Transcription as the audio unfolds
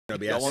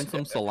Y'all want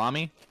some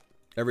salami?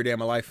 Every day of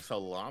my life.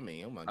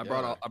 Salami. Oh my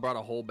god. I brought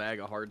a whole bag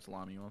of hard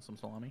salami. You want some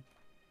salami?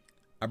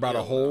 I brought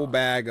a whole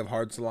bag of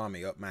hard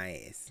salami up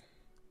my ass.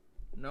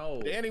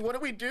 No. Danny, what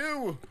do we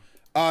do?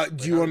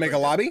 Do you want to make a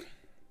lobby?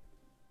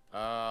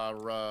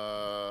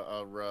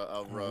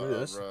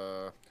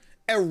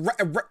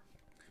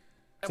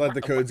 It's like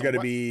the code's got to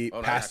be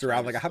passed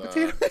around like a hot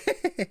potato.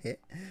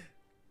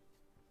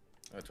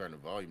 I turn the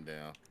volume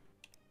down.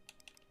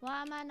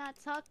 Why am I not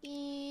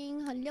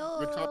talking?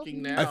 Hello. We're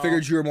talking now. I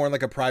figured you were more in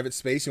like a private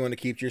space. You want to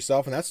keep to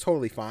yourself, and that's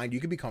totally fine. You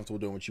can be comfortable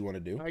doing what you want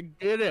to do. I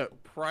get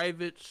it.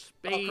 Private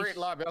space. Oh, create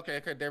lobby. Okay,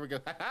 there we go.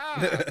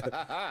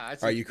 All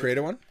right, you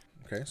created one?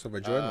 Okay, so if I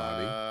join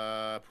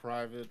lobby.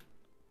 Private.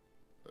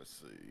 Let's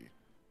see.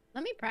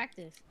 Let me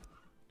practice.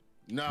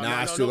 No,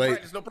 it's too late.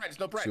 No practice.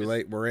 Too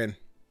late. We're in.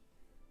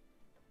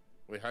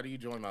 Wait, how do you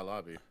join my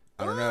lobby?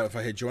 I don't know. If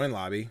I hit join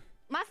lobby.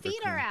 My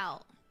feet are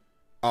out.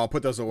 I'll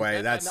put those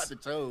away. That's not the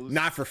toes.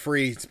 Not for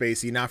free,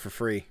 Spacey. Not for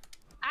free.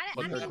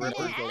 I mean, they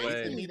didn't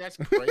ask me. That's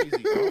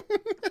crazy.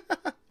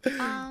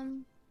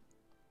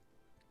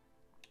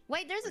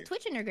 Wait, there's a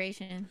Twitch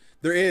integration.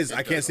 There is.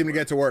 I can't seem to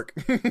get to work.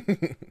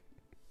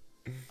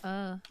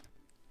 I'm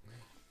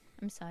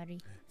sorry.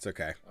 It's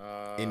okay.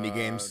 Indie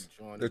games,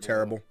 they're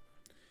terrible.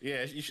 Yeah,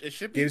 it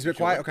should be. Games a bit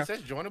quiet. Okay. It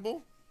says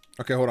joinable.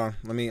 Okay, hold on.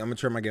 I'm gonna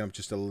turn my game up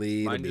just a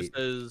little Mine bit. just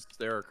says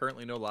there are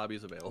currently no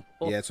lobbies available.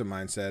 Yeah, that's what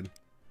mine said.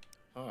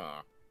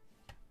 Huh.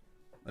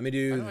 Let me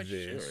do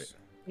this.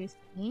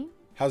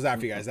 How's that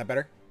for you guys? Is that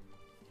better?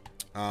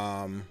 Hold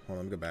on,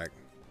 let me go back.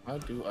 How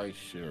do I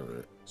share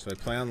it? So I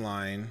play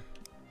online,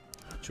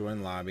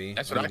 join lobby.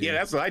 That's what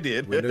that's what I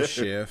did. Windows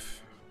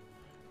Shift.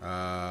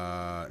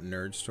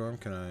 Nerdstorm.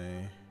 Can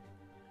I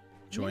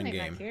join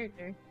game?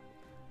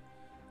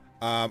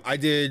 I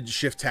did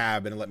Shift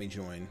Tab and it let me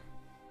join.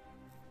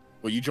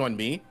 Well, you joined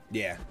me?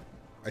 Yeah.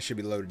 I should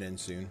be loaded in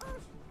soon.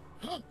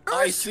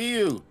 I see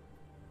you.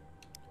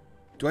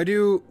 Do I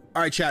do?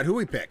 All right, Chad. Who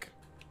we pick?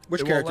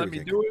 Which character? Let me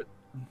do it.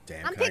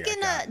 Damn. I'm picking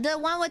the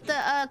one with the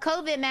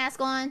COVID mask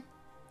on.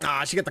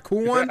 Ah, she got the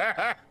cool one.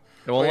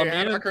 It won't let me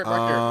in.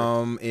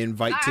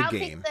 Invite to I'll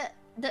game. pick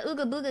the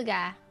Ooga Booga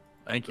guy.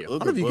 Thank you. I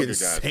don't know if you can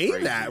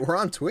say that. We're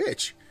on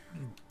Twitch.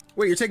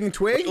 Wait, you're taking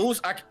Twig?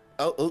 I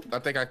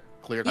think I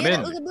cleared.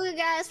 Yeah, the Ooga Booga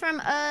guy is from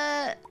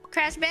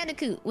Crash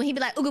Bandicoot. When he be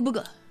like Ooga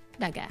Booga.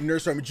 That guy.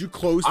 Nerdstorm, did you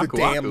close the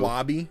damn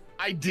lobby?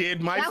 I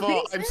did. My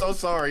fault. I'm so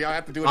sorry. I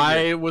have to do it again.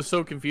 I was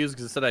so confused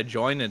because it said I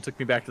joined and it took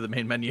me back to the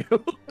main menu.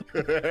 All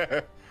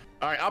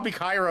right, I'll be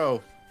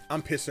Cairo.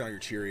 I'm pissing on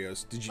your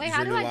Cheerios. Did you? Wait,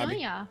 how do I join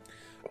y'all?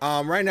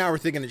 Right now we're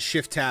thinking it's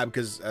Shift Tab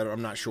because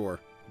I'm not sure,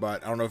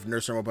 but I don't know if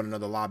Nerdstorm opened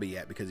another lobby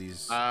yet because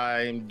he's.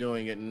 I'm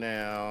doing it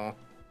now.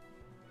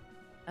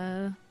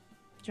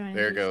 Join.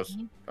 There it goes.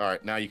 All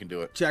right, now you can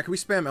do it. Jack, can we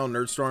spam L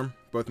Nerdstorm?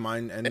 Both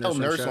mine and L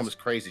Nerdstorm is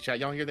crazy. Chat,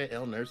 y'all hear that?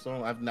 L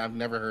Nerdstorm? I've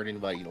never heard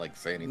anybody like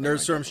say anything.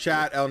 Nerdstorm's like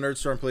chat. L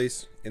Nerdstorm,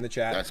 please, in the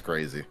chat. That's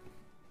crazy.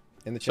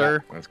 In the chat.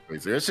 Sir? That's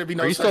crazy. There should be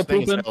no such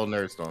thing as L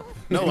Nerdstorm.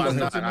 No, I'm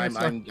not. I'm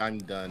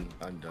done.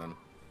 I'm done.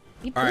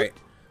 All right,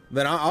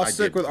 then I'll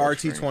stick with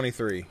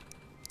RT23.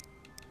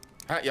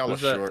 Y'all are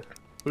short.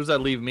 Who does that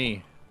leave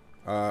me?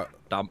 Whoever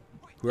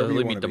you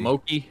leave me,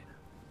 Demoki?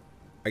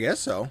 I guess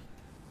so.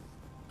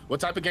 What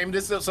type of game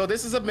this is? So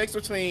this is a mix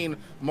between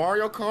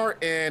Mario Kart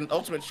and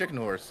Ultimate Chicken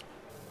Horse.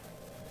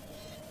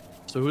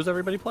 So who's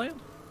everybody playing?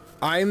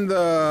 I'm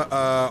the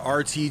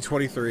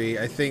RT23.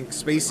 I think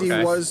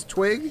Spacey was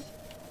Twig.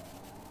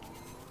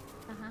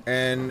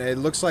 And it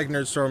looks like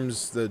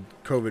Nerdstorm's the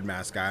COVID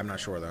mask guy. I'm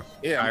not sure though.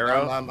 Yeah,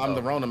 I'm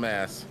the Rona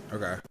mask.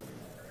 Okay.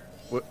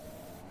 What?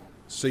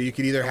 So you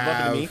could either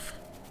have.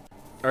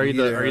 Are you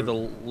the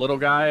little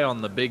guy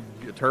on the big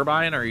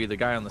turbine, or are you the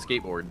guy on the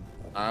skateboard?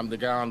 I'm the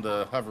guy on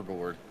the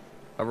hoverboard.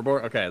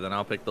 Hoverboard? Okay, then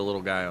I'll pick the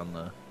little guy on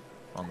the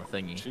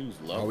thingy. Choose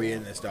level. Oh, we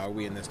in this dog.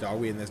 We in this dog.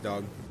 We in this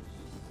dog.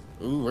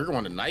 Ooh, we're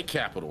going to Night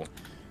Capital.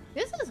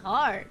 This is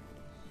hard.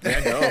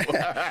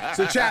 Yeah,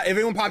 So chat, if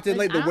anyone popped in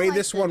late, the way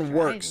this one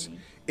works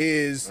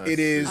is it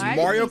is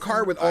Mario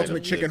Kart with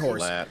Ultimate Chicken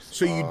Horse.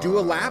 So you do a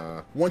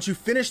lap. Once you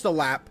finish the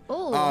lap,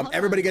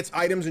 everybody gets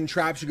items and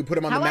traps. You can put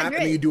them on the map,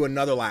 and then you do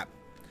another lap.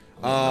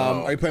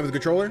 Are you playing with the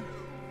controller?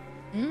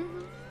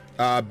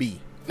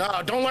 B.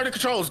 No, don't learn the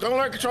controls. Don't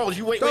learn the controls.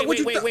 You wait. You learn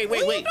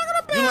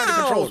the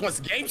controls once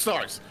the game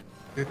starts.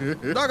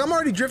 Dog, I'm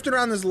already drifting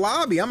around this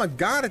lobby. I'm a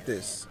god at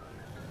this.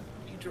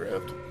 You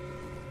drift.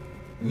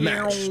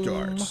 Match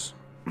starts.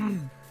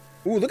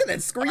 Ooh, look at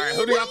that screen. All right,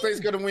 who do y'all think is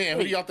gonna win?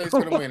 Who do y'all think is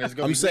gonna win?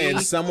 I'm saying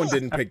someone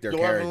didn't pick their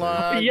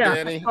character. Yeah,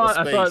 Danny,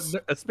 I thought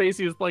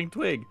Spacey was playing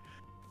Twig.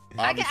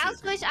 I'll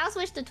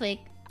switch to Twig.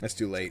 That's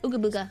too late.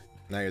 Ooga Booga.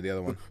 Now you're the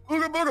other one.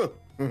 Ooga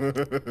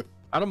Booga.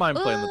 I don't mind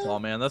playing the tall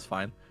man. That's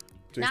fine.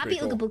 I'll be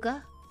Ooga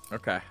Booga.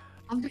 Okay.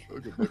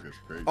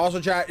 Also,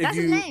 chat, if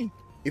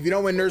you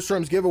don't win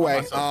Nerdstorm's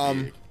giveaway,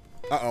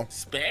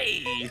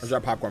 Space. There's our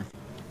popcorn.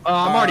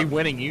 I'm already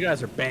winning. You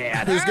guys are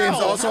bad. This game's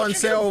also on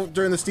sale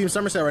during the Steam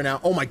Summer Sale right now.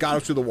 Oh my god,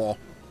 it's through the wall.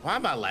 Why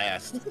am I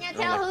last? You can't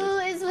tell who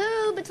is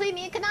who between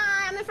me and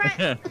Kanai. I'm in front.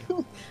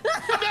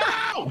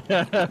 No!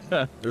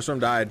 Nerdstorm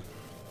died.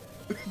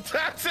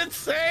 That's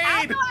insane.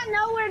 How do I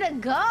know where to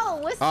go?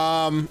 What's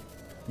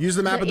use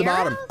the map the at the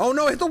bottom. arrows? Oh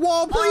no, hit the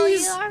wall,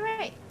 please. Oh, all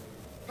right.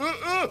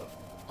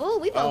 Oh,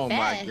 we both Oh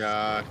fast. my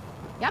god.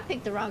 Y'all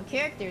picked the wrong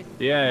characters.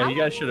 Yeah, you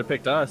guys should have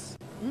picked us.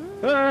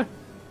 The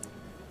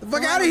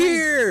fuck out of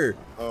here!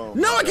 Oh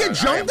No, I can't God.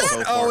 jump am that? so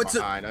Oh, far it's a-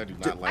 behind. I do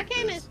not I like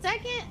came this. in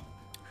second.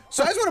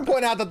 So I just want to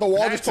point out that the wall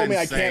just That's told me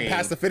I can't insane.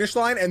 pass the finish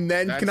line, and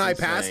then That's can I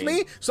pass insane.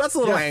 me? So that's a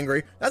little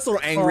angry. That's a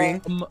little angry.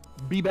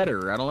 Be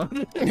better. I don't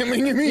know.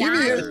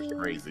 That's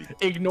crazy.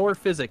 Ignore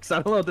physics. I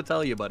don't know what to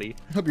tell you, buddy.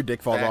 Hope your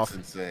dick falls That's off.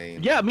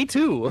 insane. Yeah, me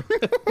too.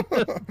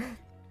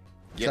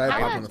 Get Sorry, out.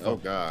 pop on the Oh phone.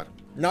 god.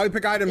 Now we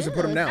pick items and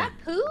put them Ew, down.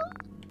 is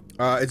that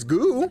poo? It's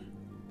goo. All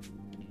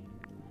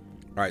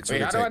right, so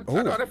Wait, we're how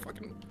gonna do I take.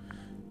 fucking...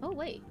 Oh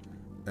wait.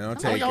 And I'll Oh,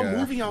 take. y'all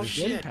moving y'all The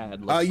shit.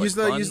 gamepad looks use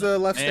like the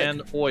fun. left stick.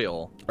 And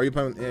oil. Are you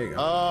playing? There you go.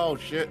 Oh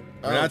shit.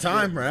 Run out of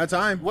time. Run out of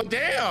time. Well,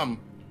 damn.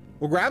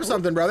 We'll grab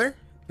something, brother.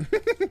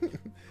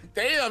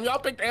 Damn, y'all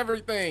picked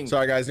everything.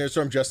 Sorry, guys.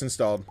 Nearstorm just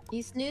installed.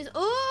 You snooze.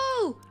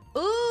 Ooh.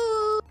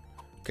 Ooh.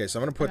 Okay, so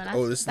I'm gonna put. No,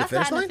 Oh, this is the that's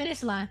finish behind line. the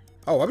finish line.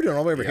 Oh, why are we doing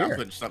all the way over Yeah, I'm here?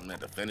 putting something at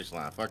the finish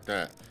line. Fuck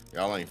that.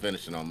 Y'all ain't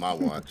finishing on my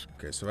watch.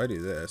 Okay, so if I do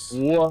this,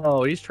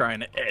 Whoa, he's trying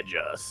to edge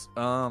us.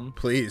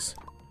 please.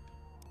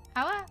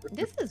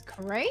 This is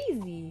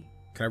crazy.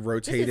 Can I This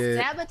rotate is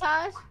it?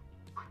 sabotage.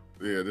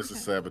 Yeah, this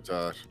is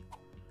sabotage.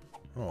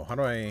 Oh, how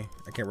do I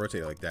can't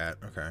rotate it like that.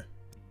 Okay.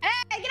 Hey,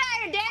 get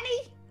out of here,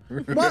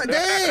 Danny. What?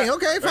 Dang.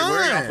 Okay, Hey,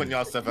 where y'all putting fine.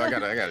 y'all stuff? I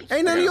got.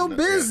 Ain't none of your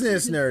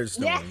business,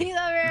 Nearstorm. Yeah, he's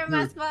over here in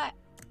my spot.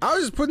 I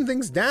was just putting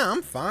things down.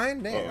 I'm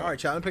fine. Dang. Oh. All right,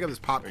 child. Let me pick up this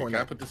Wait, popcorn. can I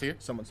that put this here?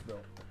 someone spilled.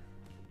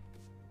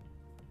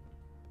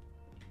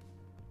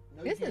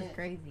 This is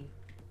crazy.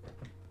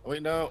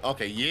 Wait, no.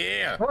 Okay,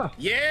 yeah. Huh.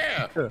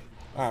 Yeah.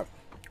 All right.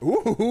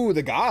 Ooh,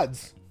 the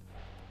gods.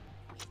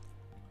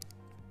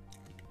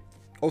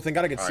 Oh, thank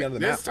God I could All see right, under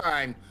the map. this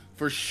time,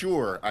 for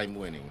sure, I'm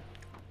winning.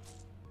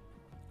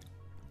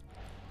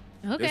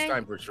 This Okay.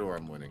 time, for sure,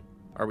 I'm winning.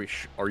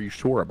 Are you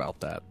sure about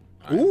that?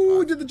 Ooh,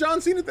 we did the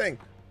John Cena thing.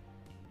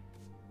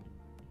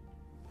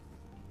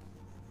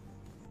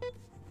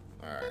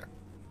 All right.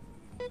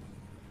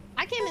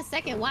 I came in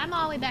second. Why am I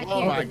all the way back Oh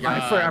here? my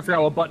God. I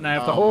forgot what button I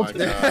have to Oh hold.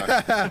 my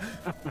God.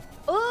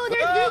 Ooh,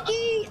 there's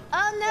Dookie.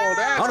 Oh no. Oh, I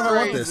that's don't know if I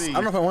want this. crazy. I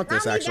don't know if I want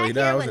this How we actually. back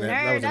That here wasn't it. with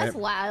That nerd? wasn't That's it.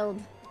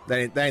 wild. That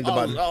ain't the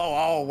button.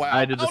 Oh, wow.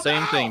 I did the Oh,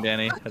 same no. thing,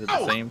 Danny. I did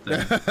the same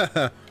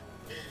thing.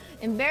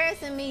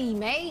 Embarrassing me,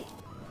 mate.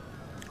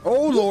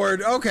 Oh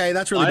Lord. Okay,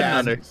 that's really I'm bad.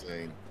 under.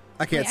 Insane.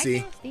 I can't Wait, see. I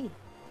can't see.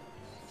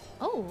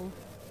 Oh.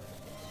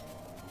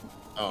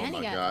 Oh Danny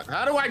my got- God.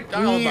 How do I?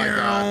 Oh my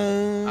God.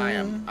 I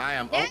am.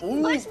 Danny, Oh,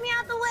 ooh. push me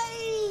out the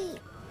way.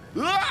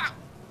 Ah!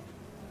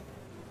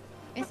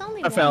 It's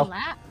only I one fell.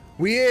 lap.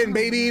 We in,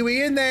 baby.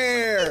 We in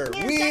there.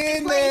 Yeah, We second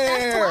in place,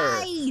 there. That's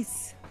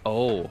twice.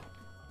 Oh,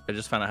 I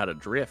just found out how to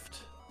drift.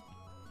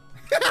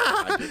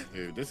 I just,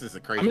 dude, this is a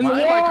crazy. I'm in the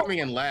Why am I wall. coming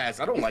in last?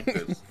 I don't like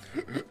this.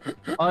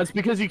 It's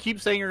because you keep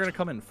saying you're gonna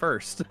come in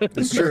first.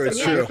 It's true. It's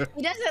Yeah, true.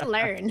 he doesn't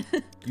learn.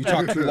 You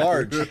talk too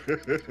large.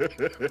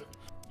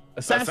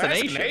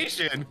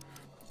 Assassination.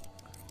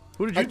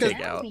 Who did you Okay.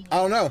 take out? I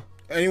don't know.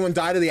 Anyone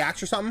died of the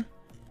axe or something?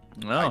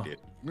 No. I did.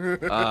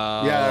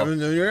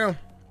 Yeah.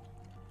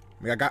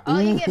 Yeah. I got. Oh,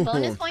 you get Ooh.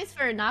 bonus points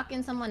for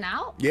knocking someone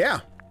out? Yeah.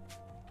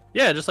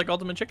 Yeah, just like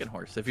Ultimate Chicken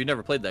Horse. If you've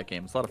never played that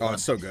game, it's a lot of Oh, fun.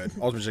 it's so good.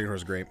 Ultimate Chicken Horse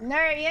is great.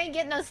 Nerd, you ain't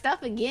getting no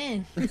stuff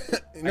again.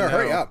 No,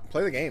 hurry know. up.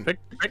 Play the game.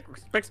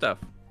 Pick stuff.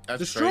 That's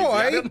Destroy. crazy.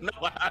 I didn't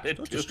know how to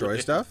Don't do destroy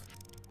it. stuff.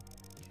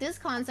 This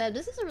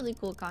is a really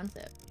cool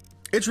concept.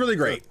 It's really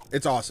great.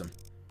 It's awesome.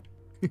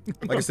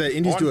 Like I said,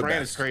 indies On do it brand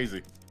best. is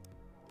crazy.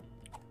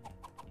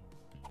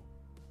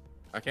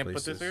 I can't put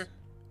Places. this here.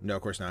 No,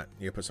 of course not.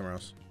 You gotta put somewhere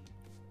else.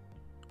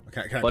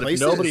 Can I But place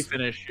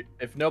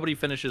if nobody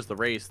finishes the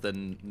race,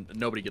 then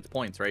nobody gets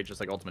points, right? Just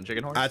like Ultimate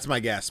Chicken Horse. That's my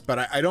guess, but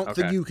I don't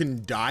think Okay. you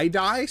can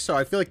die, so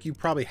I feel like you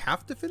probably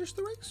have to finish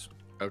the race.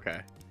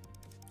 Okay.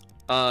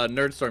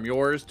 Nerdstorm,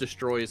 yours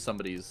destroys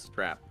somebody's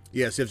trap.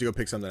 Yes, you have to go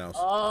pick something else.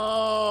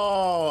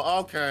 Oh,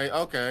 okay.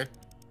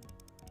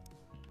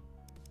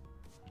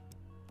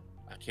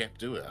 I can't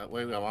do it.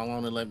 Wait, why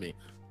won't it let me?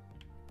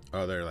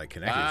 Oh, they're like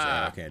connected, so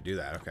I can't do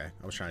that. Okay,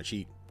 I was trying to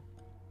cheat.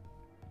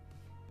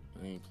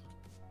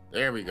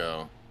 There we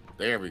go.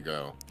 There we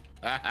go.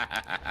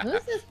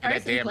 Who's this Get that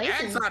person damn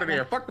placing axe out of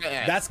there. Fuck the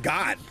axe. That's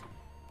God.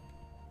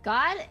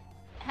 God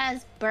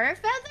has bird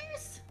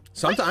feathers?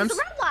 Sometimes Wait, it's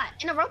a robot.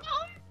 In a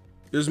robot?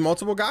 there's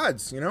multiple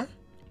gods, you know?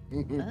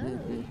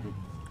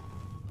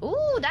 Oh.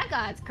 Ooh, that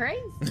God's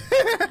crazy.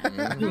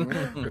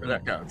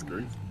 That guy's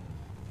crazy.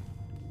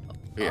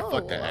 Yeah, Oh,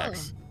 fuck the whoa.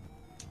 axe.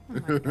 Oh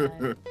my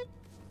God.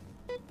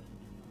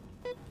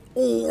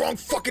 Oh, I'm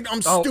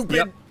stupid.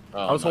 Yep.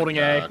 Oh I was my holding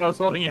God. A. I was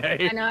holding I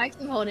A. know, I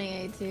keep holding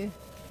A too.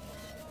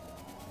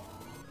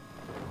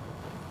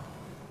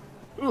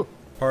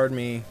 Pardon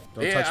me.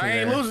 Don't Yeah, touch me I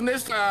ain't there. losing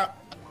this time.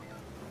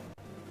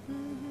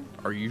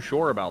 Are you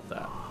sure about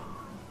that?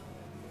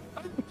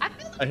 I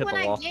feel I hit like when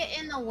the I wall. get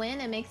in the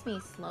wind, it makes me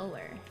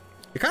slower.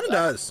 It kind of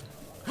does.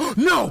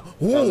 No!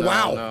 Whoa, Oh, no,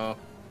 wow. No.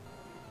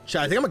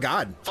 Shit, I think I'm a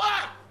god.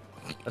 Fuck!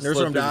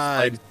 Nerdstorm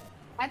died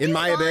in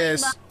my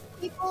abyss.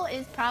 People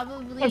is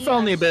probably. I fell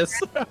in the abyss.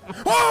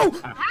 Oh!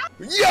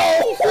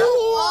 Yo!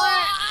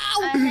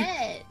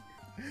 Ahead.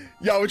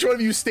 Yo, which one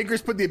of you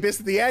stinkers put the abyss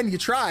at the end? You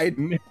tried,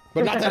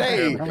 but not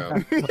today.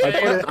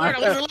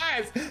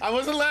 I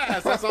wasn't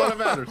last. That's all that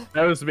matters.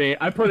 That was me.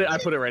 I put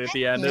it right at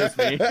the end.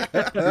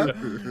 That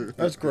was me.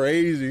 That's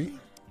crazy.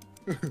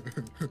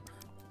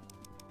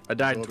 I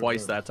died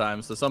twice that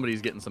time, so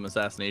somebody's getting some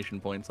assassination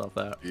points off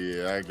that.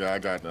 Yeah, I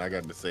got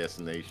an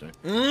assassination.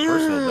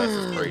 Personal death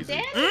is crazy.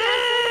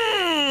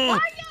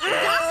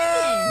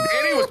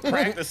 Danny was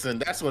practicing.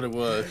 That's what it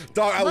was.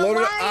 Dog, I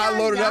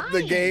loaded up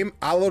the game.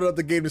 I loaded up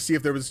the game to see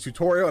if there was a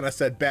tutorial, and I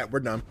said, "Bet,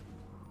 we're done."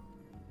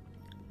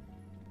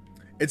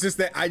 It's just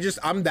that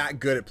I'm that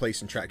good at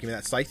placing track. Give me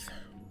that scythe.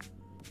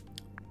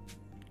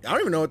 I don't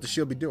even know what the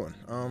shield be doing.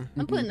 I'm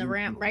putting the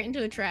ramp right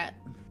into a trap.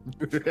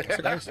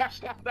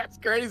 That's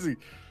crazy.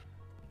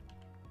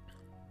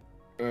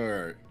 All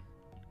right.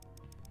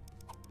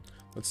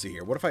 Let's see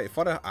here. What if I? Wait,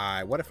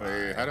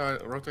 how do I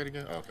rotate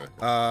again? Oh, okay.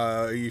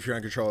 If you're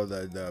in control of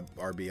the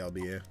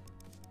RBLB. Yeah.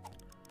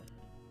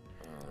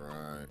 All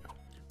right.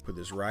 Put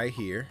this right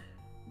here.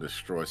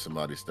 Destroy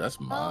somebody's. That's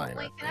mine. Oh,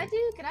 wait,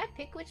 can I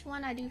pick which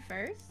one I do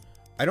first?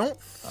 I don't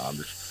I'm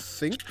just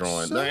think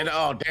destroying. so.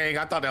 Oh dang!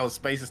 I thought that was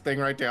Space's thing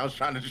right there. I was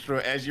trying to destroy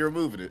it as you were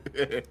moving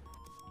it.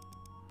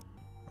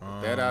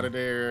 That out of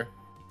there.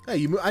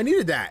 Hey, I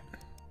needed that.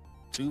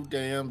 Too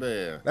damn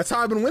bad. That's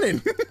how I've been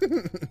winning.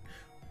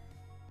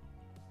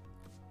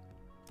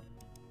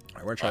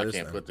 Alright, we're gonna try this. I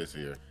can't put this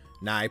here.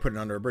 Nah, I put it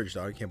under a bridge,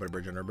 dog. You can't put a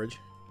bridge under a bridge.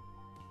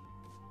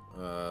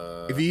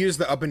 If you use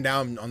the up and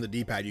down on the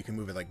D-pad, you can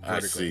move it like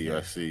vertically.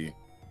 I see.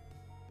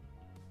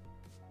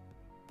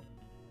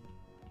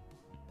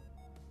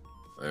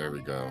 There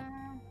we go.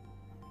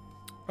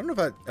 I don't know if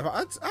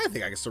I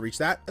think I can still reach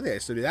that. I think I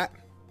can still do that.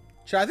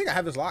 Sure, I think I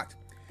have this locked.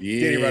 Yeah.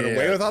 Did he run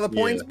away with all the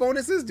points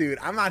bonuses? Dude,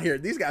 I'm not here.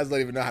 These guys don't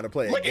even know how to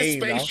play a game. Look at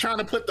Space trying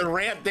to put the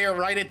ramp there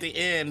right at the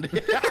end.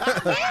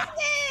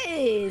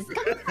 Yes!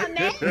 Come on,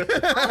 man.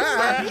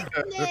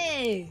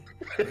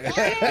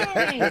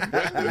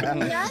 Oh,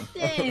 my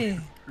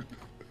nothing.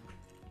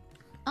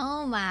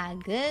 Oh my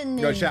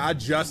goodness. Yo, chat, I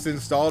just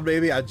installed,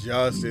 baby. I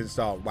just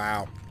installed.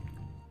 Wow.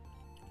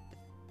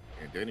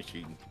 And Danny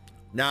cheating.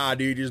 Nah,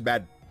 dude, you're just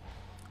bad.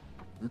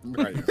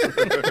 Right.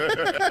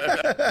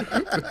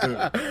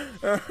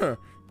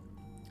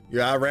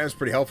 Yeah, that ramp's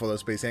pretty helpful though,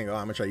 Space Angle.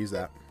 I'm gonna try to use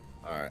that.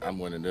 Alright, I'm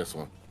winning this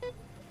one.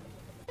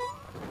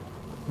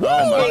 Woo!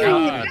 Oh my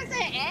god. That's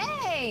an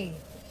A.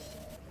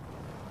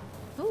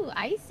 Ooh,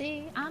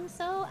 icy. I'm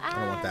so icy. I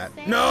don't want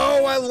that.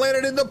 No, I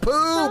landed in the poop!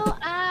 So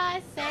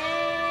icy.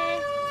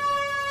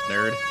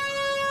 Nerd.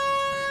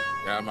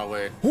 Get out of my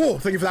way. Whoa,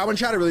 thank you for that one,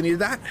 chat. I really needed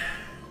that.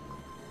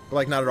 But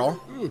like, not at all.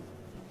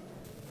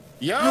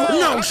 Yo!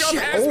 No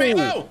shit!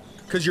 Oh,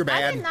 because you're I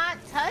bad. did not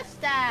touch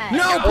that.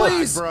 No,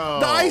 please! bro.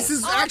 The ice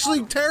is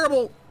actually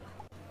terrible.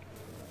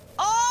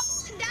 Oh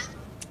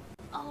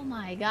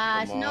my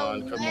gosh, Come no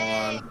on, come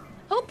way. on.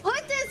 Who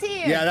put this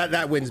here? Yeah,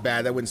 that wind's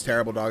bad. That wind's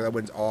terrible, dog. That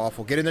wind's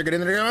awful. Get in there, get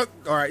in there. All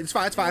right, it's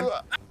fine, it's fine.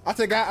 I'll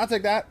take that, I'll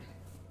take that.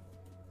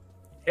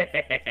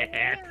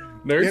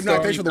 Nerd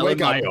no, thanks for the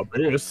wake up. Oh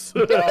my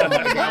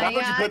god, why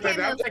would you put that?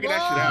 I'm taking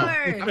that shit out.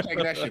 I'm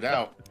taking that shit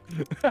out.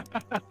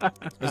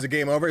 Is the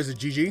game over? Is it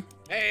GG?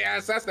 Hey, I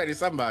assassinated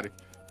somebody.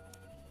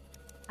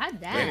 I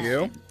died. Thank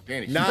you.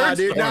 Danny, Nah,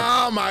 dude. No,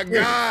 oh my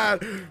god.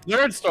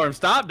 Nerdstorm,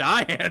 stop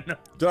dying.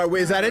 Did I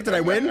win? Is that it? Did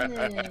I win?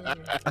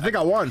 I think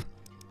I won.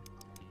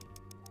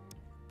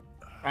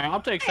 All right,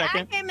 I'll take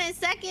second. I came in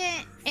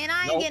second, and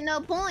I ain't getting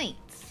no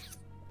points.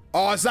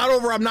 Oh, it's not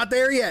over. I'm not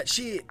there yet.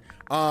 Shit.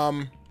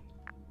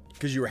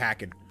 Because you were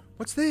hacking.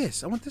 What's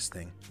this? I want this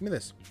thing. Give me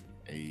this.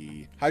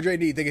 Hey. Hydrate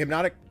D. Think of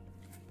hypnotic.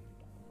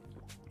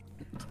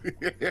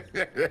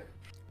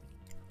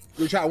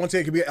 Your chat. Once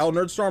again, it could be L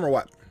Nerdstorm or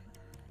what?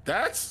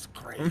 That's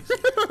crazy.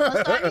 Well,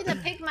 so I need to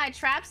pick my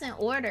traps in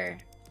order.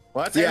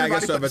 Well, that's Yeah, I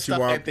guess so, put but you stuff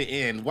won't. at the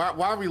end. Why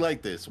are we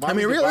like this? I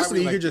mean,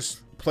 realistically, you could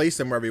just place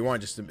them wherever you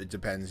want. Just it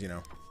depends, you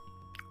know.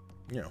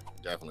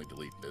 Definitely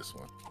delete this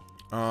one.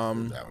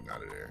 Get that one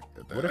out of there.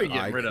 What if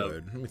I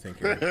could? Let me think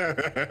here.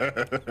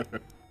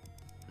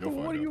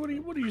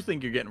 What do you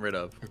think you're getting rid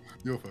of?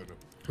 You'll find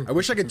out. I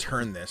wish I could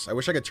turn this. I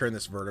wish I could turn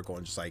this vertical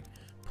and just like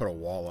put a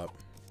wall up.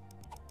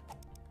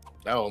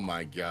 Oh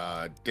my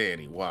god,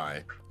 Danny,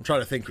 why? I'm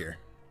trying to think here.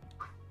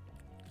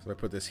 So if I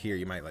put this here,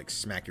 you might like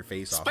smack your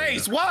face off.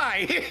 Space,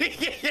 why?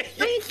 What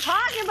are you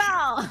talking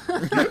about?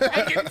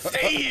 I can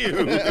see you.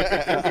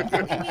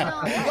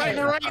 Like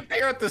right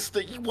there at the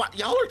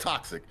y'all are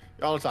toxic.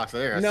 Y'all are toxic.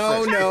 There.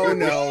 No.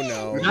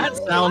 That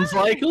sounds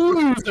like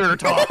loser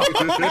talk.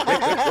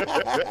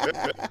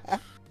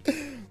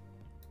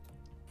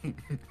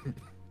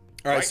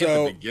 All right, right so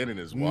at the beginning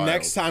is wild.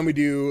 next time we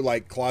do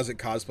like closet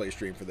cosplay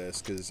stream for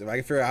this, because if I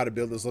can figure out how to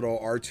build this little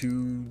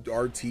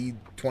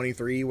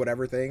RT23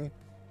 whatever thing.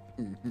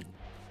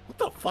 What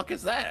the fuck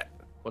is that?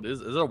 What is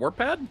it a warp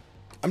pad?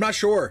 I'm not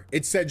sure.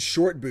 It said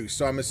short boost,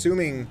 so I'm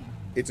assuming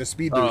it's a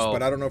speed boost,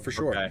 but I don't know for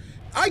sure. Okay.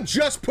 I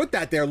just put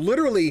that there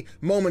literally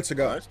moments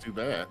ago. Oh, that's too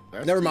bad.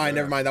 Never mind.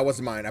 That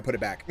wasn't mine. I put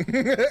it back.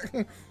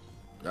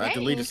 I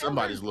deleted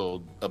somebody's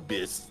little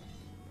abyss.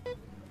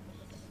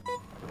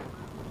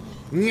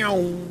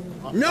 No,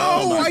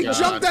 I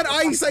jumped that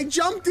ice. I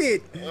jumped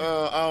it.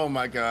 Oh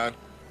my god.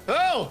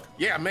 Oh,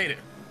 yeah, I made it.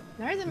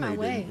 There's in my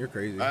way. You're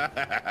crazy.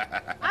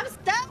 I'm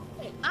stuck.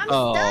 I'm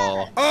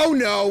stuck. Oh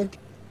no.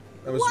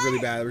 That was really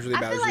bad. That was really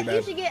bad. I feel like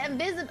you should get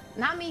invisible.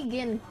 Not me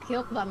getting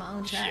killed by my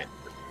own trap.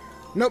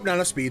 Nope, not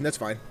enough speed. That's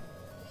fine.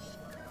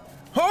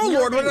 Oh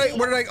Lord, what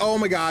did I? Oh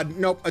my God.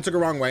 Nope, I took a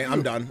wrong way.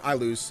 I'm done. I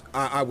lose.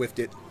 I whiffed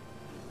it.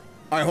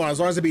 All right, hold on. As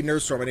long as I beat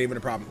Nerdstorm, it ain't even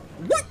a problem.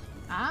 What?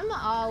 I'm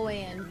all the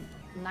way in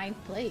 9th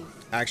place.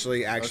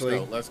 Actually.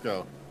 Let's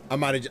go. I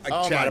might have,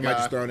 I might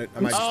just thrown it. I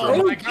might just thrown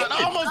it. Oh my God,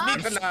 I almost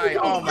beat the 9.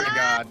 Oh my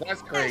God,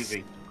 that's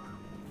crazy.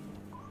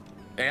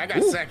 Hey, I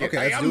got second.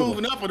 Okay, hey, I'm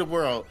moving up in the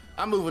world.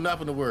 I'm moving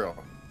up in the world.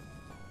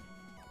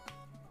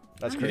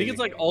 That's crazy. I think it's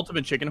like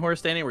Ultimate Chicken Horse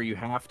standing where you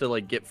have to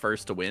like get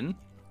first to win.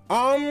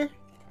 I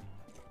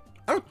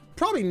don't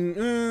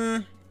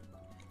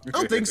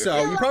think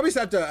so. You probably just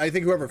have to. I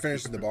think whoever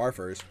finishes the bar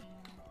first.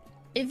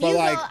 If you go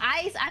ice,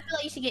 I feel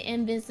like you should get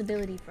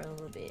invincibility for a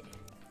little bit.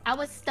 I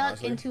was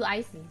stuck in 2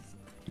 ices.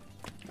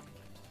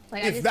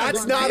 Like, if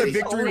that's not a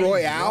victory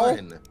royale,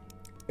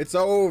 it's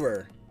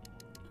over.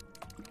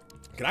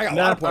 I got a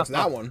lot of points in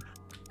that one.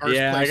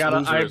 Yeah,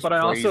 but I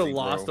also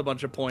lost a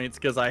bunch of points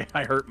because I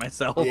hurt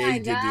myself. Yeah, you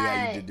did do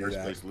that. You did do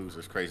that. First place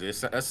loser's crazy.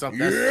 That's something.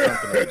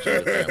 That's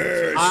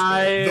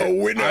something. The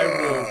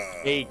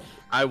winner.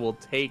 I will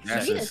take.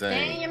 That's Vegeta,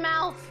 stay in your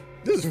mouth.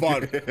 This is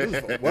fun.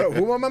 What,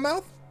 who on my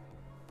mouth?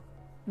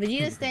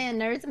 Vegeta, stay in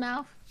Nerd's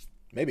mouth.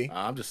 Maybe.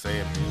 I'm just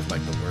saying, he's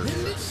like the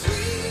worst.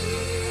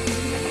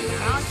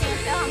 I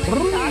can't tell how much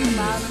you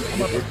talk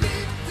about him.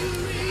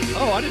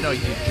 Oh, I didn't know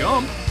you could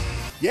jump.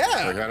 Yeah.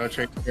 I gotta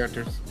change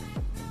characters.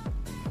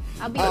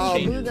 I'll be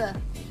Booga.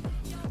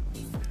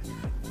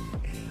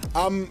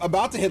 I'm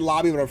about to hit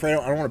lobby, but I'm afraid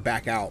I don't want to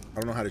back out.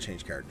 I don't know how to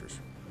change characters.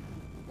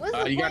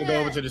 You gotta go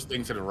over to this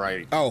thing to the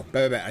right. Oh,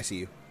 bet. I see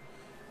you.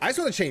 I just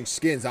want to change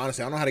skins,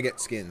 honestly. I don't know how to get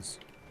skins.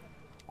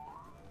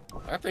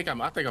 I think I'm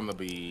gonna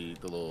be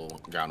the little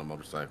guy on the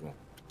motorcycle.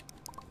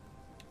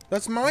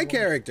 That's my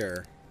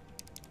character.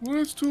 Well,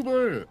 that's too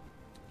bad.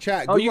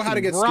 Chat, Google how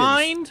to get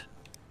skins.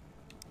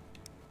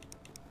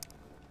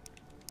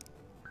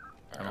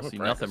 I don't see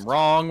nothing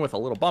wrong with a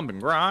little bump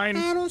and grind.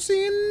 I don't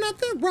see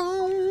nothing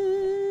wrong.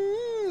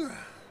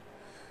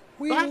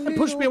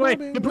 Push me away.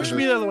 You pushed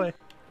me the other way.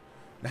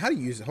 Now, how do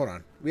you use it? Hold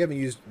on. We haven't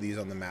used these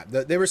on the map.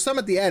 There were some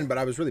at the end, but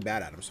I was really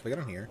bad at them. So if I get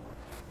on here,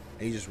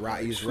 and you just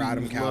ride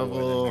them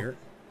cowboy here.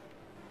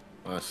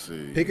 Let's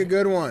see. Pick a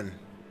good one.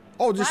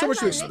 Oh, there's so much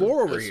to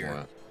explore over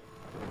here.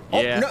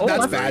 Yeah. Oh, no,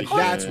 that's bad.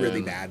 That's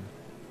really bad.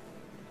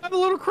 I have a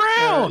little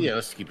crown. Yeah,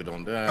 let's keep it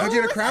on down. How'd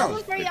you get a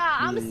crown?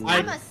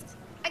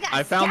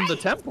 I found the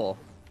temple.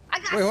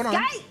 Wait, hold on.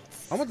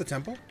 I want the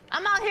temple.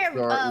 I'm out here,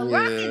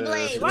 rocket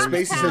blade,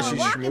 rocket power,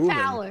 rocket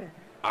power.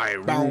 I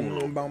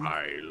rule.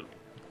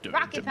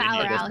 Rocket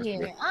power out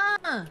here.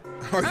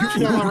 Are you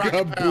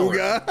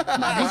Booga?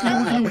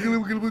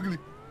 Booga?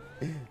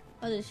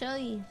 I'll just show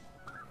you.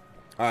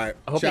 All right,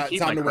 chat,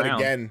 time to win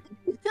again.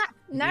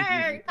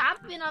 Nerd,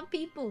 hopping on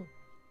people.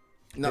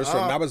 No,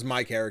 that was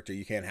my character.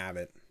 You can't have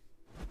it.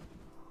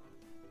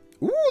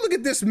 Ooh, look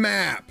at this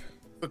map.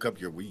 Look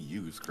up your Wii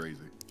U. It's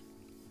crazy.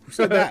 Who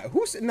said that?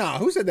 Who said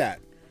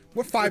that?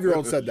 What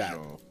 5-year-old said that?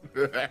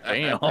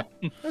 Damn.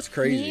 That's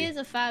crazy. He is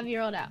a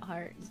 5-year-old at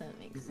heart, so that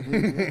makes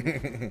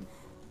sense.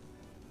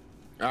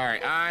 All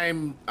right,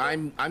 I'm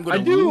gonna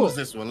lose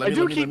this one. I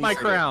do keep my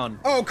crown.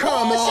 Oh,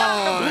 come on!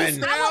 I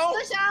will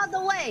push out of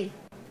the way.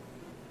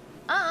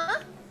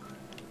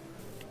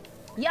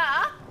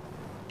 Yeah.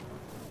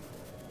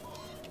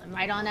 I'm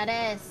right on that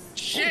ass.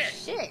 Shit. Oh,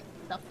 shit.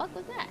 The fuck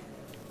was that?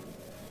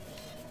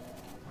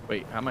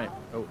 Wait, how am I?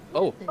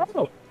 Oh.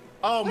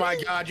 Oh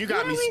my God, you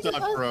got me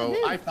stuck, bro.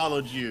 I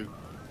followed you.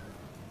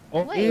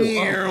 Oh, wait.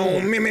 Oh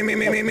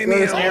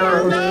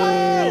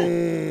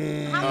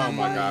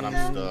my God,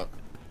 I'm stuck.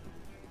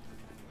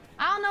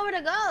 I don't know where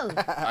to go.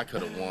 I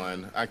could have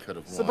won.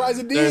 Surprise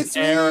indeed. There's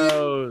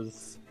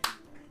arrows.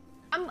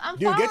 I'm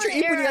Dude, get your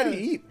eat when you gotta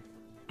eat.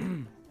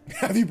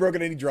 Have you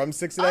broken any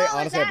drumsticks today?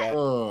 Honestly, I bet.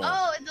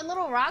 Oh, the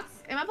little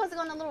rocks. Am I supposed to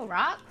go in the little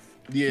rocks?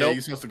 Yeah, nope.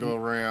 You're supposed to go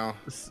around.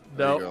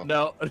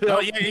 No. Oh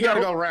yeah, you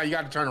gotta go around. You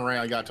gotta turn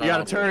around. You gotta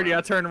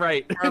turn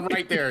right. Turn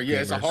right there. Yeah,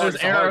 it's a hard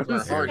turn. Hard turn.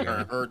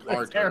 Hard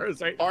turn.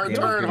 Hard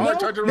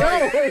turn.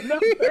 Right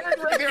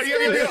there.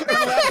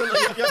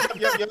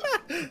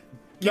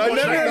 Yep. No,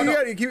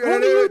 you keep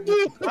going.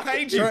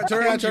 Behind you.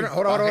 Turn around.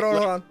 Hold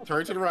on.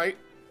 Turn to the right.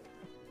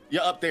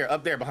 Yeah, up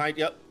there, behind.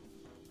 Yep.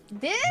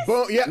 This?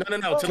 Well, yeah.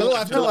 No. To the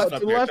left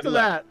of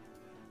that.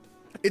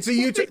 It's a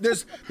YouTube.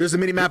 There's a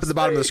mini map at the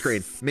bottom of the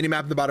screen. Mini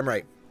map at the bottom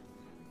right.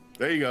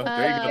 There you go.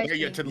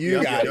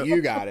 You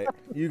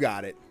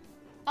got it.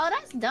 Oh,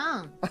 that's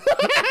dumb.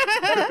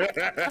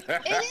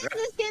 It is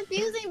just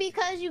confusing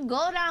because you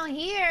go down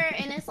here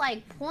and it's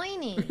like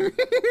pointing.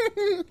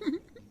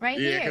 Right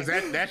here. Yeah,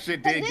 because that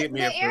shit did get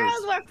me at first. The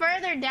arrows were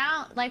further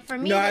down. Like for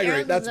me, the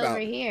arrows was over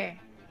here.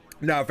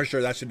 No, for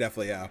sure. That should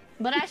definitely, yeah.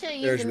 But I should have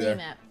used the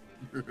mini-map.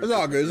 It's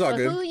all good. It's all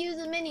good. Who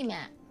uses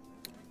mini-map?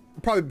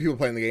 Probably people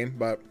playing the game,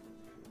 but...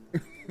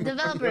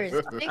 Developers,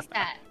 fix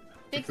that.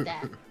 Fix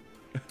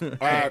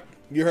that.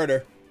 You heard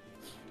her.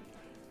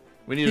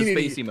 We need a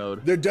spacey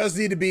mode. There does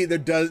need to be,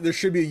 there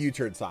should be a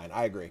U-turn sign.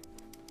 I agree.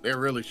 There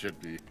really should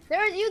be. There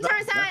was a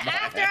U-turn sign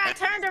after I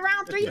turned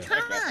around 3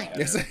 times.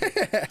 Yes.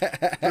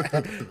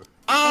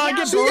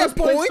 So you got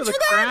points for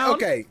that?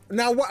 Okay.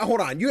 Now,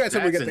 hold on. You guys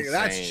tell me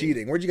that's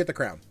cheating. Where'd you get the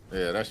crown?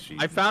 Yeah, that's cheating.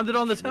 I found it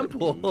on the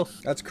temple.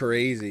 That's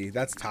crazy.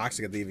 That's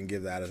toxic if they even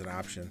give that as an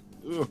option.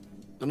 Ugh.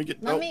 Let me get.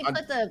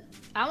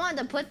 I wanted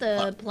to put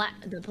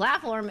the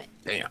platform.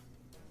 Damn.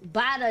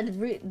 By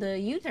the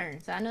U-turn,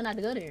 so I know not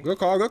to go there. Good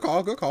call. Good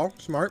call. Good call.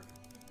 Smart.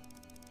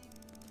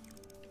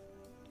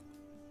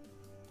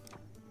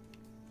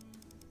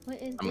 What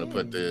is I'm gonna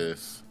put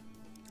this.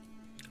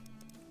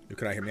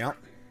 Can I hear me out?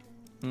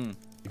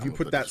 If you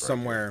put that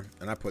somewhere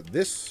and I put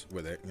this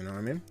with it, you know what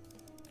I mean?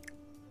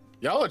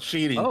 Y'all are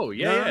cheating. Oh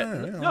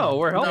yeah. No,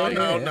 we're helping.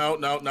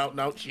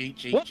 No.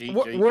 Cheat.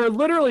 We're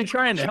literally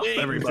trying to help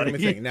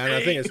everybody. Now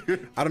the thing is,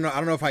 I don't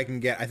know if I can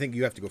get. I think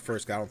you have to go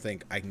first. I don't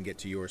think I can get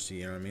to yours.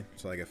 You know what I mean?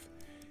 So like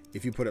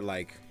if you put it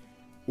like,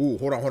 ooh,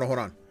 hold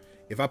on.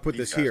 If I put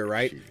this here,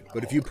 right?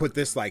 But if you put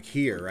this like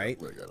here,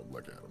 right? Look at him.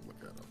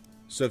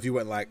 So if you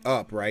went like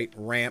up, right?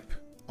 Ramp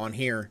on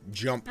here,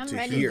 jump to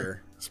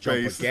here.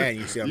 Jump again.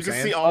 You see what I'm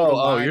saying? See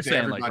all you're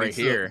saying like right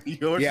here.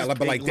 Yeah,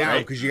 but like down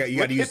because you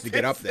got to use it to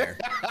get up there.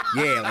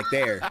 Yeah, like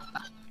there.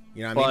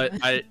 You know what I mean?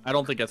 But I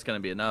don't think that's gonna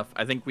be enough.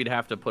 I think we'd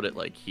have to put it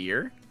like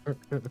here.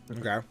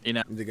 Okay. You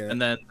know, and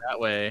then that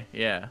way,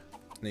 yeah.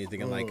 And you're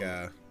thinking like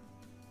a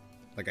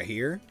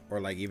here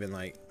or like even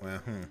like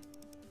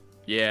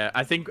Yeah,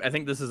 I think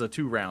this is a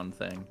 2-round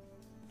thing.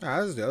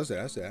 Let's do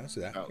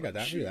that. Oh, You got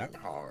that. You got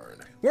that. Hard.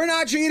 We're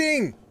not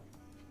cheating.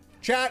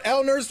 Chat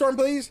L Nerdstorm,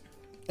 please.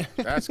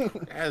 That's crazy.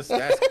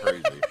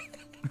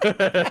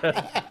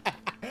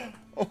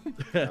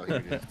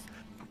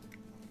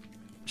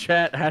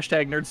 Chat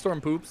hashtag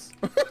Nerdstorm poops.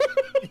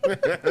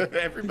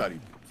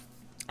 Everybody.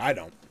 I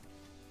don't.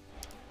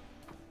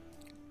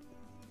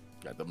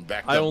 Got them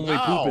back. I only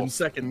poop in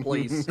second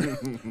place.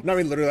 No, I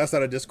mean literally that's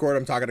not a Discord.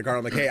 I'm talking to Carl.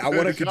 I'm like, hey, I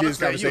want to continue this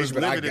conversation,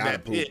 but I gotta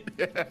poop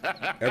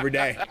every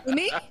day.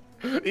 Me?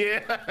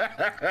 Yeah.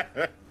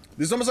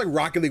 This is almost like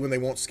Rocket League when they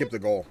won't skip the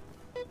goal.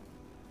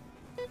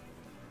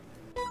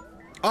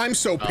 I'm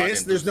so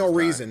pissed. There's no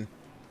reason.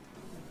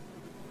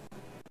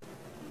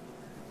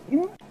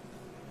 I'm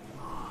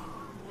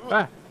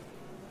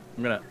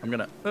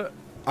gonna.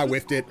 I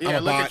whiffed it. I'm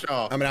a bot.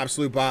 I'm an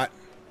absolute bot.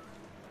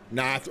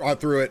 Nah, I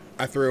threw it.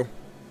 I threw.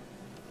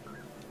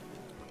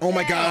 Oh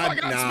my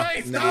god.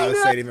 Nah,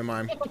 this ain't even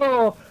mine.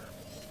 I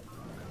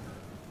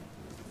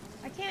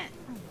can't.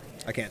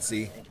 I can't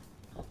see.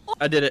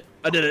 I did it.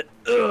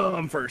 Ugh,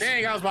 I'm first.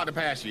 Dang, I was about to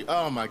pass you.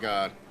 Oh my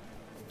god.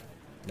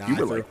 Nah, you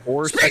were like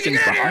 4 seconds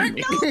behind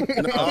me.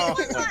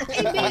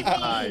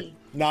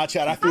 Nah,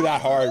 Chad, I threw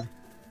that hard.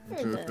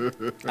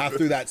 I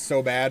threw that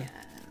so bad.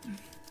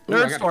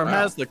 Nerdstorm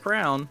has the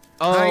crown.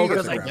 Oh,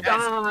 because I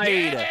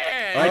died.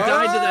 Yeah. I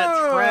died to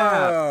that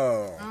trap.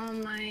 Oh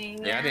my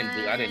god. Yeah,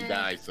 I didn't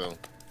die, so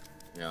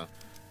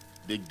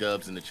big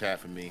dubs in the chat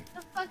for me.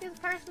 What the fuck is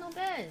personal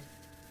best?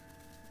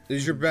 This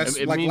is your best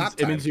lap time.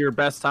 It means your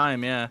best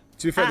time, yeah.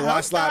 To be fair, the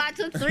last lap. I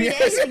took 3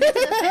 days to get to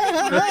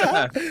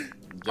the finish.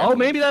 Oh,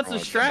 maybe that's a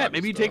strat.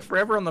 Maybe you take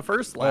forever on the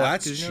first lap. Oh,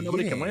 that's because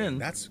nobody can win.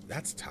 That's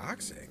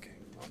toxic.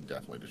 I'm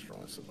definitely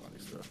destroying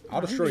somebody's stuff.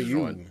 I'll destroy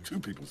you. 2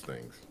 people's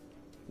things.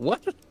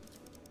 What?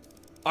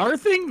 Our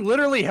thing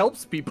literally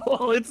helps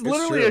people. It's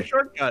literally a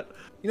shortcut.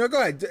 You know,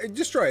 go ahead.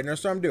 Destroy it.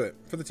 Nerdstorm, do it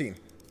for the team.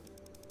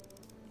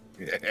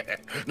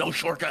 No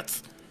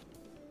shortcuts.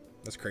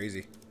 That's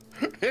crazy.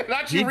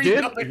 Not you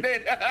rebuilding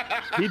it.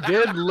 He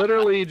did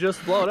literally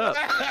just blow it up.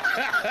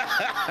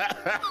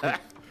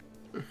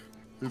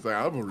 He's like,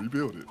 I'm gonna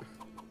rebuild it.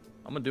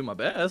 I'm gonna do my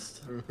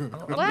best. I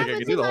don't think I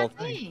can do the whole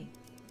thing.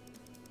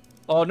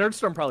 Oh,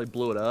 Nerdstorm probably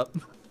blew it up.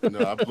 No,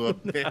 I blew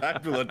up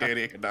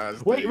Danny.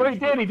 Wait,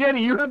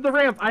 Danny, you have the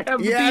ramp. I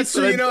have the piece.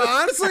 So you know,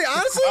 honestly,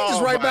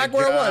 just right back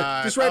where it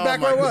was. Just right back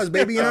where it was,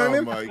 baby. You know what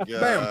I mean? Oh my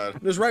god. Bam.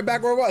 Just right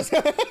back where it was.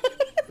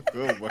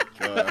 Oh my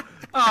god.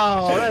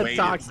 Oh, that's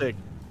toxic.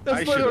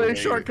 That's literally a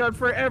shortcut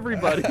for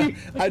everybody.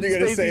 I do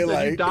gotta say,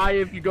 like, you die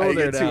if you go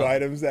there now. 2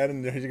 items then,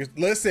 and you just,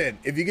 listen,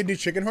 if you could do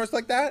chicken horse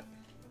like that.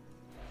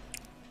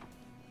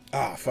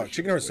 Oh fuck,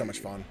 chicken horse is so much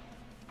fun.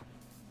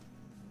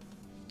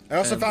 I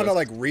also found out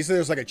like recently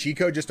there's like a cheat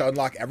code just to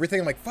unlock everything.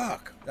 I'm like,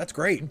 fuck, that's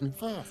great.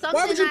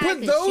 Why would you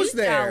put those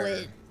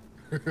there?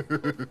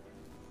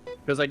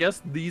 Because I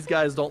guess these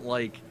guys don't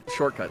like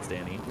shortcuts,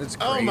 Danny. It's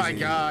crazy. Oh my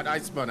god, I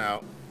spun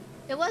out.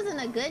 It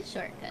wasn't a good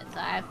shortcut, so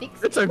I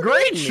fixed it. It's a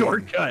great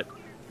shortcut.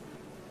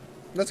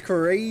 That's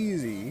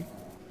crazy.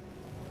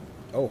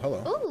 Oh,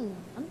 hello. Ooh,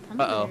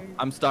 I'm Uh-oh,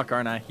 I'm stuck,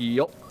 aren't I?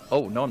 Yup.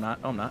 Oh, no,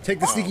 I'm not. Take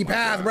the sneaky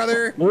path,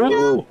 brother.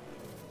 No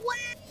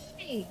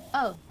way.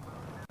 Oh.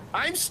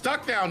 I'm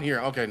stuck down here.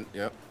 Okay,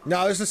 yep.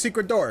 No, there's a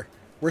secret door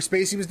where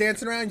Spacey was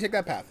dancing around. You take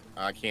that path.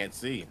 I can't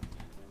see.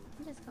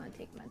 I'm just gonna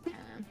take my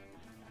time.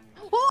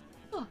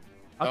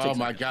 Oh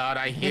my god,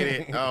 I hit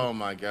it. Oh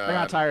my god. I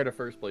got tired of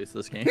first place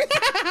this game.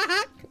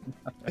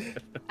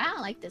 I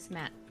don't like this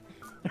map.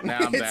 Now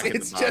I'm back at the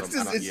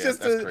bottom.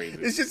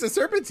 It's just a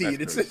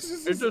serpentine. It's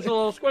It's just a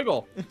little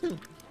squiggle.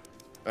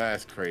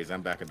 That's crazy.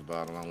 I'm back at the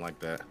bottom. I don't like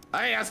that.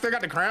 Hey, I still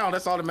got the crown.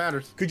 That's all that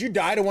matters. Could you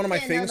die to one of my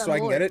things so I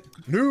can get it?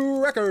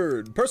 New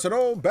record.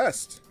 Personal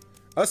best.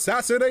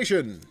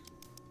 Assassination.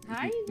 How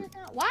are you doing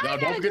that? Why No,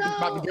 don't forget to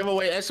pop the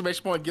giveaway.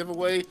 Exclamation point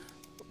giveaway.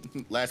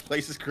 Last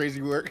place is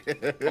crazy work.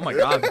 Oh my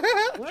god.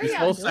 She's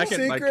full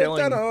second by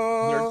killing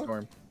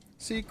Nerdstorm.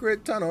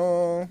 Secret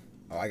tunnel.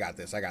 Oh, I got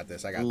this. I got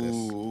this. I got this.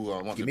 Ooh,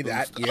 I want Give me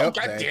that. Oh, Yep.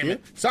 god damn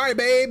it. Sorry,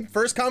 babe.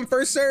 First come,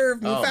 first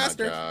serve. Move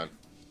faster. My god.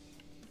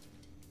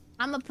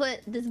 I'm gonna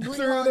put this booty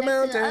Through hole the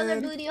next to the mountain.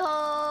 other booty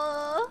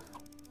hole.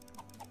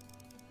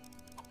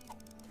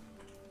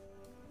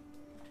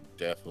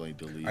 Definitely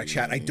delete. All right,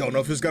 chat. I don't know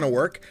if this is gonna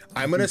work.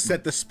 I'm gonna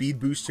set the speed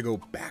boost to go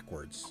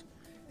backwards,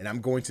 and I'm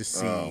going to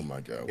see Oh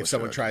my god. if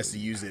someone tries to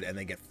use it and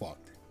they get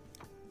fucked.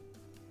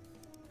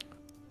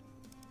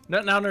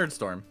 Now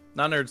Nerdstorm.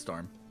 Now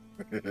Nerdstorm.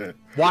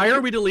 Why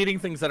are we deleting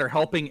things that are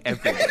helping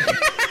everyone?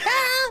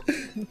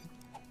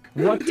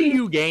 What do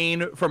you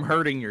gain from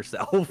hurting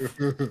yourself?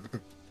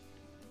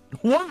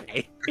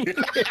 Why?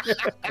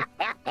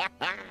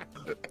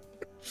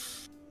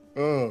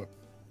 Oh.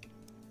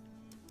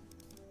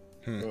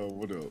 Oh,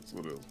 what else?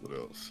 What else? What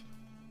else?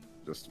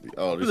 Just to be.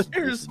 Oh, this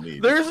is me.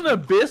 There's an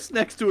abyss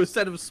next to a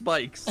set of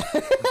spikes.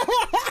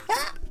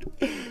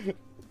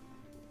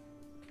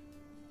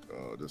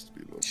 Oh, just to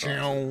be a little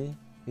toxic.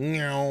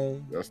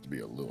 Just to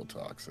be a little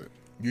toxic.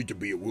 You to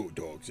be a little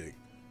toxic.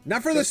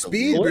 Not for the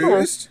speed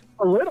boost.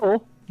 A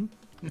little.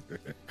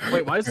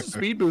 Wait, why is the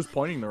speed boost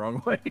pointing the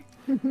wrong way?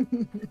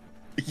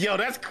 Yo,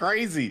 that's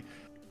crazy.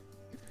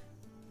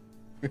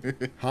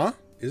 Huh?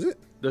 Is it?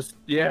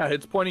 Yeah,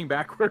 it's pointing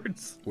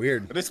backwards.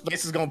 Weird. This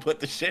space is gonna put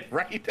the shit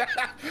right.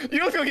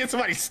 You're gonna get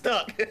somebody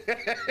stuck.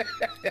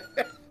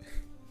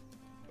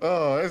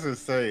 Oh, that's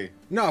insane.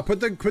 No, put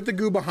the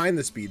goo behind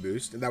the speed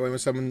boost. That way, when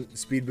someone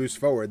speed boosts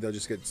forward, they'll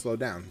just get slowed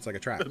down. It's like a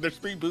trap. They're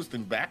speed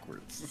boosting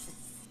backwards.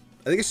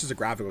 I think it's just a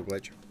graphical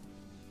glitch.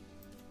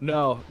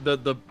 No,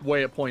 the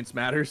way it points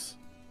matters.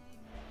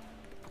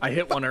 I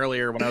hit one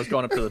earlier when I was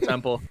going up to the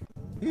temple.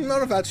 I don't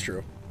know if that's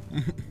true.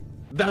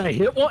 Then I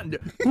hit one.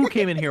 Who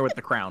came in here with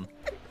the crown?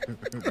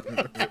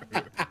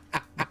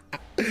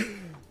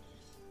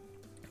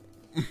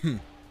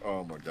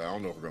 Oh my god, I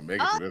don't know if we're gonna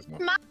make it to this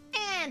one. My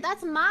hand.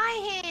 That's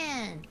my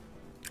hand.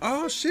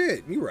 Oh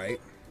shit, you right.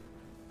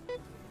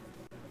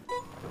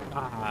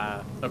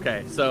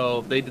 Okay,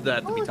 so they did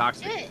that to be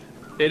toxic. Shit.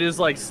 It is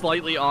like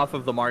slightly off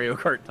of the Mario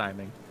Kart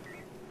timing.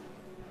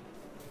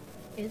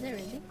 Is it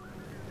really?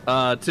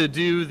 To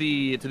do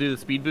the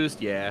speed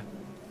boost, yeah.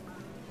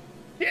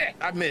 Yeah,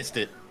 I missed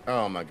it.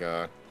 Oh my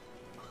god.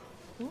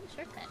 Ooh,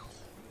 shortcut.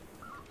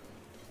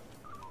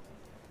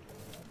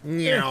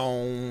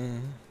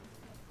 Meow.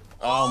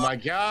 Oh my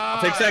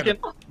god. Take second.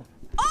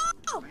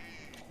 Oh!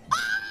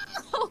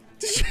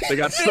 They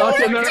got stuck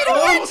in their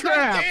own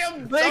trap.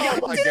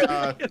 Oh my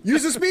god.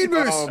 Use the speed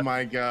boost. Oh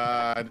my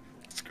god.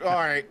 All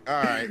right.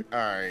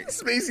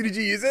 Spacey, did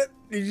you use it?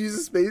 Did you use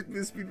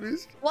the speed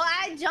boost? Well,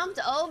 I jumped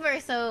over,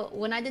 so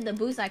when I did the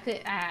boost, I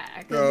couldn't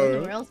go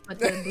anywhere else but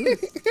the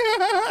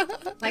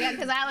boost. Like,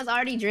 because I was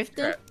already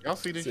drifting. Y'all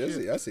see this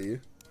shit? I see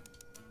you.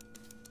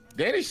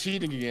 Danny's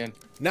cheating again.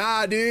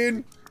 Nah,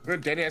 dude.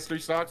 Danny has 3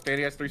 stocks.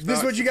 This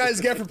is what you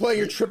guys get for playing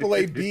your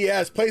AAA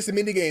BS. Play some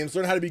indie games.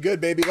 Learn how to be good,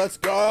 baby. Let's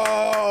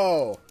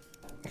go. Oh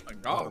my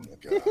god.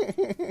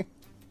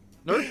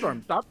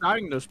 Nerdstorm, stop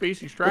dying in the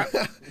Spacey trap.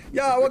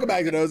 Yeah, welcome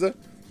back to Noza.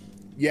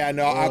 Yeah,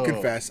 no, I'll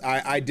confess.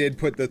 I did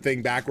put the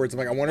thing backwards. I'm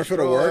like, I wonder if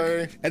it'll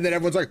work. And then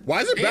everyone's like,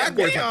 why is it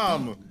backwards?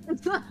 Damn.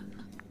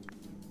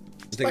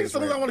 It's like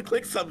sometimes I want to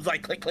click something. It's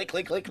like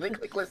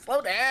click.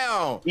 Slow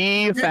down.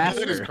 Be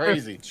faster. This is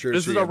crazy. Sure,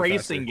 this is a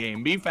racing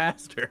game. Be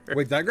faster.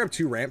 Wait, did I grab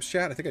 2 ramps,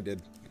 chat? I think I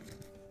did.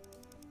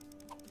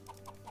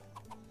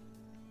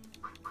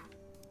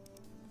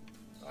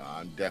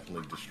 I'm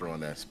definitely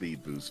destroying that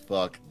speed boost.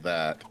 Fuck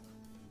that.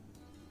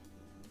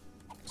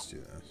 Let's do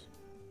this.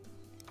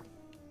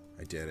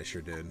 I did. I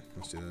sure did.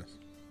 Let's do this.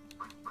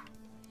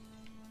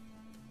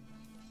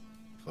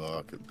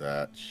 Fuck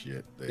that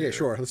shit there. Yeah,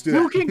 sure. Let's do that.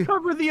 Who can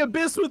cover the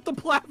abyss with the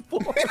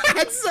platform?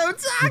 That's so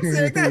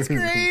toxic. That's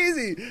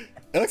crazy.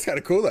 It looks kind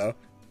of cool, though.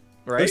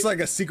 Right? It's like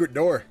a secret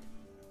door.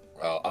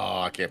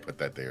 Oh, I can't put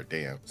that there.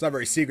 Damn. It's not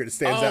very secret. It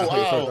stands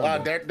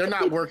out. They're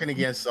not working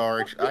again.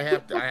 Sorry, I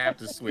have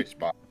to switch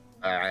spots.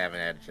 I haven't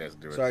had a chance to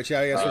do it. Sorry,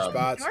 chat. I gotta switch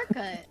spots.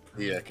 Shortcut.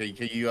 Yeah, can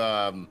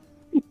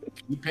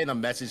you pin a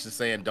message to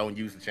saying don't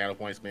use the channel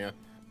points, man?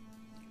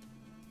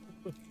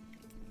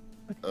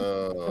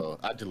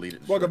 I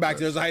deleted. Welcome back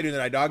to those. How you doing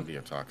tonight, dog?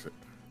 Being toxic.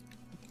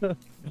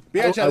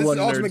 Yeah, chat. This is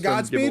Ultimate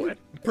Godspeed.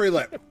 Pretty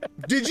lit.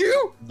 Did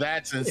you?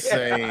 That's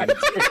insane.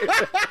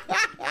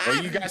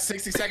 Well, you got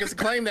 60 seconds to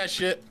claim that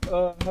shit.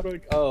 How do we?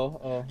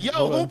 Oh.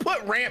 Yo, who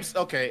put ramps?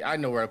 Okay, I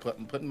know where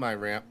I'm putting my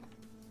ramp.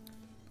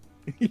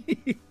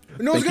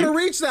 No one's gonna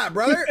reach that,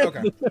 brother.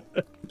 Okay.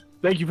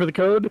 Thank you for the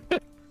code.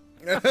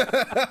 That's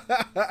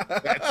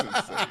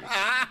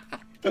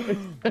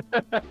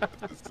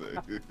insane.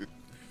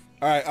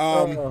 All right.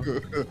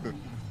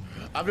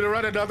 I'm gonna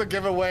run another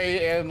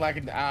giveaway in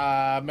like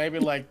maybe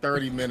like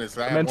 30 minutes.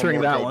 I'm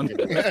entering that one.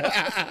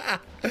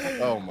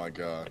 Oh my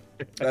god.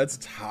 That's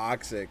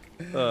toxic.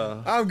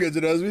 I'm good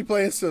to those. We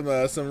playing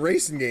some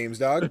racing games,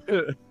 dog.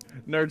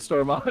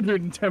 Nerdstorm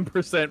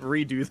 110%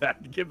 redo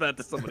that. Give that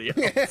to somebody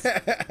else.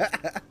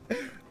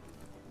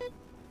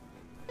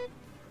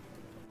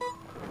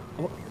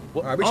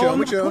 All right, we chilling.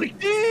 We chilling.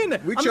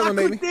 We chilling,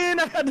 baby.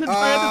 I had to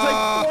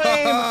take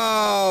flame.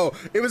 Oh,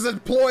 it was a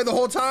ploy the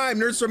whole time.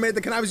 Nerdstorm made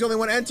the Knives the only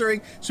one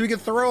entering, so we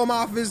could throw him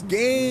off his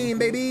game,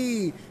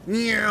 baby.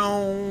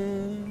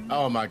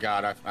 Oh my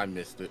god, I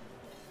missed it.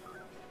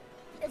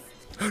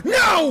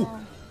 No,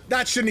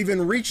 that shouldn't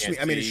even reach me.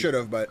 I mean, it should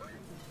have, but.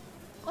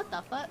 What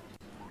the fuck?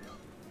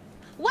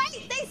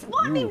 Wait, they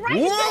spawned me right.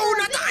 Whoa,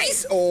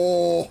 nice!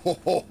 Oh,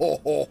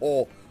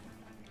 what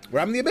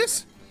happened in the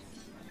abyss?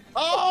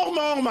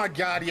 Oh my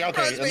god, yeah,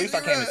 okay. At least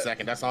I came in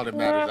second. That's all that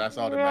matters. That's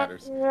all that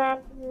matters.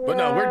 But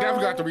no, we're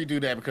definitely going to have to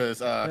redo that because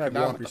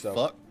now what the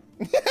fuck?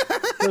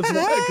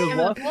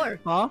 Because what?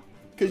 Huh?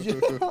 Because you.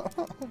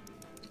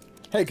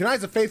 Hey,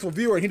 Kanai's a faithful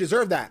viewer and he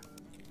deserved that.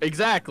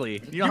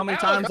 Exactly. You know how many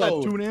times I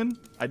tune in?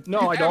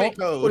 No, I don't.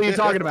 What are you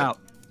talking about?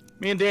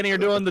 Me and Danny are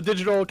doing the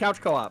digital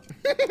couch co-op.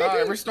 All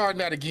right, we're starting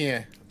that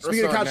again.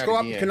 Speaking of couch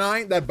co-op,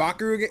 Kanai, that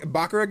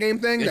Baccarat game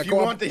thing, if you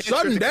want the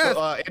sudden death,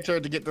 enter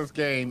to get this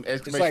game,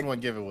 exclamation one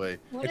giveaway.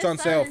 It's on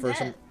sale for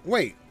some.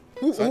 Wait,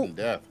 sudden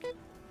death.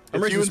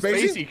 I'm you and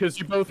Spacey because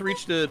you both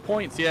reached the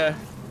points, yeah.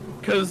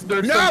 Because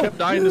they're kept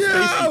dying to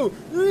Spacey.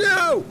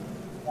 No.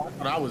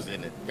 But I was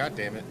in it. God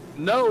damn it.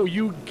 No,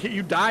 you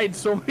died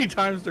so many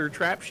times to her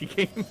trap. She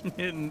came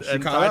in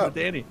and tied with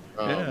Danny.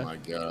 Oh my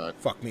god.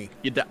 Fuck me.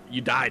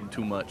 You died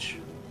too much.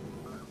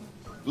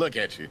 Look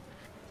at you.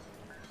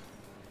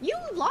 You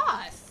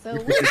lost. So.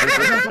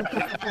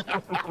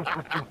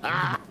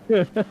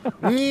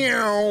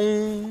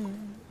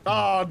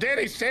 Oh,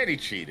 Danny said he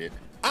cheated.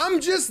 I'm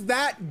just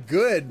that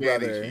good,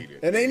 brother.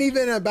 It ain't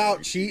even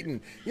about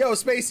cheating. Yo,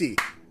 Spacey.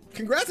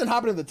 Congrats on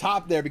hopping to the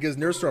top there because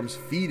Nerdstorm's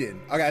feeding.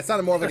 Okay, that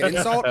sounded more of like an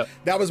insult.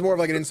 That was more of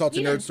like an insult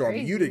to Nerdstorm.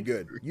 Crazy. You did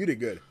good. You did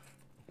good.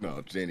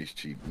 No, Danny's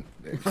cheating.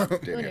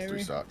 Danny has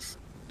 3 socks.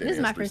 This is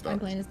my first time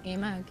playing this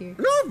game. I don't care.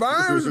 No,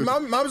 fine.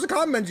 Mom was a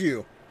compliment to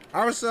you.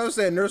 I was so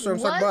saying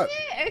Nerdstorm sucked butt.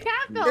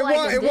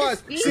 It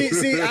was.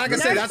 See, like I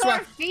said, that's why.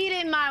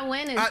 Feeding my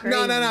win is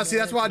crazy. No. See,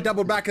 that's why I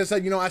doubled back and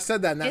said, I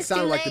said that, and that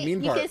sounded like the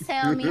mean part. You can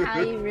tell me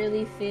how you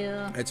really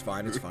feel. It's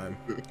fine. It's fine.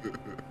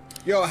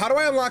 Yo, how do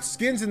I unlock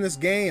skins in this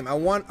game? I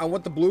want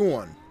the blue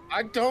one.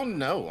 I don't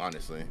know,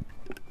 honestly.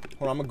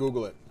 Hold on, I'm gonna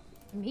Google it.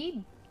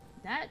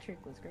 That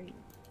trick was great.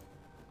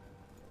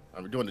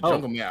 I'm doing the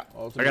jungle map.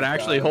 I gotta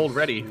actually hold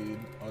ready.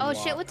 Oh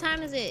shit! What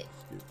time is it?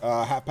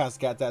 Half past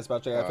the cat that's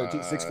about to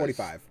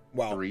 6:45.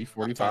 Wow.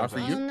 3:45 for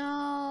you. Oh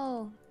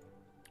no.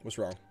 What's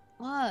wrong?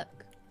 Fuck.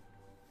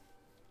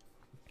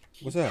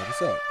 What's up? What's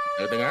up?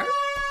 Everything alright?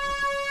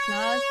 No,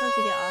 I was supposed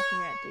to get off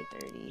here at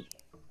 3:30.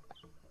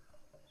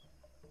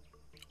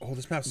 Oh,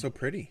 this map's so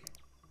pretty.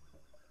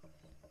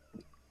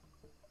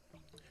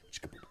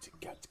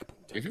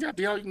 If you got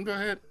the out, you can go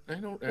ahead.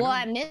 Well,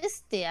 I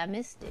missed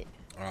it.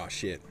 Oh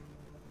shit.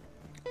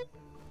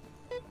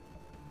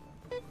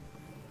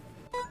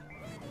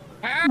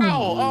 Ow!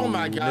 Oh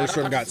my god. This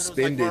one got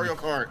spinned. Like Mario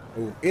Kart.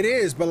 Ooh, it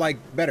is, but like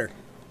better.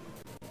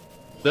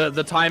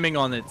 The timing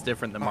on it's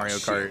different than Mario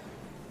Kart.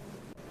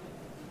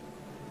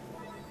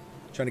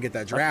 Trying to get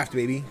that draft,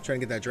 baby. Trying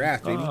to get that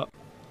draft, baby.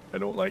 I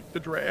don't like the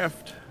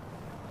draft.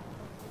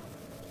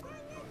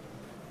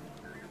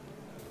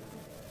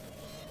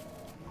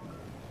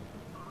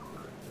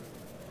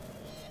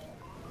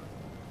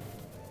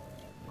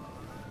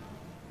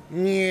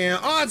 Yeah.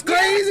 Oh, it's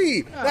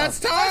crazy. Yeah. That's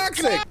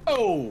toxic.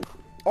 Oh,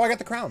 I got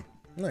the crown.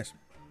 Nice.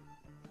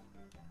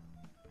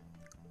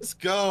 Let's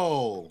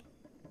go.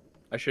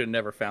 I should have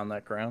never found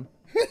that crown.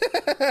 Let's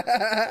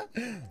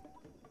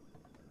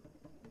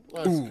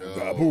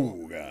go.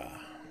 Booga.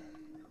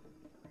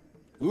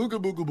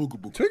 Booga booga booga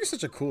booga. Twig is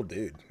such a cool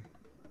dude.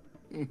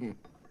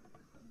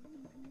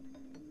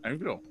 I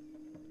feel.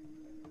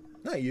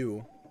 Not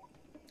you.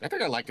 I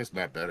think I like this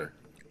map better.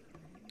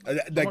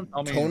 Like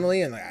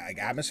tonally and like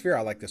atmosphere,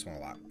 I like this one a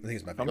lot. I think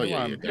it's my favorite.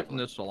 I'm getting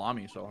this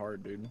salami so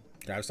hard, dude.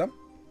 Can I have some?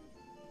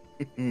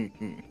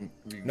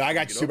 No, I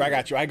got you, Super. I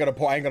got you. I ain't gonna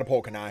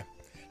pull Kanai.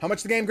 How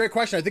much the game? Great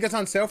question. I think it's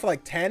on sale for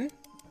like 10.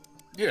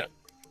 Yeah.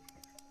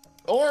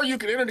 Or you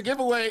can enter the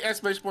giveaway,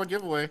 exclamation point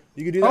giveaway.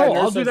 You can do that. Oh,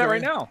 I'll do that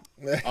right now.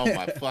 Oh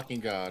my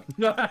fucking god.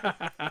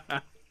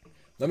 Let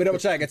me double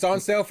check. It's on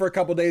sale for a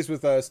couple days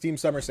with Steam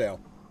Summer Sale.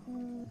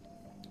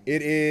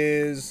 It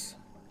is,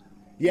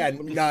 yeah,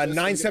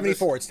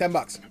 $9.74. It's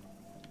 $10.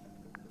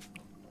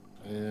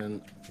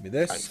 And give me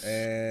this. Nice.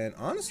 And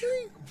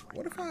honestly,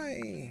 what if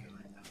I?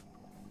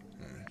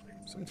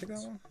 Someone take that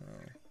one? Oh.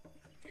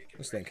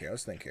 Let's think here.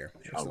 Let's think here.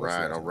 All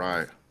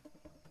right.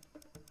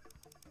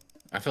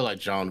 I feel like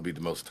John would be the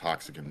most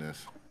toxic in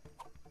this.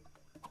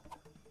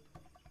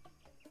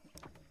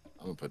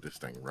 I'm gonna put this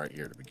thing right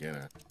here at the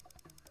beginning.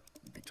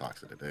 Be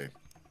toxic today.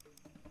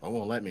 Oh,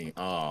 won't let me.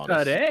 Oh,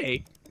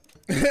 today.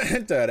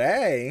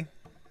 Today.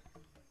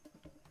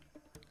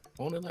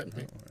 Won't it let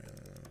me?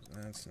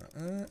 That's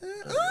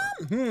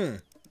not.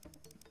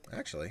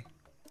 Actually.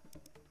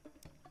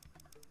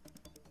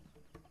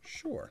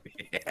 Sure.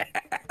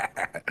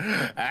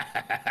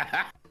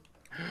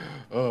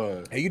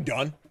 Are you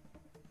done?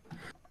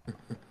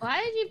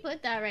 Why did you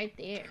put that right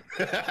there?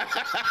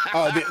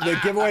 Oh, the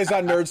giveaway is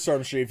on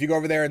Nerdstorm Stream. If you go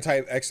over there and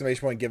type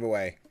 /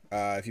 giveaway,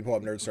 if you pull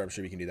up Nerdstorm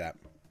Stream, you can do that.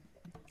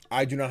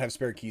 I do not have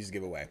spare keys to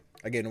give away.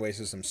 I gave away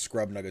to some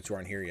scrub nuggets who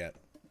aren't here yet.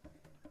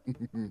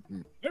 I'm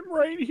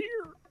right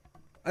here.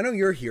 I know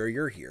you're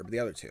here, but the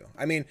other two.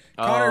 I mean,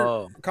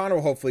 Connor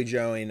will hopefully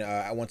join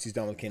once he's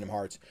done with Kingdom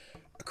Hearts.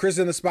 Chris is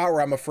in the spot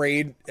where I'm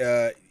afraid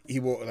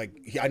he will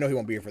I know he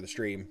won't be here for the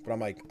stream, but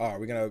I'm like, oh, are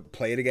we gonna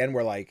play it again?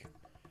 Where like,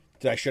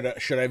 should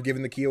I have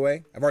given the key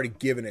away? I've already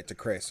given it to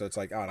Chris, so it's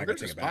like, oh, I gotta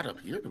take it back. There's a spot up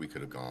here that we could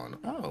have gone.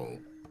 Oh,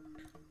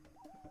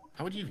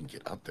 how would you even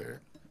get up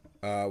there?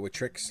 With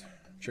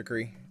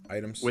trickery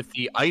items. With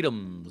the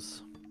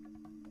items.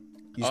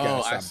 You just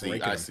gotta stop breaking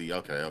them. I see.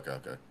 Okay.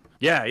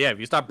 Yeah. If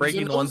you stop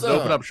breaking the ones that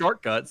open up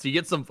shortcuts, you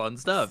get some fun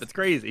stuff. It's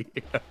crazy.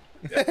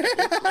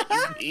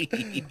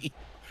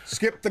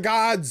 Skip the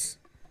gods.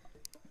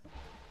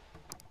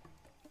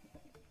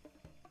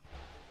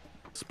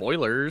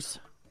 Spoilers.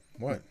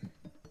 What?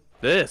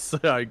 This.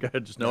 I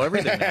just know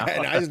everything now.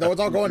 I just know what's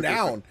all going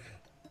down.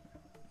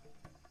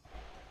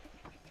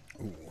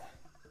 Ooh.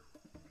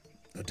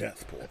 The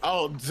death pool.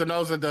 Oh, so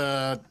those are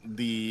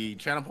the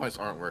channel points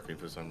aren't working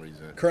for some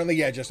reason. Currently,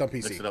 yeah, just on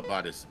PC. Mix it up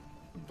by this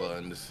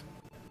buttons.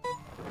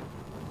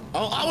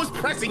 Oh, I was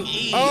pressing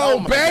E. Oh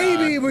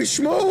baby, we're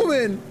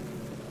schmoving.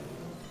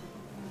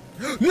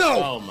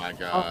 No! Oh my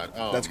god.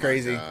 Oh, that's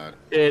crazy. God.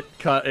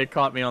 It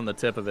caught me on the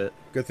tip of it.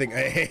 Good thing. What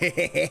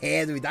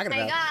are we talking about?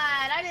 Oh my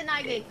god, I did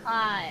not get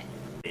caught.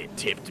 It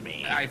tipped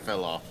me. I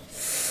fell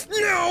off.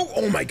 No!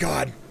 Oh my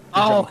god.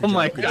 Oh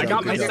my god, I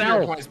got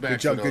myself. Good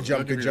jump.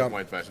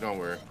 Don't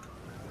worry.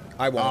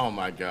 I won't. Oh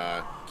my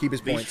god. Keep his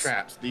points.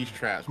 These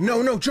traps.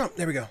 No, jump.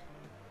 There we go.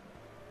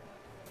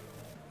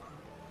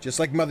 Just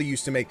like Mother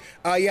used to make.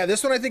 Yeah,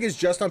 this one I think is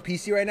just on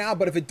PC right now,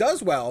 but if it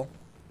does well,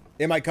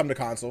 it might come to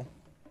console.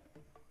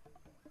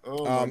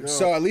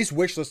 So at least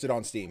wishlisted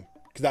on Steam,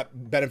 because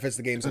that benefits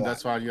the games a lot.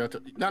 That's why you have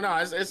to. No,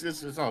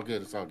 it's all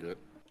good. It's all good.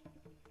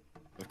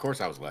 Of course,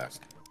 I was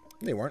last.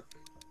 They weren't.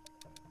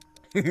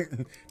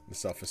 The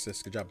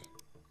self-assist. Good job.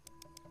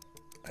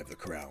 I have the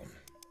crown.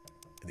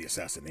 The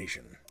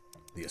assassination.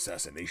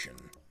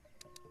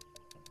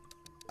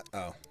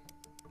 Oh,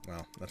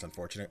 well, that's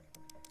unfortunate.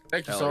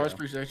 Thank you, Soros.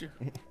 Appreciate you.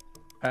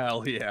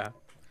 Hell yeah.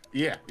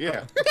 Yeah.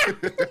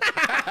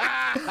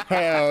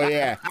 Hell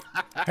yeah.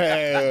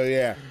 Hell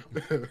yeah.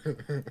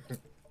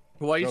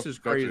 Twice is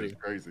crazy.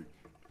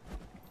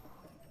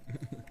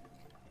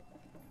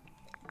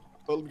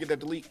 Oh, let me get that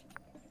delete.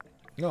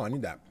 No, I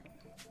need that.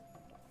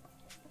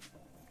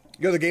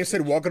 Yo, the game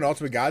said welcome to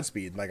Ultimate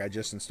Godspeed, like I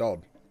just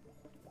installed.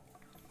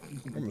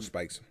 Almost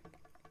spikes.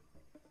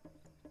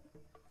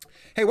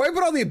 Hey, why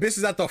put all the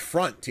abysses at the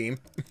front, team?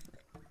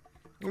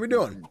 What are we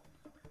doing?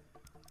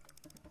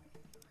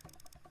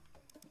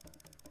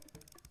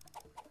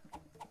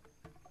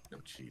 No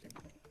cheating.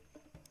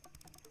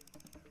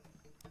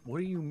 What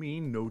do you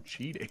mean, no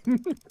cheating?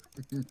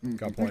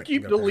 Got point. We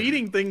keep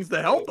deleting things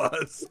to help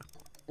us.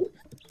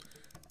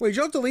 Wait,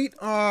 you don't delete?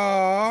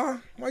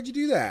 Aww, why'd you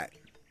do that?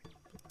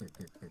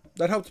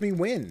 That helped me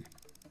win.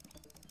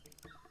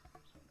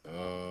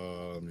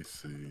 Let me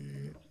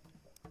see.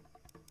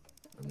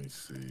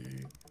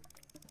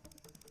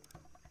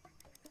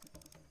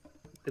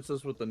 It's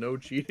just with the no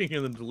cheating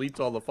and then deletes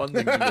all the fun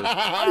things.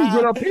 How do you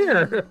get up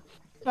here?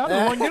 How do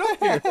I get up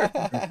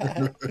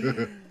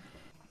here?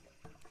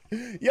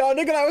 Yo,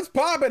 Nikolai, what's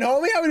poppin',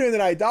 homie? How we doing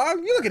tonight, dog?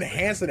 You looking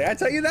handsome today, I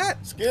tell you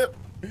that. Skip.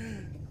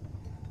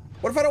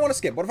 What if I don't want to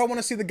skip? What if I want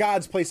to see the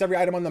gods place every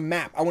item on the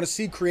map? I want to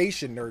see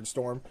creation,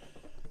 Nerdstorm.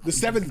 The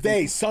 7th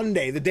day,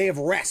 Sunday, the day of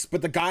rest,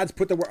 but the gods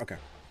put the work. Okay.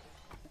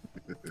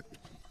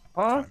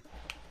 Huh?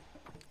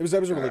 It was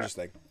a religious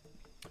thing.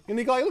 You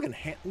Nikolai, you're looking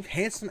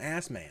handsome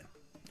ass man.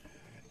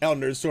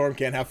 Nerdstorm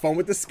can't have fun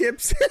with the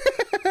skips.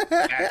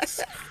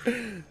 That's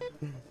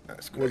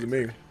What does it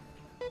mean?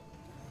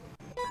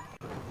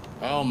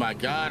 Oh my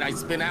god, I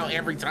spin out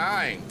every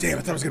time. Damn,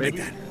 I thought I was gonna make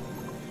that.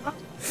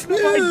 No,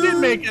 I did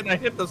make it and I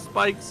hit the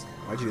spikes.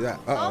 Why'd you do that?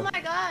 Oh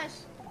my gosh.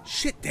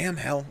 Shit, damn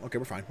hell. Okay,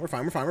 we're fine. We're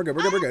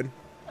good.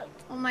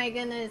 Oh my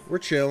goodness. We're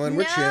chilling.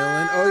 Oh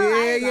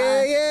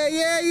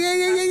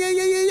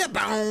yeah.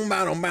 Boom,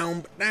 boom,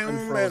 boom,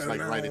 I'm froze like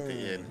right at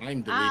the end.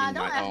 I'm deleting my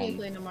don't have me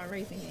play no more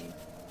racing games.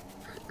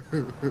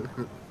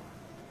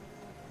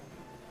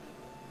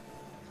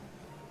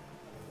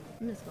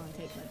 I'm just gonna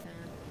take my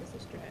time. This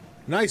is track.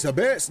 Nice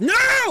abyss.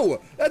 No!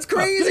 That's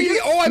crazy.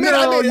 Oh, I made it.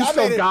 I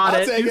made it.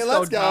 I'll take it.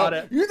 Let's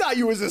go. You thought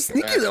you was a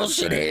sneaky little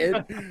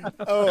shithead.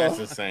 Oh. That's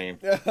insane.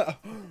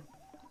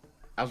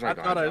 I was right.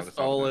 I thought I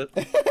stole it.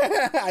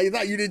 I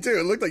thought you did too.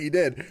 It looked like you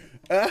did.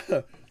 Touch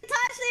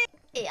it!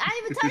 I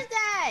didn't even touch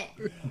that.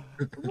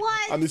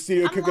 What? I'm the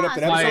studio cooking up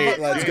an episode.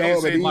 Let's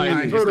go, baby.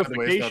 My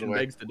notification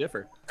begs to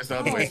differ. That's the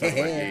other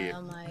way.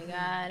 Oh my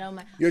god. Oh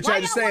my. You're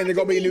trying to say there's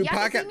gonna be a new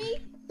podcast.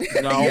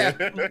 No. Yeah.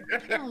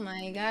 Oh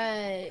my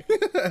god.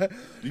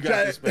 You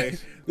got this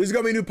space. There's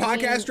gonna be a new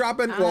podcast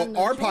dropping. Well,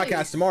 our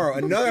podcast tomorrow.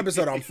 Another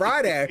episode on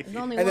Friday.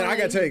 And then I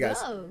gotta tell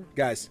you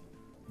guys,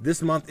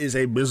 this month is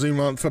a busy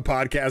month for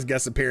podcast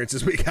guest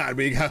appearances. We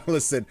got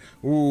listen.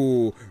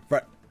 Ooh,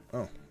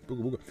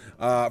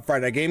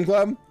 Friday Night Game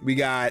Club. We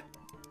got.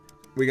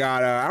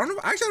 I don't know.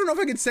 Actually, I don't know if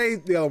I could say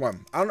the other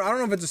one. I don't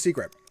know if it's a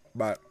secret,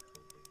 but.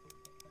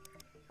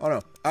 Oh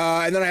no.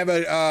 And then I have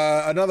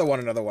another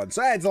one.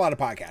 So it's a lot of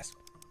podcasts.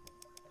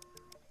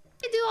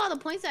 I do all the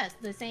points at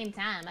the same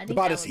time. I think the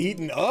pot is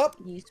heating up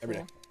every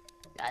day.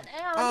 God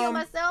damn, I kill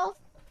myself.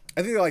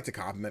 I think they like to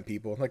compliment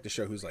people. I like to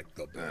show who's like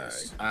the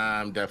best.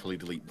 I'm definitely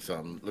deleting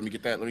something. Let me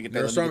get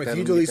that. Storm, if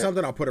you delete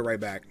something, I'll put it right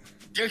back.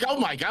 Oh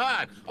my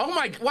god. Oh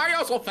my. Why are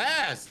y'all so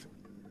fast?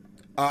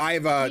 I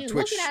have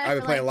Twitch. I've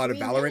been playing a lot of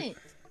Valorant.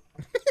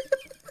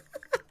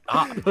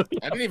 I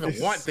didn't even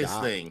want this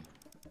thing.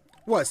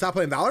 What? Stop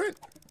playing Valorant?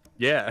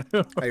 Yeah.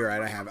 Oh, you're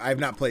right. I have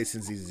not played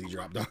since ZZ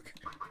dropped, dog.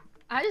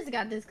 I just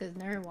got this because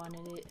Nerd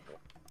wanted it.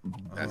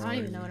 I don't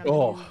even know what I'm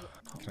doing.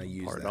 Can I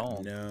use that?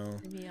 No.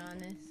 To be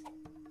honest.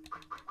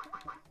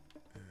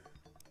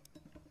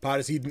 Pot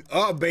is heating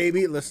up,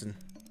 baby. Listen.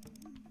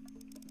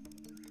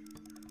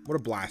 What a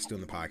blast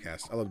doing the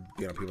podcast. I love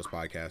being on people's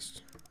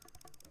podcasts.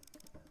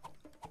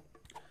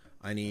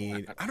 I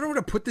don't know where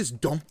to put this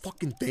dumb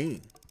fucking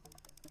thing.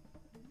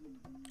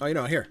 Oh, you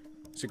know, here.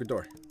 Secret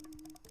door.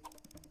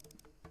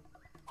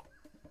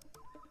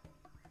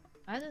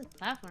 Why is this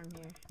platform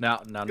here? Now,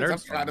 Nerd. I'm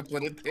trying to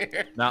put it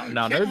there. Now,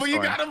 Nerd. Well,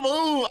 you gotta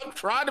move. I'm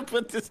trying to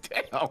put this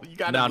down. You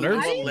gotta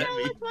move.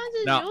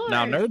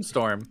 Now,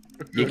 Nerdstorm.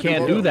 You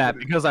can't do that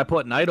because I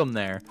put an item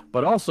there.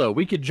 But also,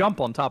 we could jump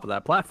on top of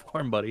that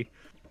platform, buddy.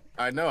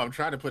 I know. I'm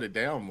trying to put it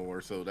down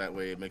more so that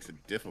way it makes it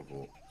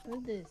difficult. What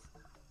is this?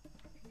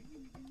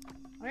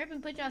 Hurry up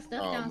and put your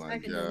stuff down so I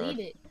can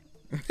delete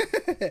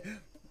it.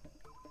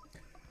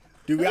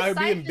 Dude, we are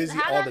being busy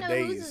all the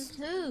days.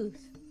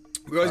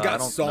 We always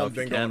got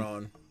something going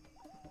on.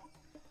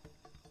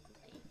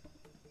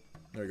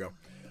 There you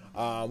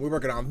go. We're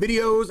working on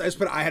videos.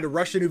 I had to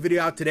rush a new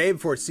video out today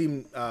before it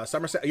seemed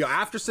summer sale. Yo,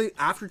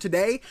 after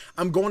today,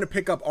 I'm going to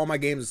pick up all my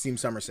games that seem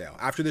summer sale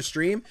after this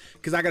stream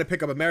because I got to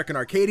pick up American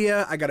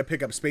Arcadia. I got to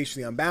pick up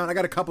Spatially Unbound. I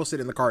got a couple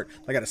sitting in the cart.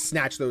 I got to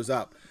snatch those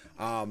up.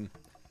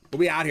 But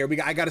we out here.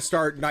 I got to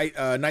start Night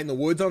in the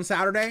Woods on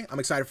Saturday. I'm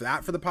excited for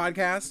that for the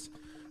podcast.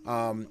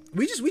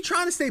 We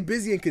trying to stay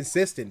busy and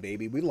consistent,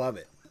 baby. We love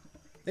it.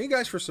 Thank you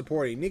guys for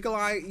supporting.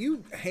 Nikolai,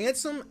 you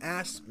handsome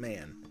ass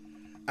man.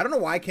 I don't know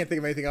why I can't think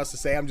of anything else to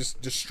say. I'm just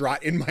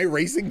distraught in my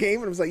racing game.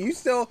 And I was like, you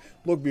still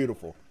look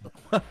beautiful.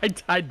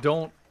 I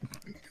don't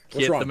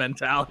get the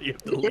mentality of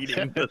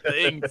deleting the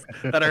things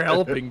that are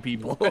helping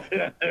people.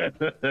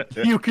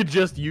 You could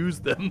just use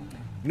them.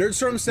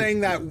 Nerdstorm's saying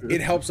that it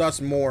helps us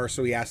more,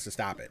 so he has to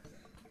stop it.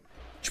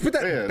 Should put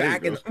that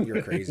back in.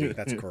 You're crazy.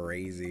 That's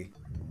crazy.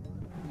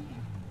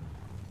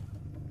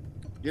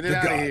 Get it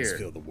out of here. The gods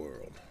fill the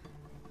world.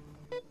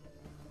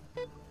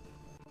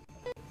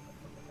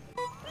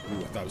 Ooh,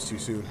 I thought it was too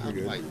soon. We're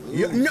good. Like,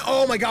 no,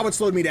 oh my god, what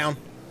slowed me down?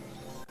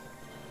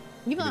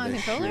 You put on a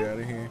controller? Out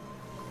of here.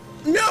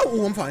 No!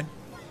 Ooh, I'm fine.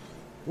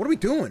 What are we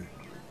doing?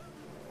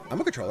 I'm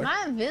a controller. Am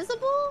I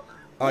invisible?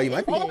 Oh, you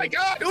might be. Oh my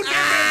god! Who's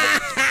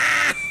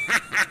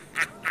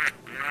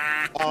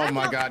Oh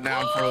my god,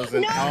 now I'm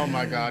frozen. No. Oh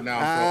my god, now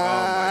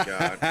I'm frozen.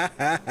 Oh my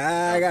god.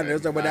 I got no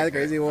stuff, but that's a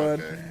crazy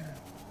one.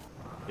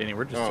 Danny,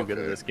 we're just too good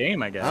at this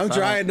game, I guess. I'm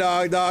trying,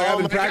 dog. I've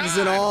been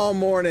practicing all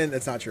morning.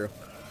 That's not true.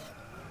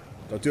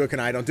 Don't do it,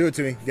 Kanai. Don't do it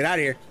to me. Get out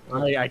of here.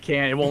 I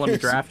can't. It won't let me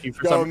draft you.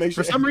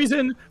 For some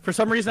reason,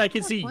 I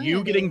can see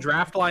you getting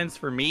draft lines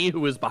for me,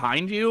 who is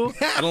behind you.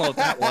 I don't know what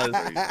that was.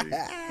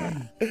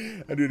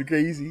 I do the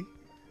crazy.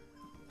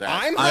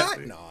 I'm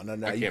hot. No.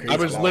 I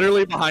was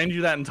literally behind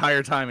you that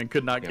entire time and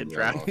could not get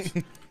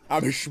drafted.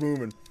 I'm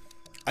schmooming.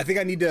 I think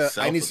I need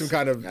some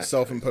kind of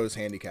self-imposed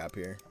handicap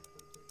here.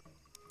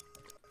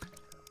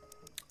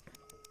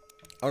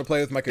 I want to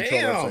play with my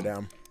controller upside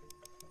down.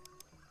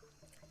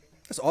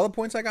 That's all the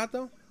points I got,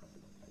 though?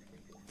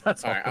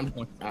 That's all the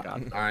points I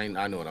got. I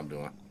know what I'm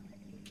doing.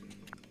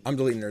 I'm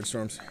deleting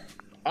Nerdstorms.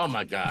 Oh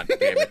my god,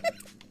 damn it.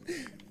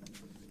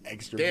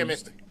 Extra damn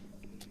boost. it.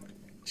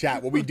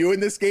 Chat, what we do in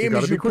this game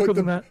is you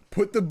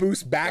put the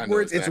boost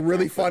backwards. It's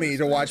really funny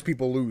to watch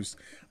people lose.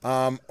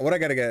 What I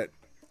gotta get?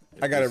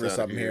 I gotta get rid of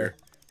something here.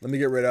 Let me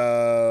get rid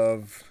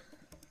of...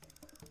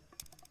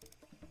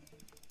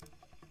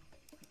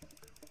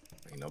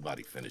 Ain't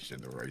nobody finishing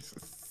the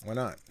races. Why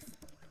not?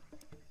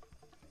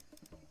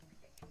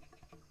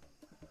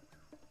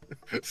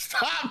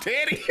 Stop,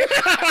 Danny!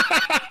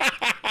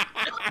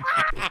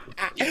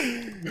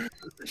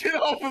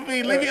 off of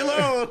me. Leave me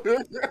alone.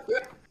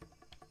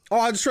 Oh,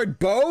 I destroyed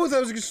both? I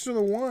was just for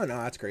the one. Oh,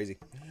 that's crazy.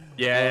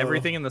 Yeah,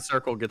 everything in the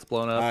circle gets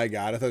blown up. I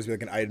got it. I thought it was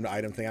like an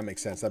item thing. That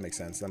makes sense. That makes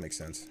sense. That makes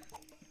sense.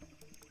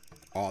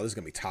 Oh, this is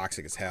going to be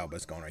toxic as hell, but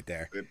it's going right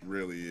there. It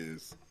really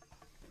is.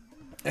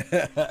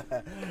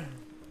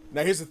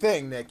 Now, here's the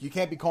thing, Nick. You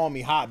can't be calling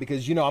me hot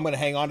because, you know, I'm going to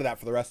hang on to that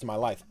for the rest of my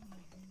life.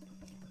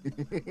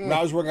 When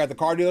I was working at the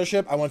car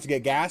dealership, I went to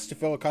get gas to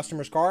fill a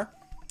customer's car.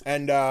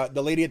 And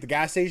the lady at the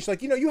gas station, she's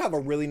like, you know, you have a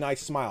really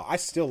nice smile. I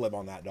still live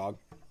on that, dog.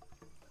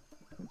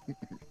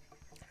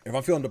 If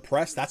I'm feeling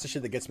depressed, that's the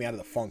shit that gets me out of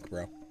the funk,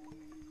 bro.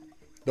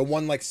 The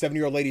one, like,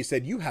 70-year-old lady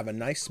said, you have a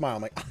nice smile.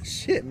 I'm like, oh,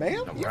 shit, man.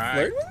 You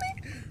flirting with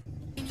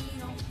me?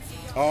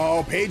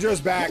 Oh,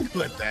 Pedro's back.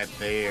 Put that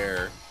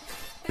there.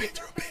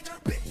 Pedro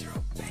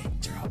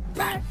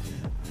back.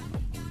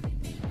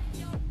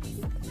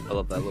 I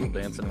love that little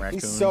dancing raccoon.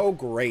 He's so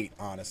great,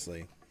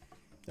 honestly.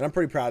 And I'm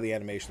pretty proud of the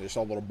animation. There's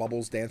all little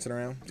bubbles dancing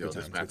around. Yo,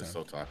 this map is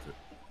so toxic.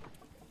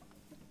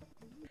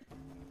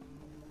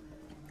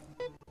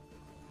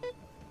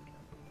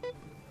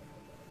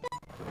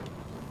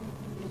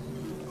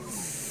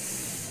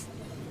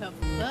 The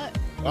fuck?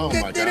 Oh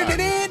my god.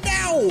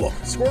 No!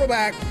 Squirtle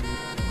back.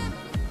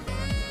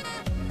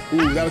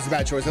 Ooh, that was a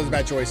bad choice. That was a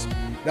bad choice.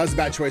 That was a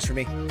bad choice for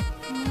me. Oh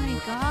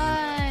my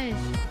gosh.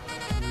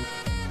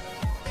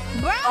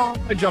 Bro!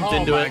 I jumped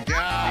into it. Oh my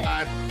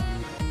god.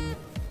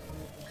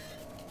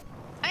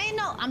 I ain't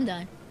know. I'm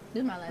done.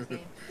 This is my last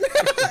game.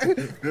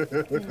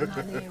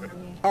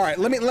 All right,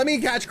 let me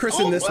catch Chris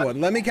in this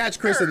one. Let me catch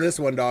Chris in this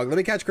one, dog. Let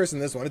me catch Chris in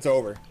this one. It's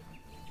over.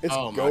 It's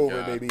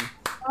over, baby.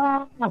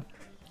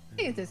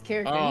 It's this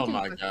character. Oh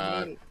my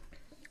god.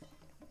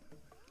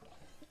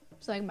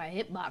 It's like my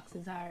hitbox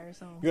is higher or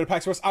something. You go to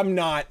PAX West? I'm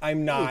not.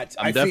 I'm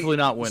definitely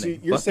not winning. See,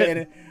 you're saying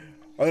it.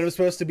 Are they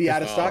supposed to be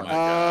out of stock?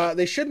 God.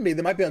 They shouldn't be.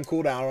 They might be on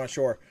cooldown. I'm not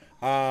sure.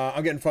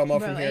 I'm getting FOMO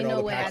from hearing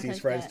all the PAX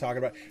East friends talking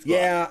about.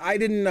 Yeah, I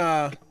didn't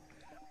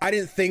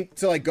think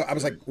to like go. I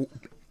was like,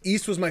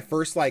 East was my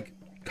first like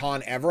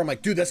con ever. I'm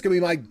like, dude, that's gonna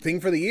be my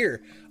thing for the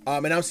year.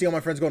 And now I'm seeing all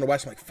my friends going to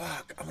West. I'm like,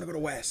 fuck, I'm gonna go to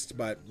West,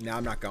 but now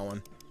I'm not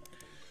going.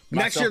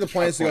 Next year the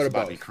plan is to go to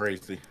both.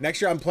 Crazy.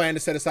 Next year I'm planning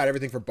to set aside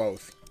everything for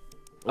both.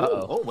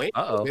 Oh wait.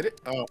 Did it?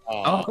 No.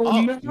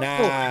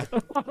 Nah.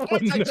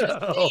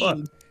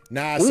 No.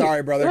 Nah,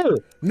 sorry, brother.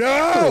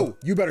 No!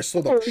 You better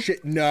slow the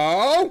shit.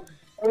 No!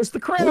 Where's the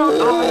crown?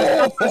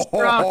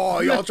 Oh,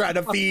 y'all trying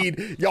to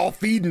feed. Y'all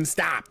feed and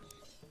stop.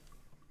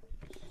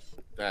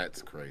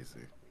 That's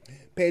crazy.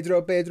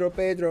 Pedro.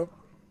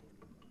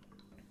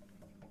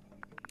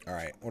 All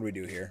right, what do we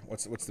do here?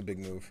 What's the big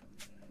move?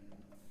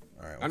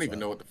 All right, I don't even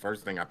know what the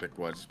first thing I picked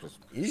was.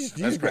 You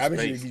just grab it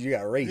because you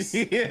got a race.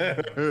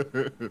 Yeah.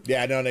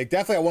 Yeah, no, Nick.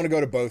 Definitely, I want to go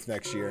to both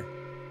next year.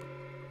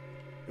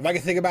 If I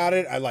can think about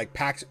it, I like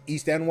PAX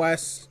East and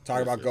West.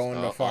 Talk about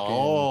going to fucking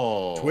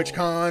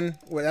TwitchCon.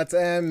 Well, that's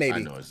maybe I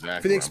know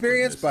exactly for the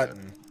experience, but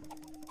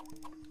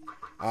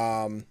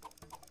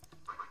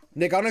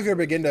Nick, I don't know if you're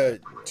ever been to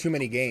Too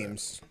Many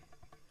Games.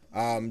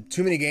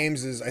 Too Many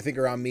Games is I think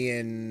around me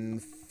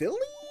in Philly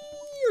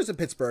or is it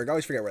Pittsburgh? I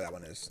always forget where that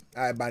one is.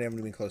 I might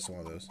even be close to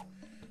one of those,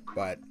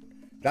 but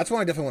that's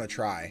one I definitely want to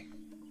try.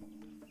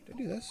 Did I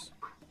do this?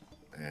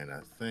 And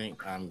I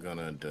think I'm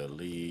gonna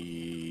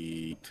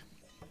delete.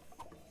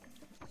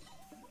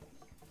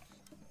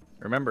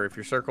 Remember, if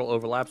your circle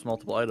overlaps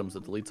multiple items,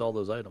 it deletes all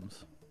those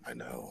items. I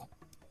know.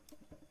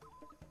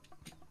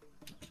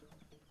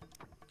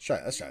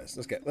 Let's try this.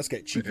 Let's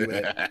get cheeky with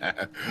it.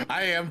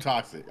 I am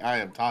toxic. I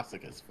am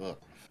toxic as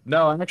fuck.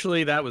 No,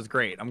 actually, that was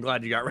great. I'm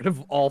glad you got rid of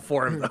all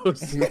 4 of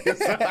those.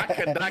 I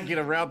could not get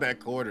around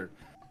that corner.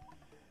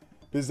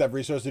 Does have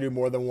resource to do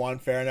more than one?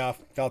 Fair enough.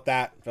 Felt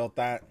that.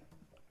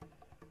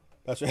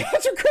 That's right.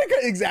 That's a great.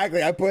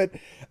 Exactly. I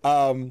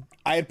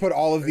had put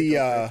all of the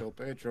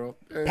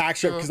pack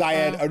ship because I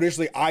had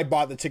initially I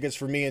bought the tickets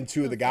for me and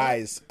 2 of the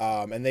guys,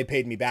 and they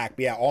paid me back.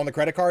 But yeah, all on the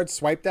credit cards.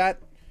 Swipe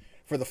that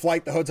for the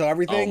flight, the hotel,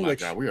 everything. Oh my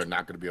god, we are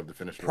not going to be able to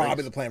finish.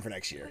 Probably the plan for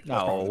next year.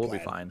 No, we'll be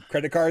fine.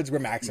 Credit cards, we're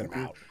maxing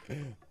them out.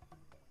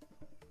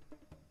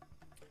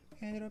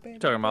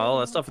 Talking about all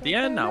that stuff at the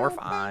end. Now we're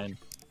fine.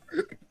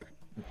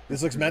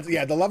 This looks mental.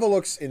 Yeah, the level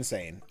looks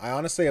insane. I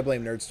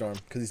blame Nerdstorm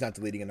because he's not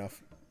deleting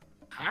enough.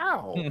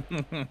 How?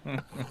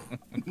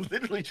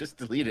 Literally just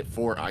deleted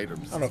 4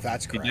 items. I don't know if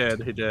that's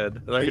correct. He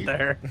did. Right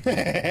there.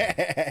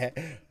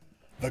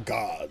 The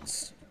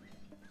gods.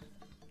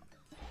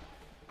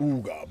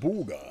 Ooga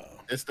booga.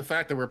 It's the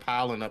fact that we're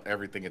piling up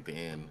everything at the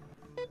end.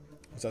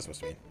 What's that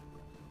supposed to mean?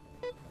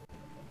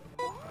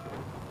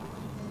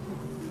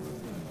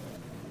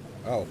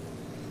 Oh.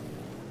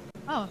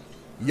 Oh.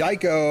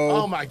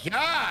 Yiko. Oh my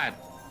god.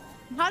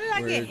 How did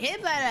I get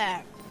hit by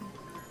that?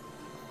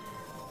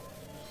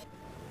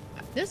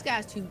 This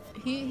guy's too.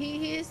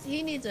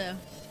 He needs a.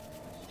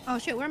 Oh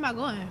shit! Where am I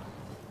going?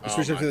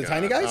 Switch up to the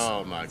tiny guys.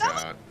 Oh my god!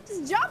 Someone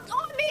just jumped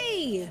on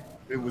me.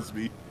 It was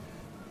me.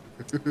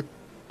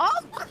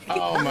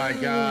 Oh my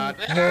god!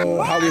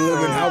 Oh, how we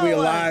living? How we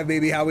alive,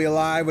 baby? How we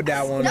alive with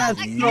that one? That's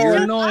so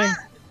annoying.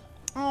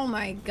 Oh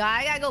my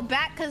god, I gotta go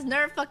back because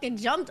Nerf fucking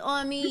jumped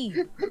on me.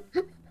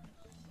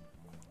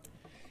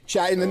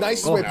 Chat in the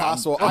nicest way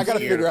possible. I gotta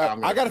figure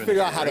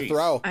out how to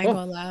throw. I ain't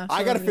gonna lie.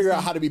 I gotta figure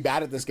out how to be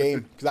bad at this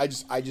game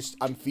because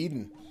I'm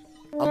feeding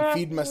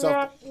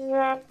myself.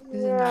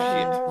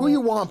 Who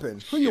you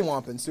womping? Who you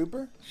womping,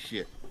 Super?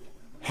 Shit.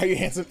 Are you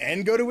handsome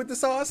and go to with the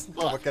sauce?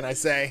 What can I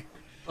say?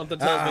 Something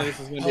tells me this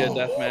is gonna be a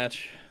death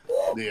match.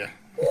 Yeah.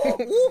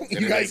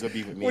 You guys, what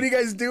are you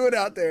guys doing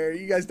out there?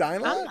 You guys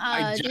dying?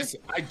 I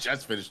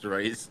just finished the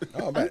race.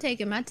 Oh, I'm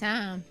taking my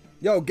time.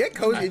 Yo, get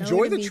cozy.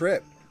 Enjoy the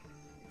trip.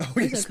 Oh,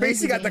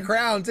 Spacey got the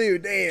crown too.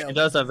 Damn. He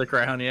does have the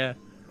crown, yeah.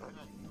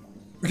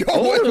 Yo,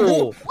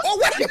 oh,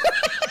 what? You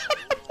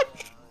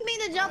mean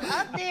to jump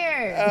up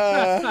there?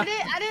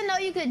 I didn't know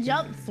you could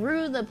jump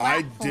through the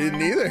platform. I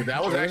didn't either.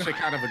 That was actually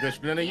kind of a good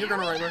spin. You're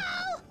going the right way.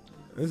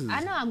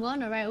 I know I'm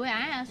going the right way.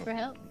 I asked for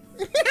help.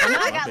 I know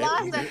I got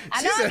lost.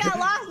 I got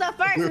lost the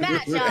first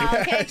match, y'all.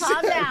 Okay,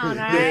 calm down,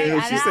 all right? I know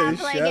how to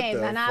play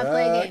games. I know how to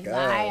play games. All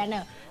right, I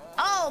know.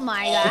 Oh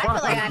my god, I feel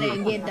like I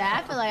didn't get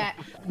that. I feel like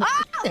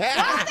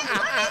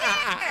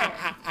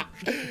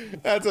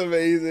That's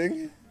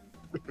amazing.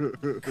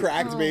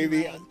 Cracked,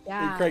 baby.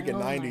 You're cranking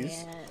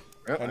 90s.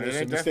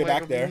 Stay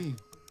back there.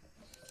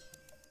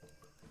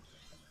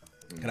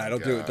 And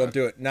don't do it. Don't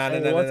do it. No.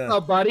 What's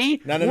up,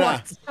 buddy? No.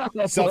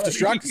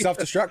 Self-destruct?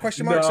 Self-destruct?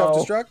 Question mark?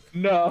 Self-destruct?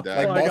 No.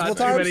 Like multiple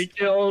times? Too many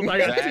kills. I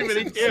got too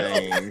many kills.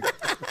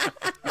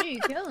 Who are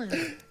you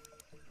killing?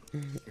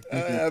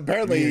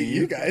 Apparently,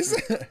 you guys.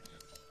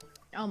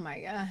 Oh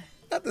my god.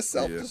 Not the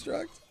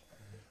self-destruct.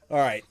 All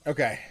right.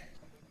 Okay.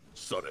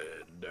 Sudden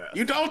death.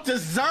 You don't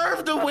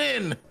deserve to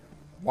win.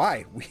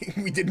 Why?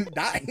 We didn't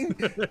die.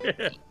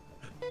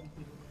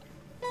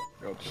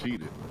 Y'all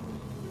cheated.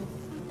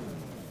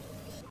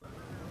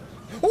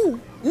 Oh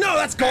no,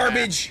 that's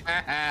garbage.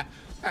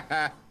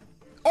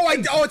 Oh,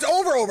 it's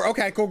over.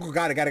 Okay, cool.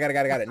 Got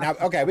it. Now,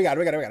 okay, we got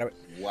it.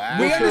 Wow.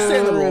 We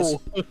understand the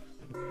rules.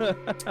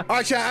 All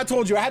right, chat. I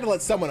told you I had to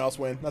let someone else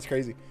win. That's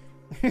crazy.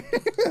 I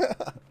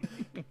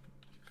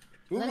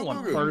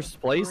want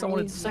first place. I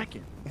wanted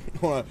second.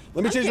 Hold on.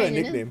 Let me change my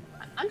nickname.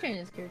 I'm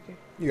changing this character.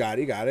 You got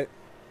it.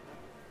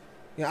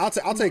 Yeah, I'll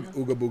take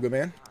Ooga Booga,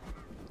 man.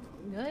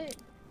 Good.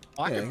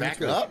 Oh, I can back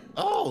up?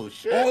 Oh,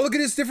 shit. Oh, look at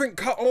this different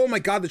cut. Oh, my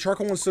God. The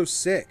charcoal one's so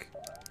sick.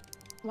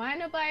 Why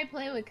nobody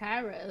play with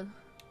Cairo?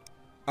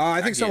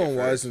 I think someone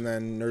was, and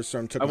then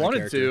Nerdstorm took my character. I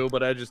wanted to,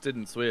 but I just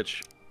didn't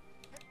switch.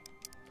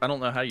 I don't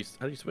know how do you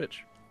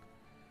switch?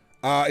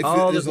 There's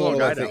a little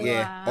guy thing.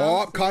 Yeah.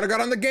 Wow. Oh, Carter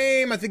got on the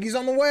game. I think he's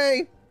on the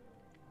way.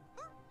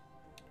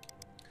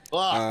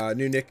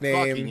 New nickname.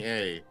 Fucking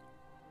A. I'm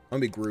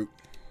gonna be Groot.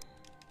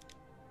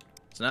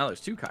 So now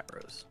there's 2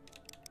 Kairos.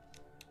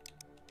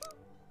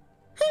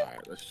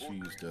 Alright, let's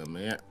choose them,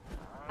 man.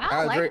 I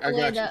don't like the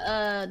way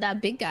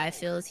that big guy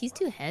feels. He's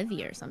too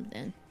heavy or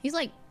something. He's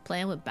like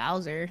playing with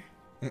Bowser.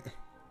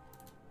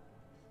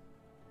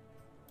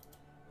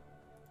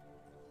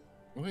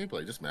 We ain't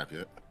played this map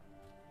yet.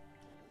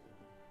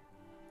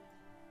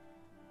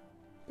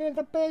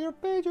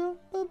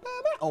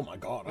 Oh my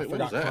god, I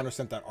forgot Connor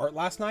sent that art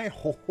last night.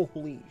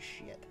 Holy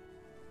shit.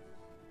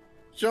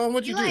 Sean,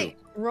 what'd you do? Like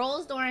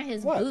rolls during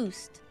his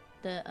boost.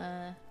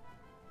 The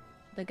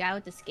guy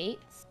with the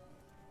skates.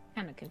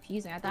 Kind of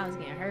confusing. I thought I was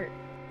getting hurt.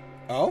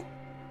 Oh?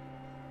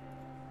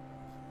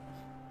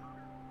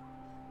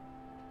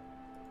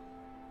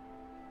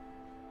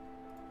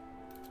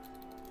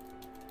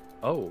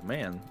 Oh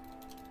man.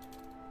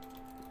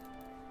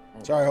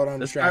 Sorry, hold on, I'm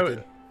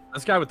distracted.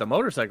 This guy with the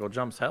motorcycle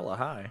jumps hella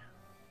high.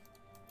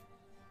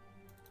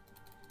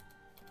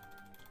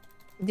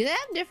 Do they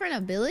have different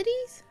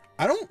abilities?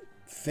 I don't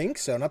think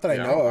so. Not that I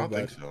know of. I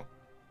don't think so.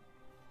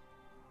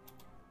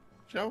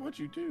 Joe, what'd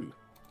you do?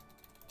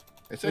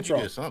 They said you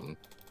did something.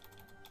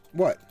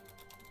 What?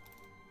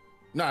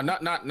 No,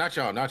 not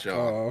y'all. Not y'all.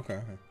 Oh,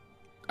 okay.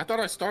 I thought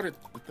I started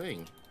the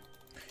thing.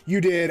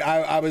 You did.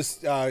 I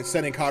was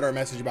sending Carter a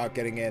message about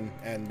getting in,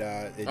 and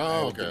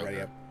I was getting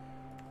ready up.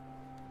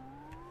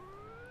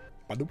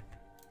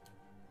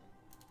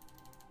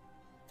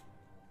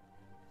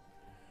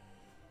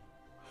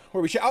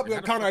 Where we should? Oh,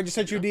 Connor, I just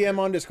sent you a DM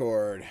on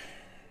Discord.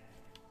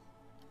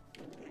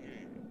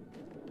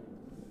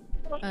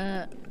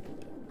 My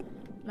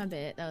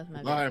bad. That was my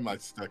bad. Why am I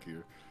stuck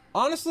here?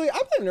 Honestly, I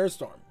play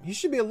Nerdstorm. He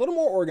should be a little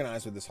more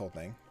organized with this whole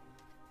thing.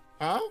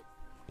 Huh?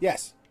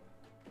 Yes.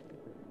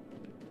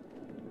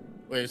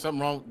 Wait, is something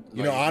wrong?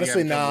 You know,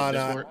 honestly,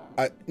 no.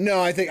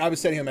 I think I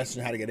was sending him a message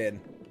on how to get in.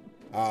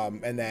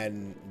 And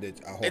then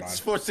hold on. It's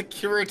for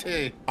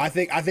security. I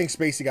think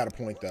Spacey got a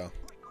point though.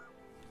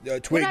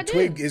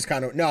 Twig is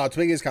kind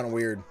of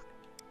weird.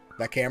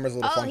 That camera's a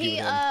little funky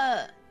with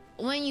him.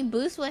 When you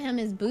boost with him,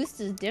 his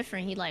boost is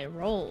different. He like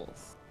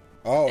rolls.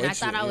 Oh, and I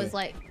thought I was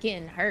like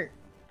getting hurt.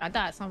 I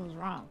thought something was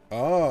wrong.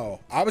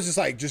 Oh, I was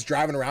just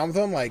driving around with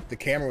him. Like the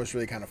camera was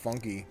really kind of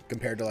funky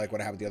compared to like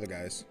what I had with the other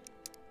guys.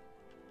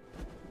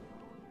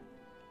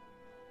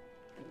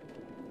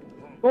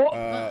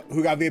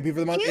 Who got VIP for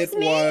the month? It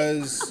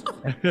was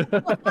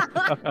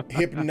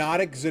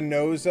Hypnotic,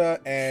 Zenoza,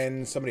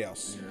 and somebody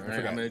else. All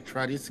right, I'm gonna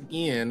try this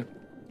again.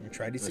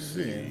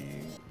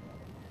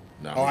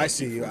 No, I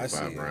see you. I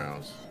see you.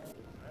 Rounds.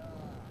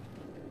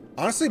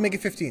 Honestly, make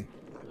it 15.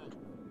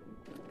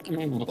 It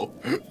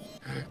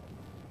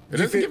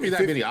doesn't give me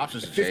that many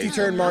options to change.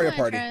 50-turn Mario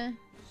Party.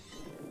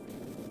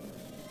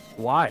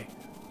 Why?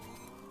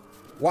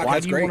 Why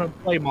do you want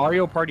to play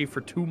Mario Party for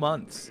 2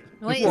 months?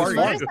 Wait, is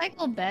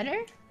motorcycle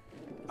better?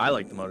 I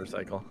like the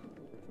motorcycle.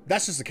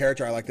 That's just the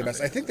character I like the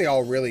best. I think they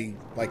all really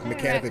like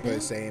mechanically play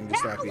the same.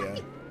 Just not the.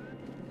 I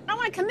don't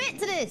want to commit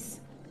to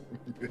this.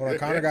 Hold on,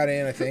 Connor got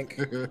in, I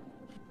think.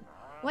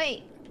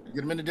 Wait.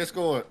 Get him in the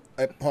Discord.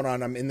 Hold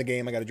on, I'm in the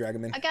game. I gotta drag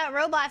him in. I got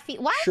robot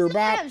feet. Why does he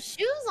have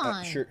shoes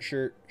on?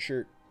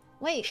 Shirt.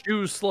 Wait.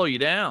 Shoes slow you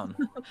down.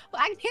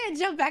 I can't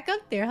jump back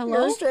up there.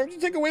 Hello? You're trying to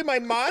take away my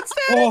mod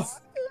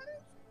status?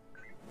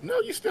 No,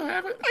 you still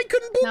have it. I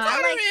couldn't pull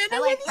Connor in. I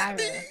like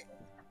Connor.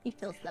 He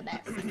feels the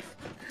best.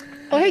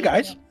 Oh, hey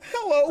guys.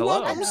 Hello.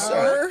 Welcome,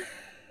 sir.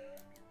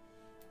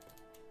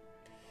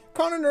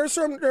 Connor,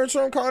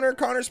 Nerdstrom, Connor,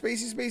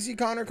 Spacey,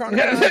 Connor, can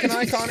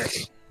I, Connor?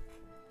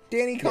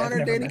 Danny,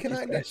 Connor, Danny, can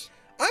I?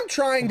 I'm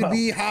trying to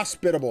be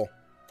hospitable.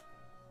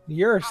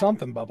 You're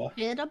something, Bubba.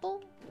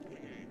 Hospitable?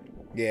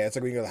 Yeah, it's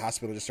like when you go to the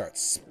hospital, just start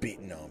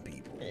spitting on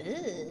people.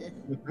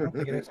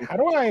 How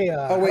do I?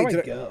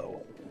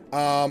 Go?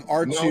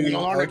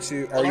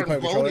 R2. Are you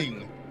playing controller?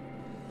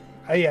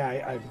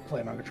 Yeah, I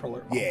play on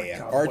controller.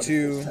 Yeah.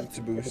 R2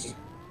 to boost.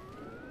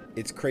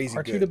 It's crazy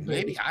good.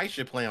 Maybe I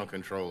should play on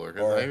controller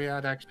because maybe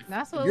I'd actually.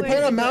 That's what you're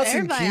playing on mouse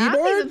and keyboard.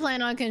 I'm even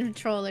playing on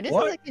controller. This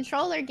is a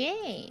controller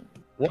game.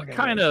 What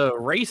kind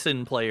of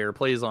racing player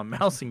plays on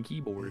mouse and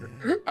keyboard?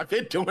 I've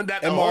been doing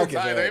that the whole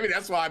time. Maybe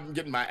that's why I'm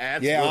getting my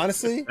ass. Yeah,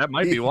 honestly, that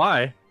might be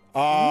why.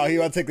 Oh, he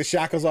want to take the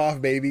shackles off,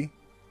 baby.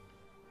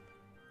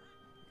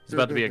 He's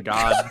about to be a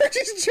god.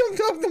 Just jumped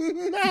off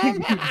the map.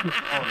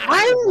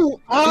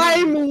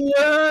 I'm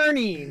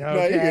learning.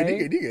 Okay? No,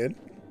 you're good.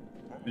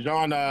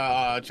 John,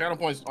 channel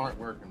points aren't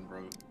working,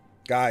 bro.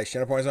 Guys,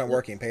 channel points aren't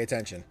working. Pay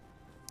attention.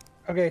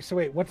 Okay, so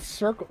wait, what's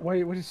circle?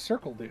 Wait, what does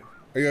circle do?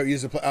 You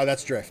use the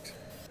that's drift.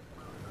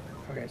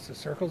 Okay, so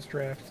circle's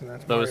drift, and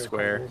that's so is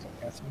square.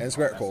 And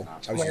square, cool.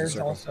 Square's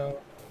also.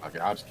 Okay,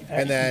 I'll just keep.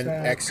 And then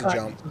X to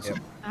jump. Yep.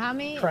 How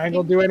many?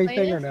 Triangle do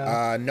anything or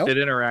no? Nope. It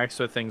interacts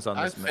with things on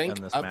this map. I think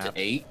up to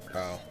 8.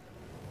 Oh.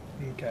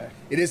 Okay.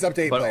 It is up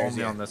to 8 but players.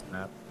 only on this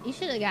map. You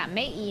should have got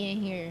Matey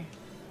in here.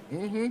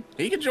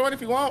 He can join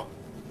if you want.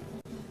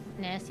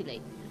 Nasty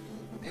late.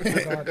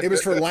 It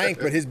was for Lank,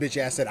 but his bitch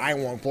ass said I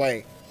won't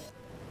play.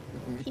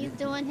 He's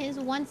doing his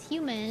once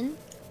human.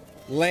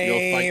 Lame.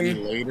 You'll fight me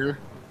later.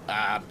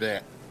 I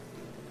bet.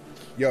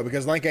 Yo,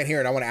 because Lank ain't here,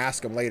 and I want to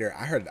ask him later.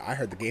 I heard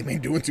the game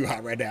ain't doing too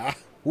hot right now.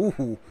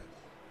 Ooh.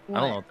 I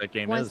don't know what that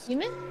game once is.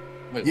 Human?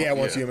 Wait, yeah,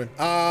 once human.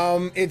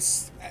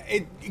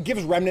 It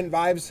gives Remnant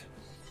vibes.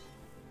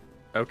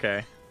 Okay.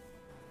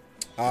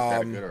 Is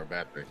that a good or a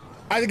bad thing?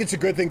 I think it's a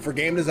good thing for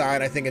game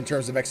design. I think in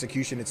terms of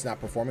execution, it's not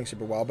performing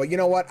super well. But you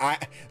know what?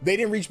 They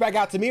didn't reach back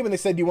out to me when they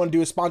said, do you want to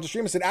do a sponsor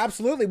stream? I said,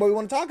 absolutely. What we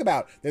want to talk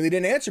about? Then they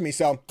didn't answer me.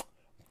 So,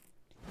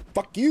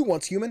 fuck you,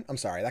 once human. I'm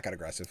sorry. That got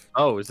aggressive.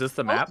 Oh, is this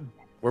the map?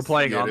 We're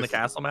playing on the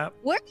castle map?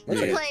 We're going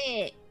to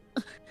play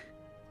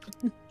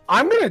it.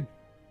 I'm going to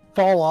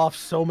fall off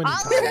so many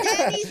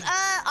times.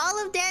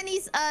 All of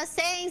Danny's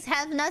sayings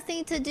have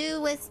nothing to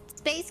do with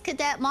Space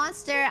Cadet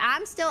Monster.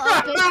 I'm still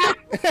open.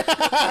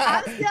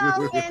 I'm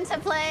still open to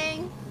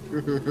playing.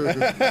 Wait,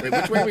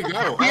 which way we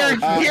go?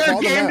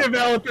 Dear game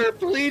developer,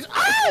 please.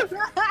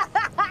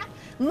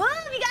 Move,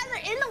 you guys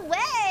are in the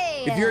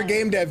way. If you're a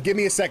game dev, give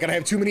me a second. I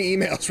have too many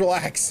emails.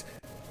 Relax.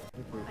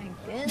 My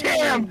goodness.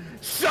 Damn,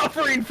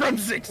 suffering from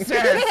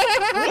success.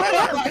 We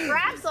got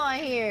raps on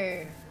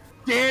here.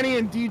 Danny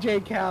and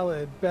DJ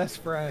Khaled, best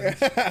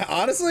friends.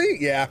 Honestly,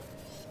 yeah.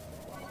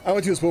 I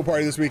went to his pool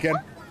party this weekend.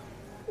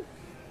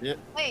 Yeah.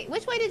 Wait,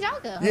 which way did y'all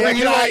go?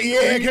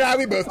 Yeah,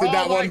 we both did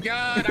that one. Oh my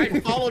god, I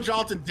followed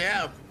y'all to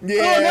death.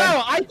 Yeah. Oh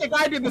no, I think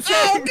I did the same.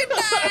 Oh,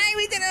 goodbye,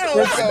 we did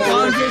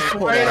it.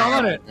 Right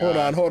on it.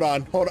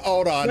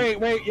 Hold on.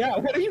 Wait, yeah,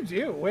 what do you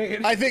do?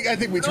 Wait. I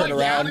think we turn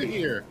around.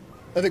 Here.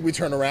 I think we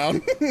turn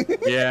around.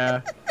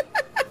 Yeah.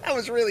 That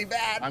was really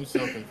bad. I'm so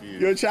confused.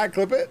 You want to chat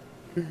clip it?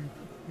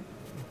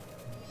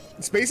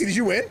 Spacey, did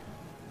you win?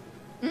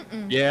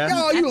 Yeah.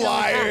 Oh, you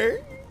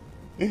liar.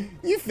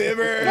 You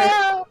fibber.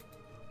 No.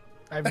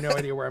 I have no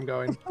idea where I'm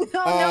going.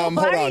 No,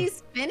 why are you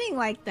spinning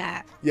like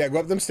that? Yeah, go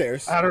up them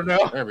stairs. I don't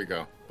know. There we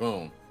go.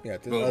 Boom. Yeah,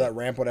 that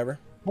ramp, whatever.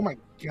 Oh my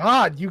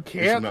god, you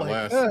can't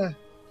like. You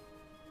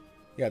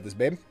got this,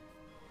 babe.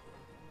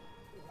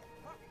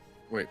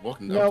 Wait,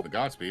 welcome to the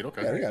Godspeed.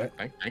 Okay. Yeah, we got it.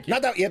 Thank you.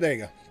 Not that. Yeah, there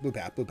you go. Blue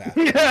path.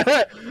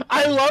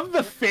 I love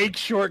the fake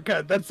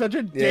shortcut. That's such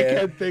a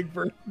dickhead thing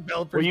for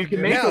developers. Well, you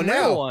can make a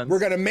real one. We're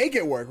gonna make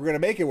it work.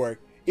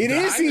 It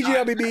is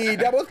CGDannyB.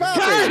 That was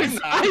Guys,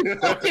 I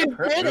fucking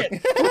did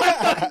it.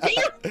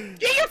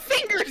 Get your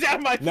fingers out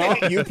of my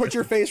face. No, you put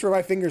your face where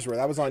my fingers were.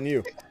 That was on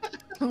you.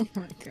 Oh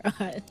my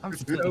god. I'm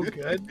so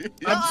good.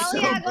 Oh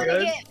yeah, I'm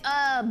gonna get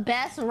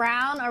best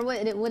round or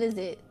what is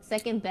it?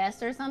 Second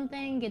best or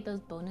something? Get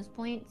those bonus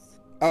points.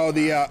 Oh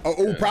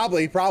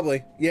probably.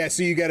 Yeah,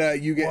 so you get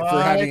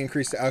for having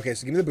increased. Okay,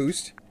 so give me the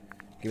boost.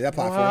 Give me that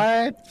platform.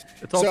 What?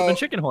 It's also the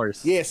chicken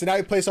horse. Yeah, so now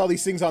you place all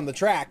these things on the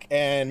track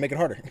and make it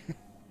harder.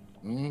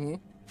 Mm-hmm.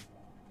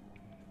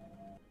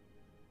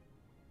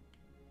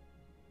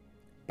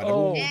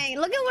 Oh. Dang,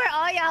 look at where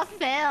all y'all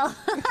fell.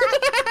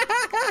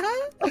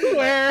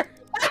 Where?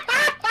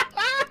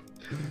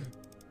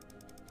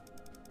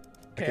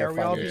 Okay, are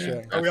we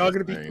all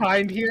gonna be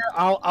kind here?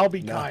 I'll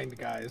be kind,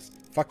 guys.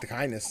 Fuck the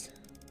kindness.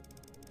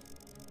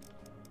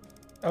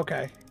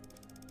 Okay.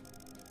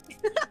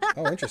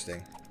 Oh,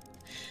 interesting.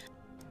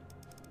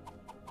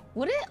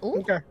 What it? Ooh.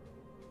 Okay.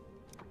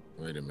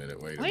 Wait a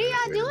minute. What are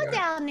y'all doing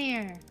down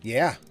there?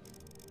 Yeah.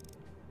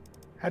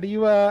 How do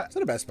you It's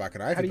not the best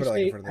bucket. I how do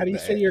you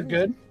say you're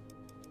good?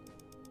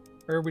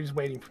 Or are we just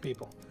waiting for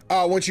people?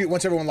 Oh, once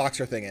everyone locks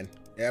their thing in.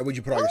 Yeah, would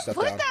you put all your stuff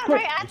down? Put that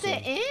right at the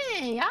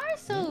end. Y'all are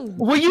so.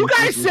 Well, you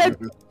guys said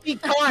be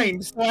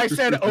kind, so I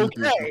said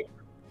okay.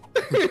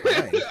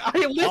 I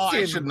listened. Oh,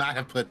 I should not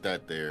have put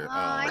that there.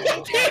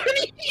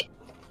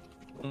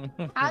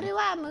 How do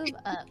I move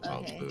up?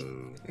 Okay.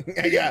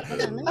 Yeah.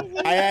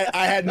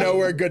 I had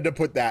nowhere good to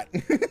put that.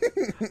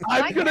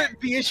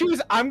 The issue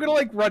is I'm gonna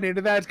like run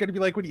into that. It's gonna be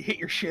like when you hit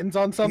your shins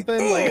on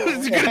something. Like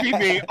it's gonna be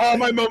me. All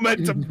my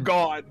momentum's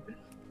gone.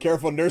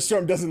 Careful,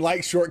 Nerdstorm doesn't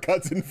like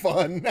shortcuts and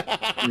fun.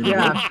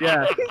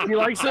 Yeah. He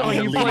likes it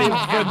when you play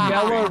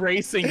vanilla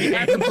racing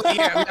games.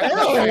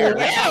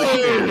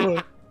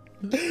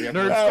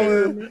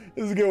 Nerdstorm.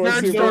 This is a good one.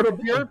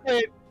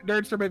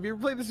 Nerdstorm, have you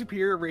ever played the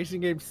superior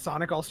racing game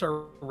Sonic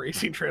All-Star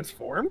Racing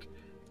Transformed?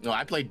 No,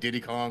 I played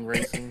Diddy Kong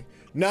Racing.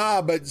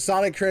 Nah, but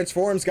Sonic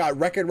Transforms got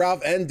Wreck-It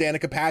Ralph and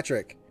Danica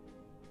Patrick.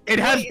 It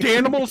has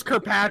Danimals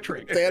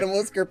Kirkpatrick.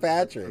 Danimals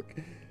Kirkpatrick.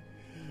 Did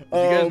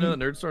you guys know that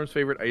Nerdstorm's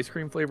favorite ice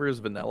cream flavor is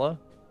vanilla?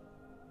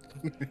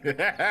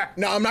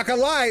 No, I'm not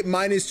gonna lie.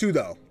 Mine is too,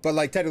 though. But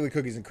like technically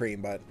cookies and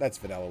cream, but that's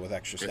vanilla with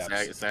extra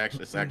steps.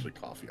 It's actually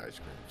coffee ice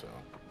cream. So.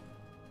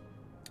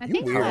 I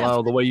think weird.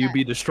 Wow, the way you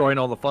be destroying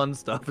all the fun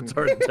stuff, it's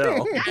hard to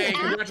tell. Hey,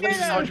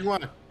 congratulations! How'd you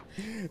want?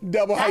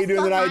 Double, how you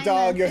doing tonight,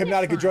 dog? You're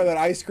hypnotic. Enjoy that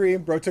ice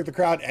cream. Bro took the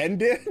crowd and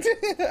did.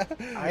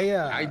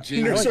 I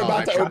genuinely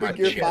about to open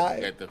Gear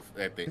 5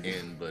 at the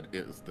end, but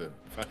it was the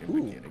fucking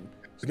beginning.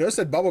 Zenoza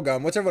said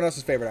bubblegum. What's everyone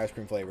else's favorite ice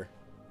cream flavor?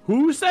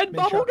 Who said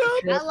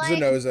bubblegum? I like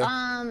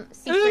Zenoza.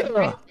 Secret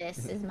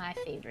Breakfast is my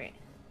favorite.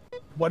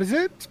 What is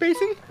it,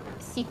 Spacey?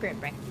 Secret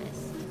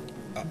Breakfast.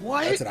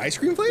 What? That's an ice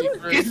cream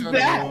flavor? Is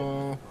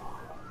that?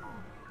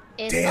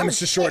 Damn, it's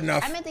just short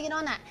enough. I meant to get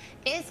on that.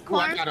 It's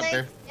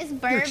cornflakes. It's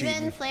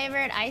bourbon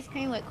flavored ice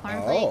cream with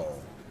cornflakes.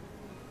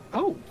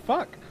 Oh,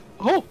 fuck.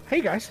 Oh, hey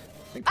guys. I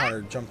think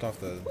Connor jumped off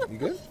the. You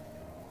good?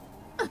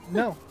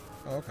 No.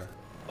 Oh, okay.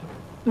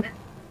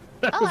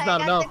 That was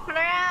not enough. The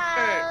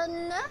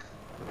crown.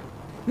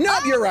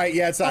 Nope, you're right.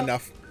 Yeah, it's not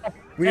enough.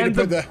 We need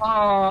to put the.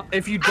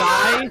 If you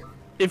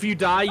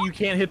die, you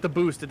can't hit the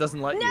boost. It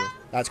doesn't let you.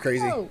 That's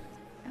crazy. Who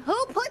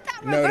put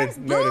that reverse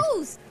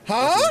boost?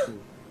 Huh?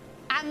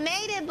 I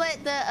made it, but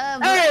the I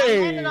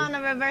landed on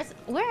the reverse.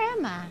 Where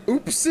am I?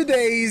 Oopsie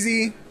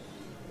daisy.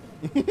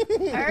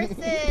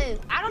 Versus,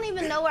 I don't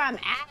even know where I'm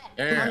at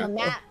on the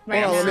map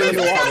right now.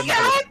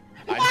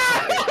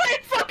 I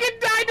fucking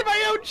died to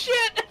my own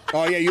shit.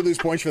 Oh yeah, you lose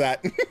points for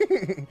that.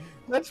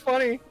 That's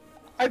funny.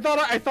 I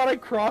thought I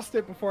crossed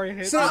it before I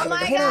hit. Oh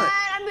my god,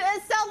 I'm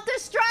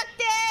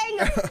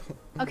self-destructing.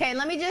 Okay,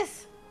 let me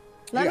just.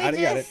 Got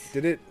it.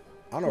 Did it?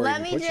 I don't know where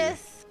let me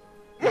just.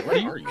 Where are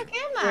you? Where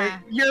am I?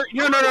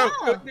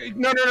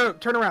 No.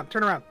 Turn around.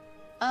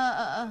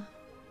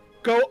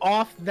 Go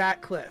off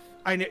that cliff.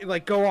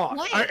 Like go off.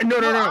 No,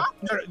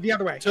 the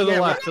other way. To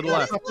the left. To the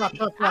left. To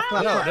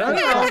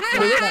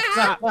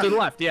the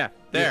left. Yeah.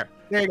 There.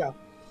 There you go.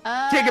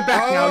 Take it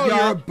back now, y'all.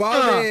 You're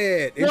above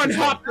it. One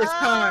hop this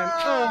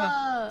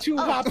time. Two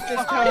hops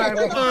this time.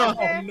 Oh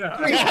no.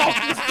 3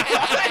 hops this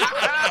time.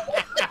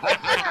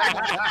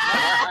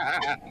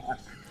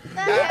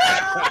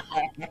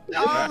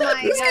 Oh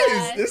my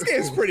god. This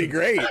game's pretty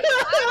great. I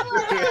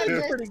would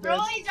have destroyed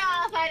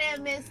y'all if I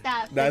didn't miss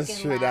that.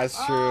 That's true. That's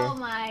true. Oh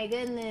my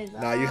goodness.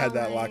 Nah, you had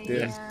that locked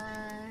in.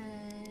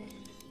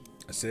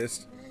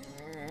 Assist.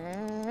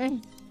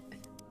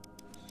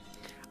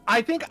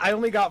 I think I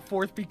only got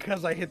 4th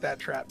because I hit that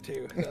trap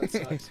too. That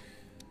sucks.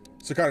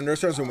 So kind of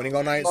Nerdstorm's been winning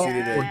all night, so you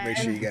need to make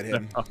sure you get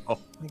him.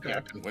 Yeah,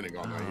 I've been winning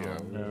all night. Yeah.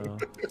 No.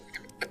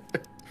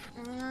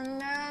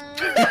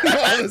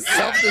 All the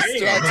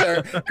self-destructs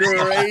are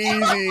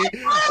crazy.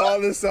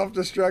 All the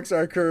self-destructs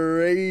are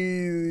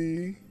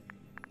crazy.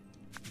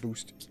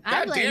 Boost.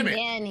 I blame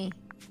Danny.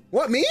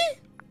 What, me?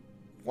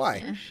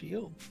 Why?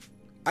 Shield.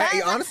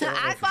 Honestly,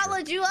 I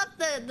followed you up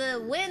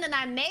the win and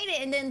I made it,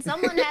 and then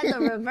someone had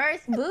the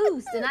reverse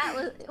boost, and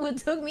what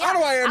took me out. How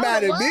do I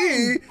mad at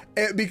me?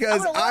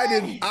 Because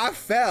I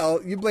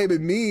fell. You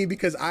blaming me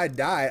because I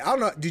died. I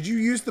don't know. Did you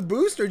use the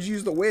boost or did you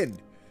use the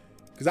wind?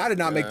 Because I did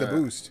not make the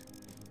boost.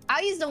 I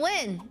used to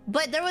win,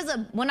 but there was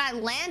when I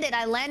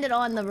landed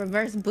on the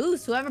reverse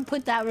boost. Whoever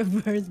put that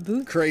reverse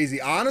boost. Crazy.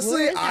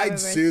 Honestly, I'd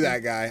sue that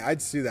guy.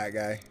 I'd sue that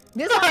guy.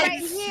 This one right I'd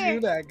here. sue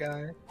that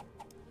guy.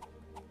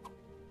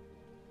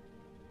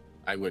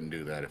 I wouldn't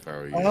do that if I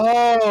were you.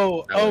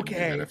 Oh, I wouldn't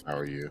okay. do that if I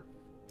were you.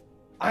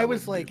 I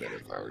was like,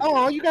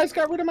 oh, you guys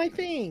got rid of my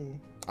thing.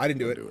 I didn't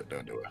do it.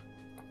 Don't do it.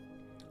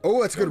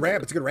 Oh, it's a good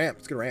ramp. It's a good ramp.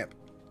 It's a good ramp.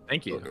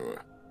 Thank you. Don't do it.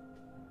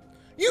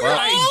 You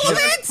I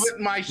just put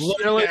my shit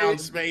down,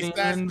 Space.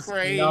 That's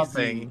crazy.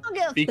 Nothing.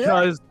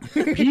 Because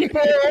people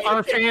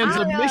are fans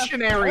of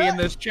Missionary in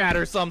this chat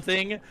or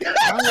something.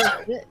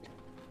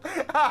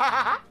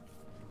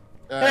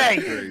 Hey.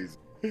 Crazy.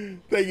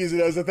 Thank you,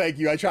 Zenosa. Thank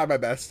you. I tried my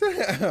best.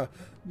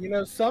 You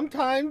know,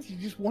 sometimes you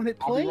just want it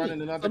played.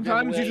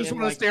 Sometimes you just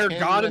want to stare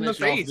God in the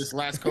face. This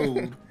last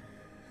code.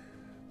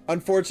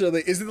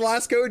 Unfortunately, is it the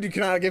last code? You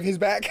cannot give his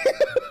back.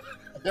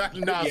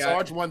 No,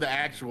 Sarge won the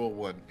actual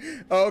one.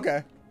 Oh,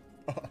 okay.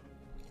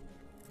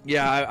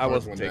 Yeah, I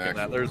wasn't taking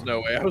that. There's no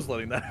way I was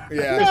letting that.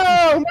 Yeah.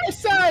 No, my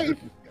side.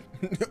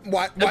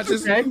 Watch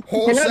this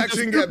whole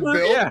section get built.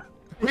 Yeah.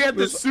 We had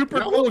this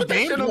super cool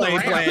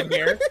gameplay plan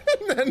here.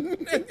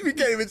 And we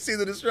can't even see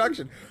the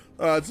destruction.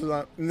 It's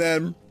not. And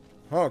then,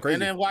 oh, crazy.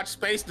 And then watch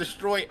Space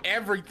destroy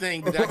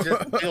everything that I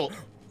just built.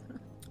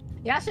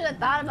 Y'all should have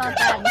thought about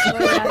that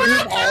before.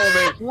 All of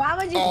it. Why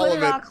would you put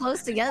it all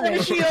close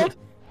together? Shield.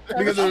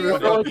 Because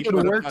it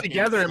could work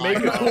together and make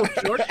a cool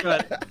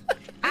shortcut.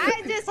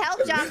 I just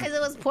helped y'all because it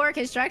was poor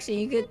construction.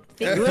 You could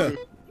fix it.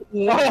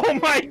 Oh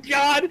my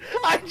god!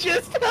 I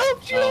just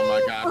helped you! Oh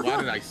my god, why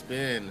did I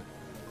spin?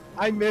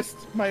 I missed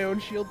my own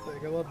shield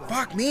thing. I love that.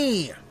 Fuck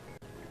me!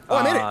 Oh,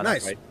 I made it.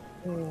 Nice. Right.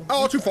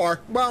 Oh, too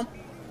far. Well,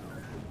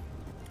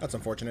 that's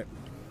unfortunate.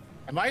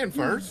 Am I in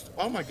first?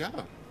 Oh my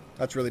god.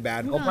 That's really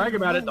bad. Don't brag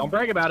about it. Don't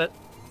brag about it.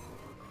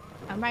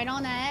 I'm right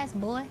on that ass,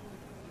 boy.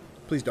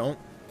 Please don't.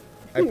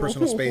 I have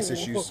personal space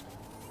issues.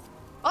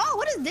 Oh,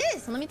 what is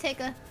this? Let me take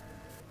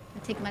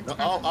my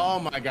time. Oh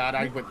my god,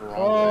 I went the wrong way.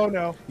 Oh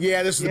no.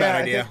 Yeah, this is a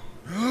bad idea.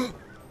 Oh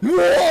no!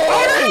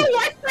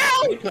 I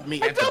fell! You put me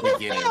at the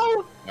beginning.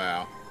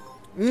 Wow.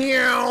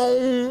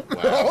 Meow.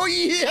 Oh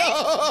yeah!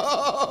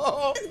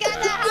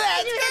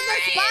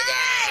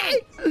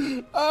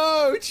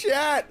 Oh,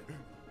 chat!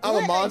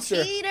 I'm a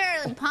monster.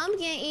 Eater,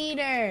 pumpkin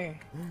eater.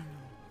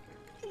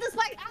 The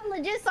spike. I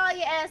legit saw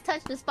your ass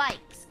touch the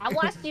spikes. I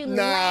watched you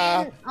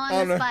land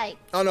on the spike.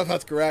 I don't know if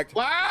that's correct.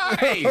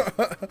 Why?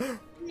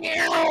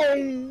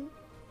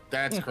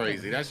 That's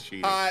crazy. That's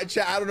cheating.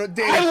 Chat, I don't know.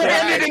 Dave, I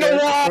landed in the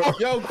wall.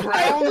 Yo,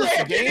 Crown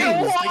this game.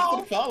 Thanks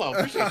for the follow.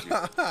 Appreciate you.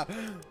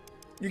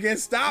 You can't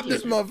stop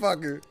this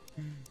motherfucker.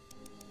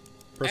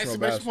 Personal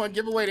best one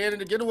giveaway to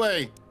end the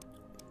getaway.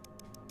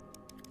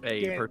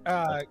 Hey,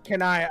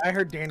 can I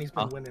heard Danny's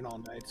been winning all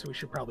night, so we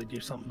should probably do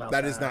something about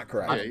that. That is not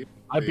correct.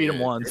 I beat him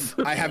once.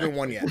 I haven't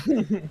won yet.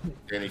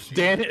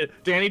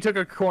 Danny took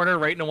a corner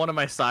right into one of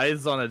my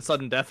sides on a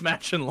sudden death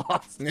match and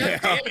lost. Yeah,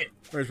 damn it.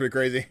 That's pretty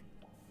crazy.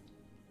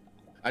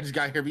 I just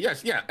got here, but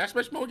yes, yeah,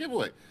 exclamation mode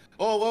giveaway.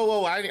 Oh,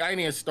 whoa, I didn't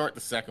even start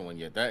the second one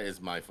yet. That is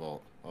my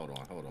fault. Hold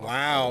on.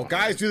 Wow,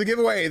 guys, do the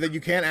giveaway that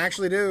you can't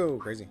actually do.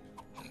 Crazy.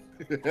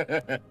 Hold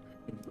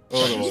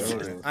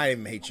on. I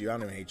didn't even hate you. I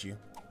don't even hate you.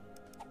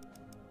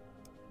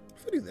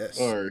 Let's do this.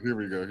 All right, here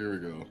we go.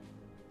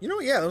 You know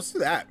what? Yeah, let's do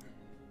that.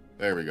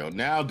 There we go.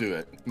 Now do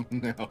it.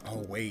 Now.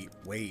 Oh,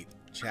 wait.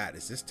 Chat,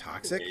 is this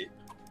toxic?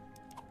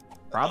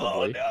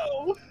 Probably.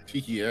 Oh, no.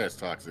 Yeah, it's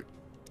toxic.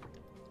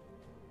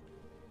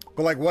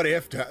 But like, what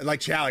if?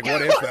 Like, chat, like,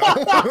 what if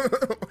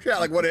though? Chat,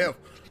 like, what if?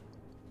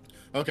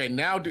 Okay,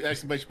 now do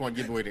exclamation point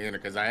giveaway to enter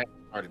because I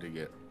haven't started it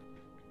yet.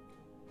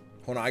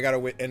 Hold on, I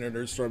gotta enter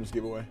Nerdstorm's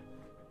giveaway.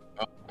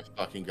 Oh my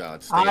fucking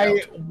god!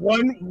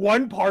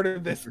 One part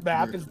of this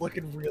map is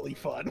looking really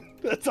fun.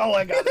 That's all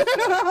I got.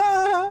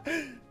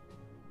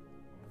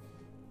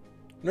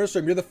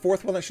 Nerdstorm, you're the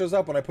fourth one that shows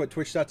up when I put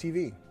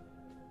Twitch.tv.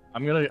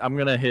 I'm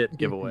gonna hit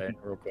giveaway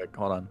real quick.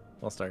 Hold on,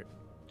 I'll start.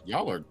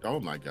 Y'all are, oh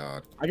my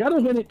god. I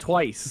gotta hit it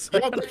twice.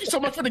 Yo, thank you so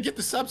much for the get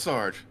the sub,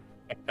 Sarge.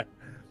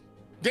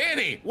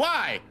 Danny,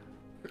 why?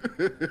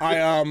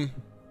 I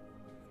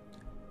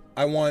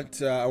want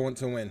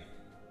to win.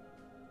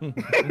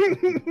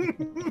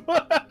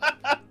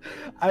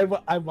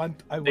 I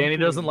want. Danny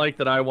doesn't like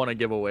that I want to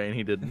give away, and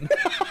he didn't.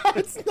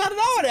 It's not at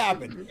all what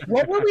happened.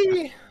 What were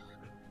we?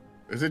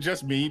 Is it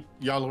just me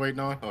y'all are waiting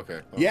on?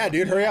 Okay. Yeah,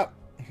 dude, hurry up.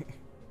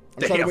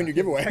 I'm trying to win your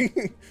giveaway.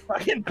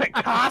 Fucking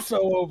Picasso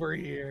over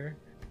here.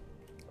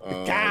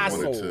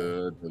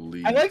 Picasso.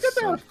 I like that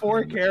there were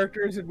 4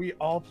 characters and we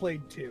all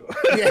played 2.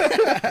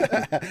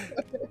 Yeah.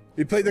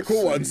 We played the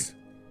cool ones.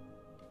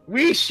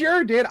 We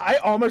sure did. I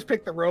almost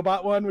picked the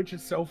robot one, which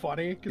is so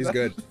funny. He's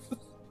good.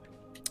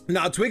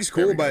 No, Twig's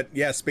cool, but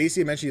yeah, Spacey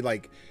eventually,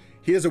 like,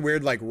 he has a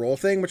weird, like, roll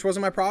thing, which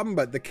wasn't my problem,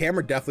 but the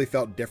camera definitely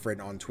felt different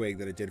on Twig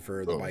than it did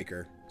for the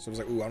biker. So I was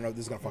like, ooh, I don't know if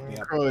this is gonna fuck me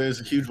up. Crow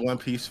is a huge One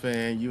Piece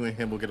fan. You and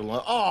him will get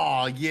along.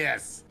 Oh,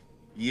 yes.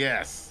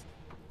 Yes.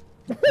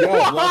 Yo,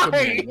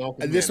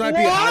 welcome this might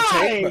be a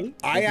hot take,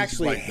 but I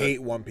actually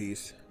hate One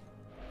Piece.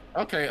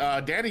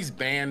 Okay, Danny's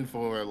banned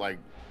for, like,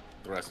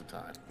 the rest of the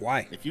time.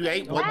 Why? If you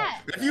ate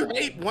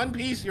one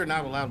piece, you're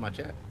not allowed in my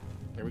chat.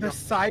 There we go. The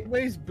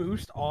sideways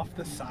boost off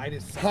the side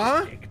is such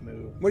a dick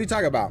move. What are you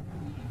talking about?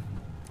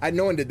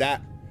 No one did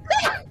that.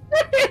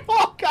 They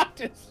all got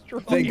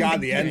destroyed. Thank God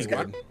the end's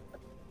good.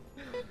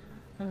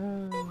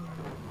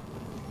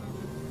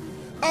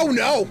 Oh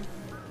no!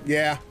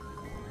 Yeah.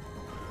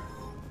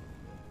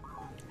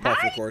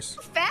 Buff, of course.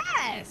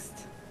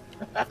 Fast.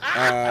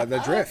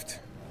 The drift.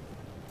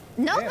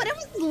 No, but it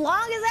was as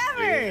long as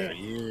ever.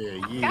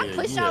 Yeah. Got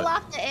pushed all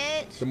off the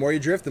edge. The more you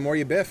drift, the more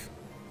you biff.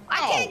 I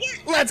can't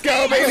get. Let's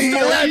go, baby!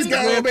 Let's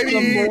go,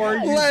 baby!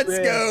 Let's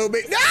go,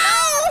 baby! No!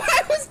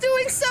 I was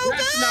doing so good!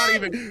 That's not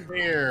even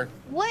fair.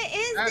 What is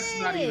this? That's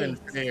not even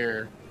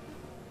fair.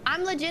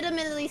 I'm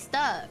legitimately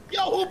stuck.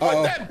 Yo, who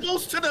put that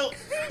boost to the...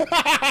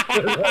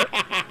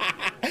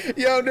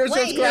 Yo, there's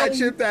some scratch.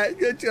 Ship that.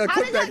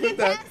 How did I get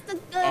past the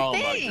thing? Oh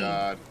my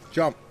God.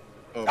 Jump.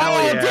 Oh,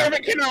 damn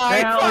it, can I?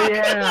 Hell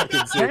yeah.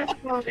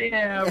 Hell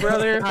yeah,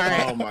 brother.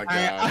 Right. Oh my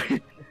God.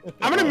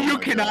 I'm gonna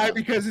mute Kanai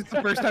because it's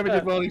the first time I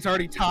did well. He's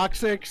already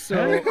toxic,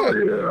 so.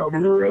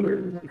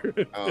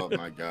 Oh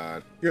my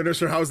God. Yo,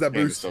 Nurser, how's that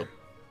boost?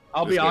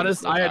 I'll be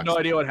honest, I had no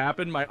idea what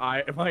happened. My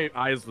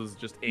eyes was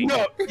just ink.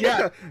 No,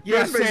 yeah,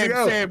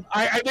 same.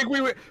 I think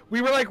we were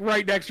like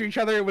right next to each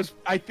other. It was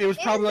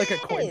probably like a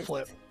coin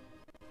flip.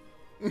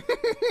 So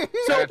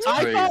That's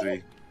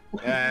crazy.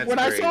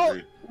 That's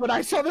crazy. When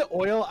I saw the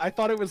oil, I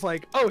thought it was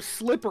like, oh,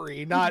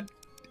 slippery, not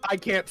I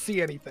can't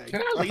see anything.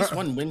 Can I at least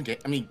win game?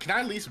 I mean, can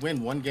I at least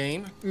win one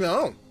game?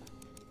 No.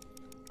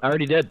 I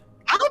already did.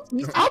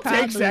 I'll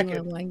take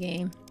second. One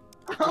game.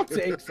 I'll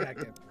take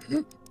second.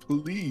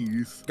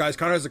 Please. Guys,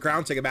 Connor has the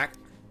crown. Take it back.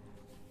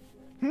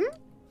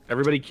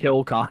 Everybody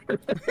kill Connor.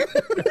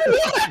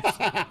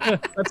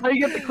 That's how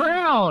you get the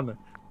crown.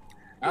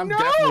 I'm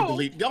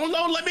definitely deleting.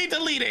 No, let me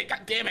delete it.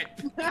 God damn it.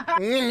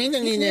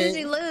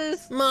 You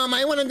lose. Mom,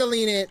 I want to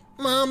delete it.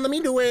 Mom, let me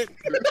do it.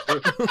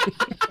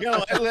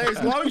 Yo,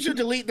 as long as you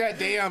delete that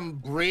damn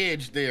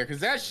bridge there, because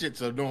that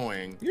shit's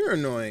annoying. You're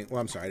annoying. Well,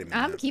 I'm sorry. I didn't mean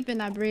I'm that. keeping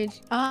that bridge.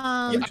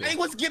 I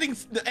was getting.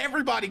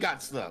 Everybody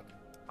got stuck.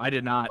 I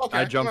did not. Okay,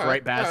 I jumped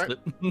right past it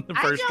the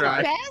first try.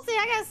 I jumped past it.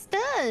 I got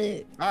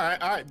stuck. All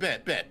right.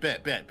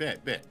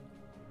 Bet.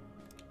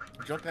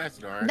 Jump past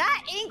it, all right.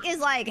 That ink is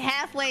like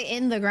halfway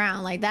in the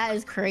ground. Like that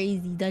is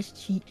crazy. That's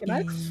cheating. Can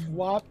I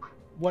swap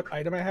what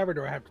item I have, or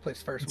do I have to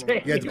place first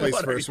one? You have to place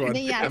the first one.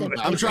 I'm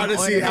I'm trying to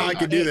see how I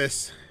can do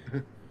this.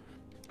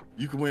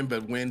 You can win,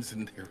 but wins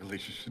in their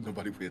relationship,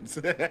 nobody wins.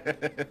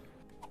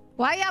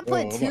 Why y'all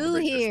put two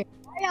here?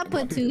 Why y'all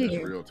put two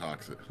here? Real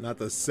toxic. Not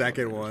the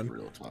second one.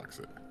 Real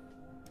toxic.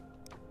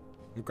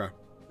 Okay.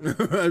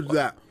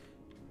 That.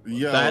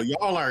 Yo,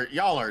 y'all are.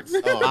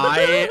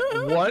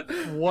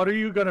 What are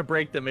you gonna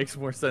break that makes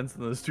more sense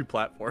than those two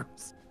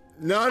platforms?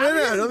 No. I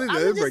don't think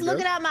I'm just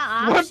looking at my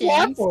options.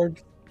 What platform?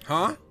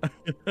 Huh?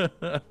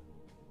 What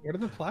are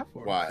the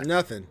platforms? Why?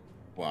 Nothing.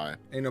 Why?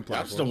 Ain't no Y'all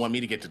platform. just don't want me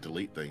to get to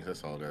delete things.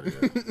 That's all that is.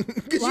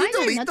 Because Why you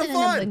delete is the there nothing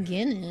fun. in the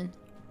beginning?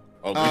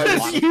 You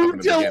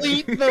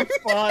delete the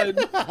fun.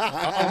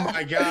 Oh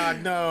my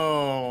God,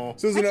 no.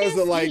 Susan knows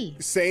that, like, see.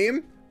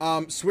 same.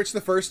 Switch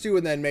the first two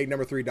and then make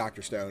number 3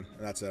 Dr. Stone.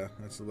 And that's the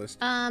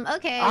list.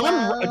 Okay.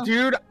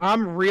 Dude,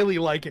 I'm really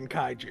liking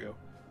Kaiju.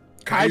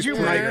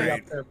 Kaiju might be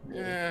up there.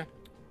 Yeah.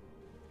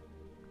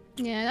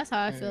 Yeah, that's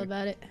how I feel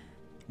about it.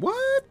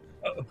 What?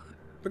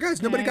 But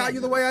guys, nobody got you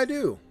the way I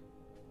do.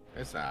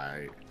 That's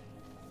alright.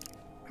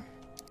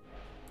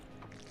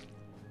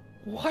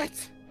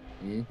 What?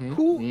 Mm-hmm.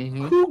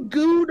 Who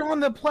gooed on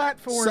the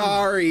platform?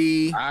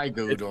 Sorry. I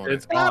gooed on it.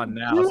 It's gone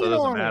now, so it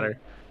doesn't matter.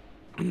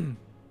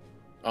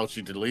 Oh,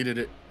 she deleted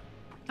it?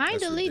 I ain't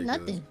That's delete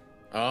ridiculous. nothing.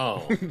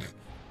 Oh.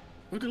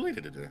 Who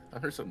deleted it there? I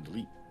heard something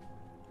delete.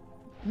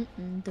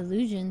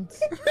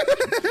 Delusions.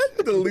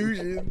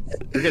 Delusions.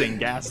 You're getting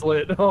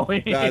gaslit. Oh,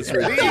 yeah. That's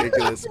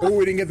ridiculous. Oh,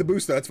 we didn't get the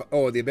boost though. That's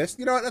the abyss.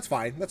 You know what? That's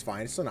fine. That's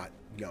fine. It's still not,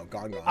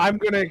 gone. I'm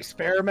gonna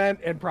experiment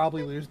and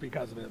probably lose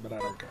because of it, but I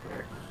don't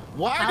care.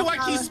 Why do I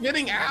keep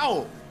spinning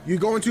out? You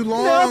going too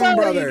long,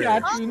 brother.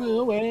 Got you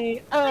the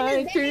way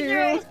I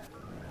do.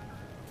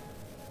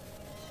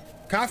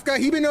 Kafka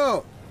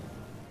Hibino.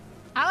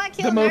 How I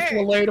kill The most her?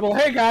 relatable.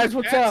 Hey guys,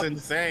 what's That's up?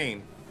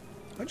 insane.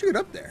 How'd you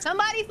get up there?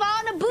 Somebody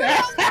fall in the boot.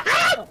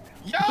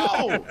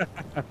 Yo!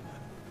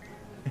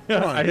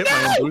 I hit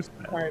my own boost.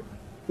 All right.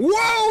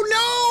 Whoa,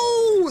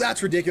 no!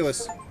 That's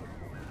ridiculous.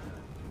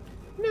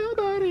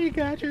 Nobody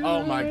got you.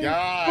 Oh my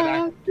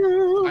God.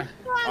 Oh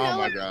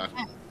my God.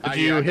 Did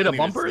you hit a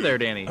bumper there,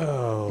 Danny?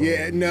 Oh.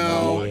 Yeah, no.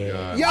 Oh my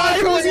God. Yeah,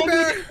 Cozy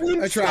Bear.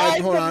 I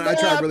tried. Hold on. I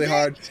tried really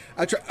hard.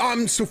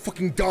 I'm so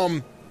fucking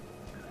dumb.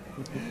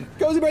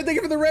 Cozy Bear, thank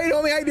you for the raid,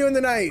 homie. How you doing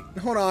tonight?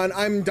 Hold on.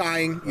 I'm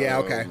dying. Yeah,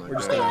 okay. We're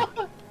just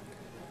gonna...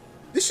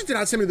 This shit did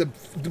not send me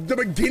the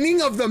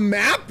beginning of the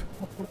map?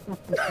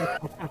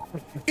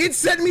 It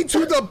sent me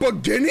to the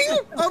beginning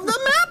of the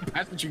map?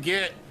 That's what you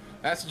get.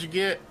 That's what you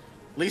get.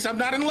 At least I'm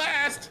not in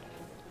last.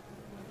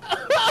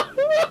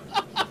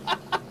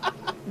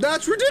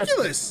 That's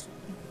ridiculous.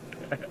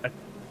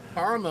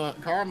 Karma.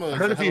 I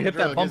heard if you hit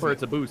that bumper,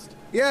 it's a boost.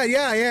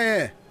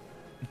 Yeah.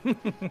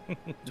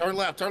 Turn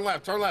left, turn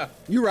left, turn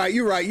left. You're right.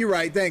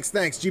 Thanks,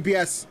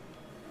 GPS.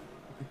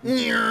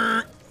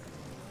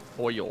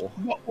 Oil.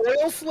 The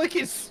oil slick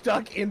is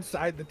stuck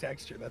inside the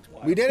texture. That's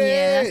why. We did it.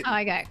 Yeah, that's how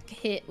I got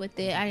hit with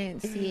it. I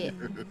didn't see it.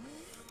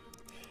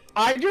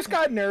 I just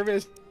got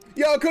nervous.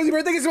 Yo, Cozy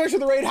Bird, thank you so much for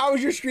the raid. How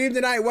was your stream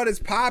tonight? What is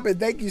poppin'?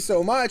 Thank you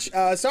so much.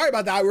 Sorry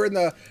about that. We're in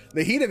the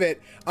heat of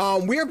it.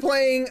 We are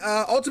playing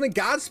Ultimate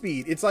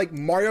Godspeed. It's like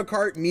Mario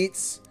Kart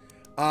meets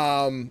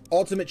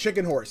Ultimate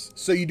Chicken Horse.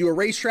 So you do a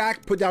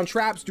racetrack, put down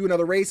traps, do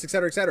another race,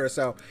 etc., etc.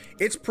 So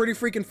it's pretty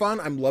freaking fun.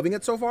 I'm loving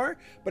it so far.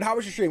 But how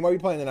was your stream? What are you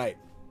playing tonight?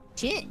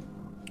 Shit.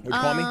 What'd you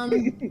call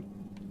me?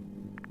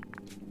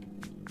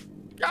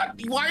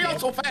 God, why are y'all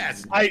so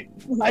fast? I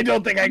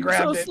don't think I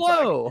grabbed it.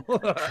 So slow.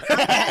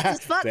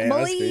 Fuck, Damn,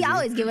 boy. that's I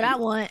always give what I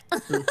want.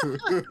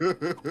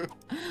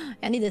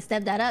 I need to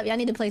step that up. Y'all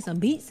need to play some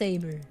Beat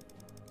Saber.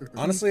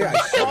 Honestly, I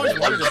always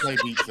wanted to play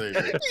Beat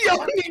Saber.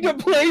 Y'all need to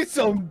play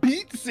some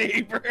Beat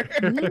Saber.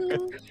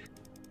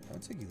 I'll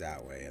take you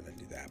that way and then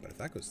do that. But if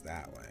that goes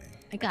that way,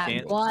 I got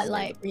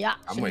godlike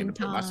reaction I'm waiting to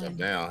put time. myself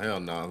down. Hell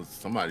no.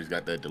 Somebody's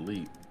got that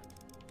delete.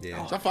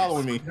 yeah. Stop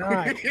following me.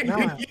 Right.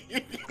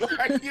 Why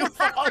are you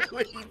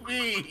following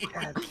me?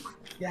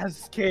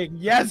 Yes, King.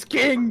 Yes,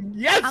 King.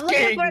 Yes, I'm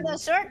King. looking for the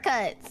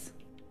shortcuts.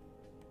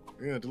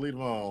 Yeah, delete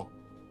them all.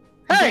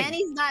 Hey!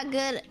 Danny's not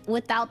good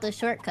without the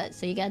shortcuts,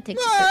 so you gotta take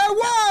the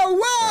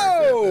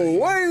Whoa!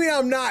 What do you mean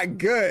I'm not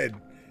good?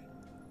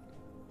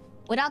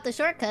 without the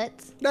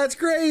shortcuts. That's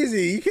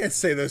crazy. You can't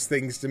say those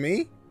things to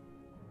me.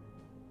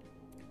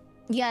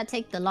 You gotta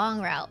take the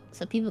long route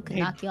so people can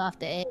knock you off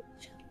the edge.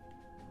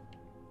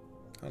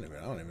 I don't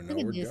even know Look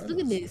where at this. God Look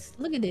at is. this.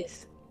 Look at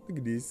this. Look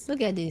at this.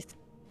 Look at this.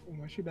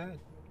 Why she bad?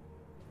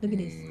 Look at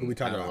this. Who we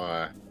talking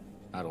about?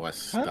 How do I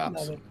stop?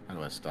 How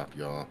do I stop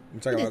y'all? I'm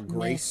talking Look about at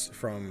Grace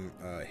from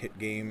hit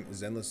game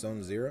Zenless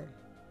Zone Zero.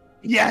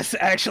 Yes,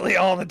 actually,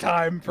 all the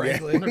time,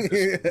 frankly.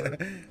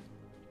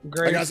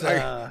 Grace,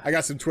 I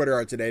got some Twitter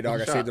art today,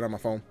 dog. I saved it on my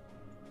phone.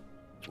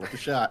 Worth a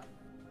shot.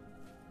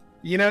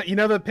 You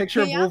know the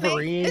picture of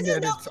Wolverine. This is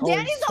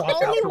Danny's the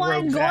only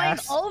one going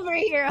over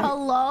here.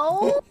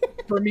 Hello.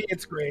 For me,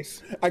 it's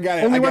Grace. I got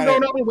it. Only I one got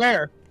going it. over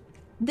where?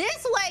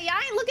 This way. Y'all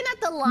ain't looking at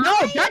the line. No,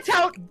 that's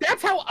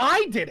how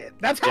I did it.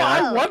 That's how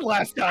I won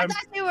last I time.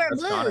 thought they were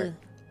blue.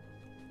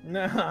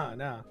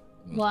 No.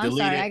 Well, I'm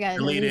sorry. I gotta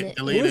delete it.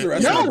 Delete Who's the it.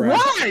 rest of No, the brand?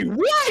 why?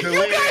 Why?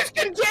 Delete You guys it.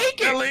 can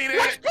take it. Delete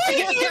What's it.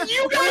 crazy is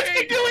you guys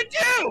can do it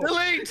too.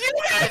 Delete. You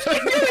guys can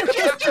do it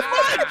just as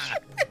much.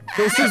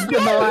 This has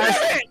been the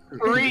last Do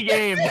 3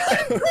 games.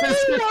 This has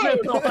been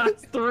the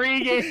last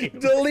 3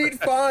 games.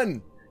 Delete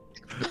fun.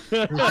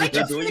 I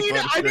just need a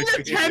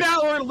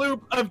 10-hour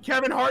loop of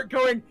Kevin Hart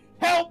going,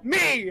 "Help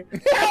me!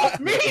 Help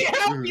me!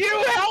 Help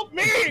you! Help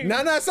me!"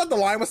 No, it's not the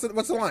line. What's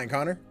the line,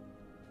 Connor?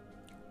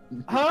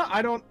 Huh?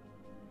 I don't.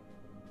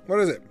 What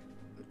is it?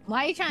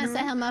 Why are you trying to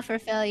set him up for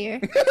failure?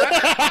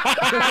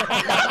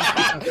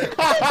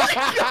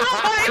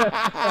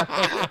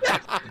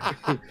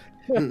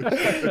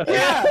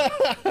 Yeah.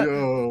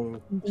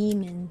 Yo.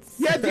 Demons.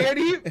 Yeah,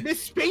 Danny.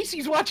 Miss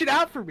Spacey's watching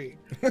out for me.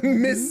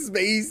 Miss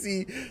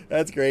Spacey.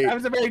 That's great. That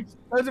was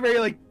a very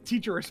like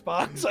teacher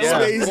response. Yeah.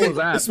 Spacey, What was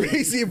that?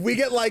 Spacey, if we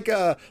get like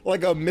a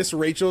Miss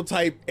Rachel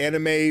type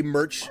anime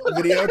merch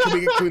video, can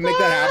we make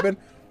that happen?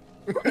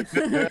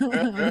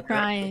 I'm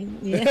crying.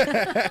 Yeah.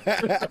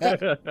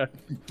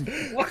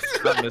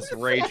 Not Miss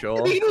Rachel.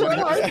 For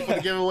the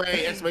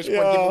giveaway, exclamation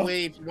point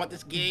giveaway. If you want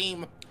this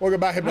game, Welcome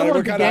back, I Hypnotic. want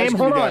What the kind of ice game.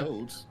 cream Hold you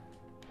on. got?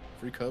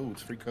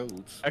 free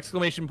codes.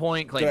 Exclamation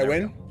point. Claim. Did I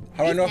win?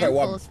 How do I know if I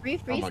won? Free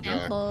Oh my God.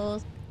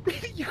 samples.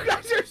 You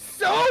guys are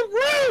so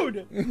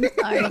rude.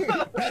 Sorry.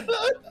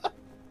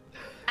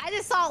 I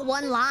just saw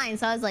one line,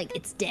 so I was like,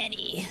 "It's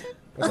Danny."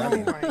 What's that Oh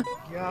mean? my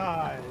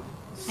God.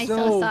 I'm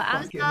so sorry.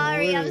 I'm fucking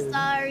sorry. I'm rude.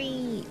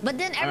 sorry. But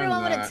then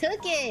everyone would have not.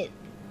 took it.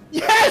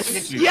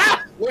 Yes.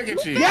 Yeah. Look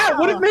at you. Yeah.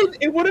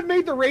 It would have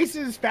made the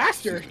races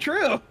faster.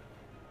 True.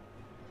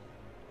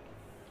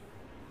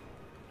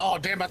 Oh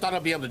damn! I thought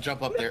I'd be able to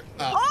jump up there.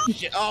 Oh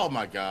shit! Oh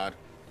my God.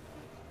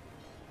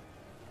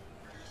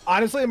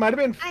 Honestly, it might have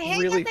been I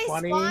hate really that they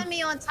funny. spawned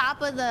me on top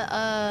of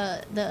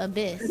the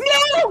abyss.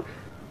 No.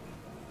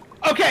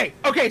 Okay.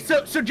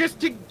 So just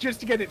to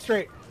get it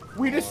straight,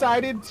 we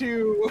decided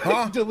to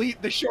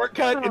delete the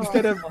shortcut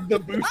instead of the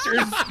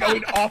boosters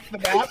going off the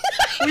map.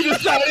 We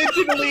decided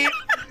to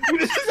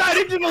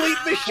delete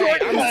the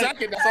shortcut I'm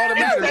second. That's all that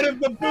matters. instead of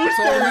the That's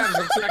all that matters.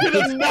 boosters. I'm To second. the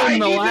It's been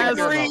the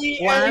 90-degree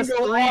last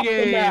angle 3 off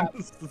the map.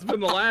 games. It's been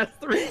the last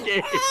 3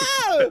 games.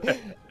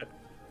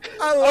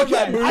 I love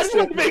that I just booster.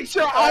 want to make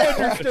sure I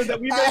understood that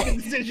we made the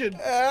decision.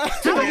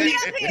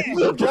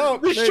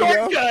 Jump. The There you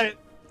go. shortcut.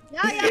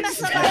 Y'all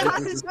messed up my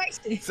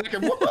concentration.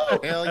 Second. Whoa.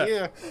 Hell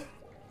yeah.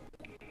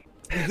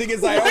 The thing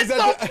is, I always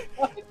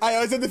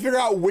have to figure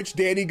out which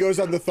Danny goes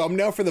on the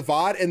thumbnail for the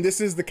VOD, and this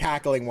is the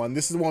cackling one.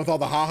 This is the one with all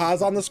the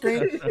ha-has on the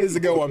screen. This is a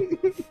good one.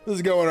 This is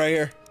a good one right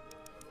here.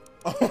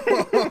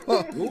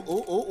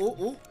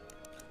 Ooh.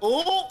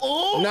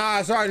 Oh,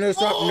 Nah, sorry, no,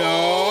 stop.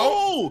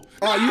 No.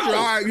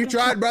 Oh, you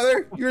tried,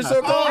 brother. You were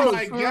so close. Oh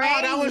my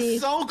god, I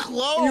was so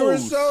close. You were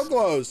so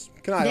close.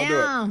 Can I? Damn.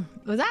 I'll do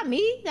Was that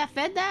me that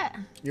fed that?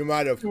 it. You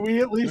might have. Do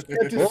we at least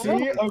get to see?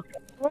 Okay.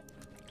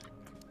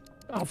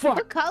 Oh fuck!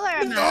 What color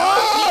am I?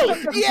 Oh,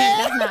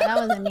 yeah! That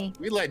wasn't me.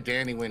 We let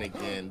Danny win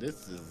again.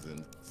 This is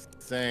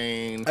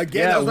insane.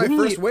 Again, that was my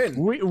first win.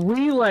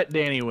 We let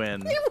Danny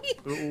win.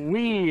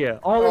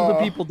 All of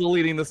the people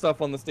deleting the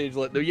stuff on the stage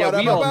let. Yeah,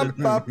 we all did.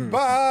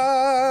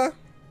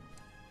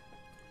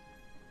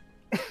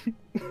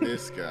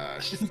 This guy.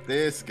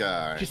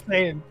 Just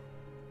saying,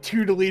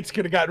 2 deletes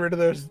could have gotten rid of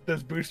those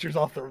boosters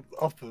off the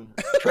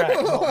track.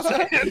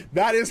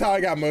 That is how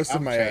I got most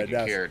of my head.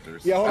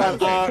 Characters. Yeah,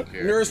 hold on.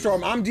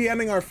 Neurostorm, I'm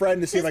DMing our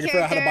friend to see if I can figure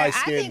out how to buy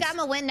skins. I think I'm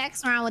gonna win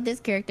next round with this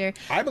character.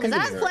 Because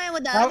I was playing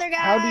with the other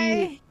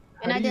guy,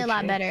 and I did a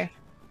lot better.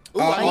 Ooh,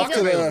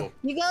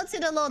 you go to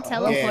the little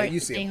teleport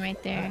thing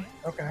right there.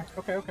 Okay.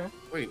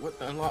 Wait, what?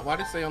 Why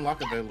did it say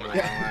unlock available? I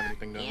don't have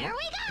anything done. Here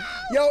we go.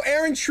 Yo,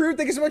 Aaron True,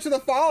 thank you so much for the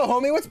follow,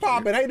 homie. What's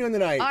poppin'? How you doing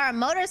tonight? Or a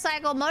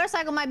motorcycle.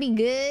 Motorcycle might be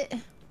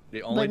good.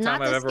 The only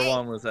time I've ever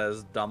won was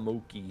as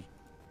Damuki.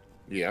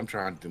 Yeah, I'm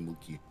trying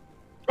Damuki.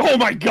 Oh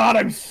my god,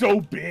 I'm so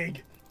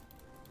big.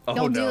 Oh,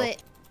 Don't do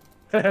it.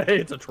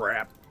 It's a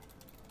trap.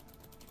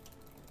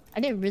 I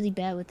did really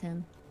bad with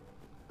him.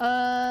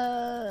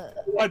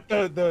 What,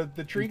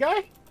 the tree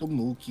guy?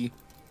 Damuki.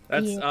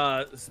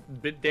 That's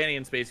Danny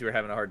and Spacey were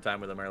having a hard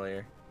time with him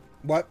earlier.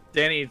 What?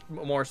 Danny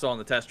more so on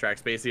the test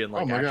track, Spacey and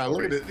like. Oh my god,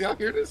 look at it! Y'all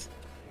hear this?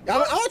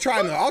 I'll try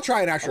him though. I'll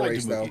try an actual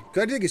race though.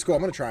 Cause I think he's cool.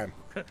 I'm gonna try him.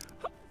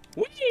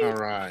 All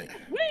right.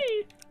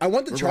 I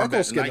want the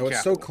charcoal skin though.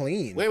 It's so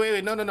clean.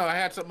 Wait. No. I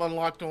had something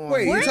unlocked on.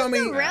 Wait, Where's you tell me.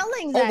 the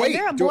railings Oh, at? wait, Is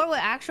there a board with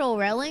actual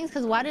railings?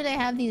 Because why do they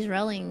have these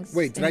railings?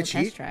 Wait, did I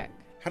cheat? Test track?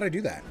 How did I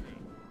do that?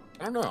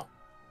 I don't know.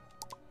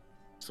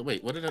 So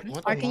wait, what?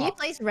 Or can you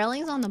place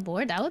railings on the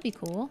board? That would be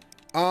cool.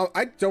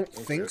 I don't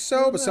think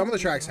so, but some of the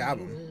tracks have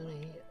them.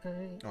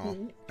 Oh,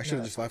 I should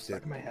have just left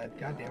it. My head.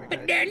 God damn it,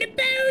 guys.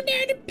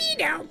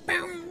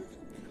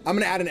 I'm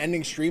gonna add an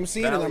ending stream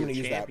scene, and I'm gonna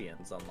use that.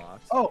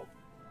 Unlocked. Oh,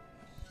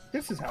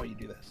 this is how you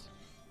do this.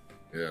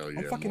 Hell yeah.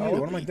 I'm fucking new.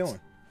 What am I doing?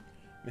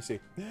 Let me see.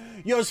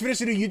 Yo, just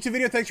finished a new YouTube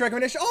video. Thanks for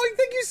recommendation. Oh,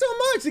 thank you so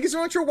much. Thank you so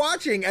much for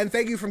watching, and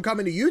thank you for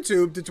coming to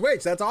YouTube to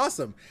Twitch. That's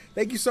awesome.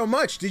 Thank you so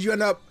much. Did you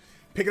end up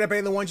picking up any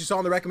of the ones you saw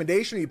in the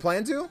recommendation? Or you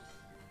plan to?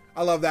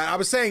 I love that. I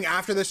was saying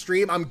after the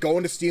stream, I'm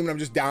going to Steam and I'm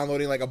just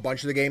downloading like a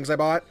bunch of the games I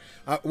bought.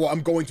 Well,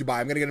 I'm going to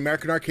buy. I'm going to get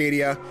American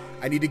Arcadia.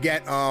 I need to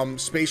get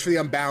Space for the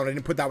Unbound. I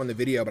didn't put that one in the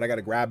video, but I got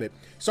to grab it.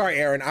 Sorry,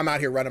 Aaron. I'm out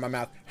here running my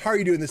mouth. How are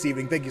you doing this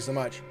evening? Thank you so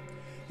much.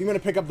 You want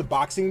to pick up the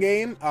boxing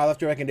game?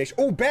 Left your recommendation.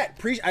 Oh, bet.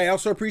 I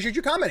also appreciate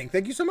you commenting.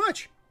 Thank you so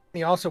much.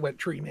 He also went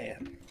Tree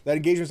Man. That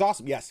engagement was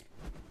awesome. Yes.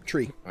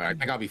 Tree. All right, I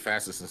think I'll be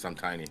faster since I'm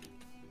tiny.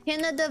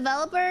 Can the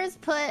developers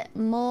put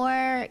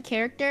more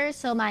characters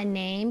so my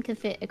name could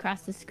fit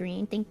across the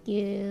screen? Thank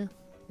you.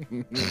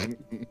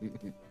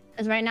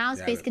 Because right now,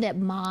 Space Cadet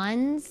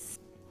Mons.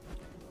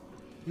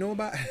 Know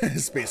about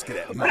Space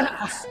Cadet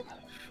Mons.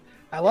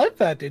 I like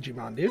that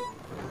Digimon, dude.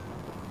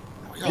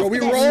 Yo, we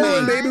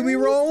rolling, baby. We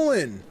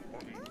rolling.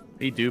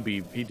 He do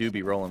be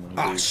rolling. When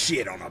oh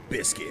shit on a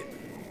biscuit.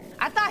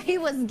 I thought he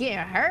was getting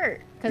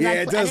hurt. Yeah,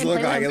 it does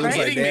look like it. Looks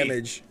like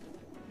damage.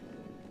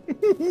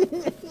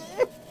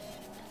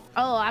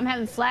 Oh, I'm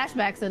having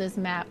flashbacks of this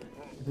map.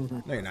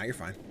 No, you're not. You're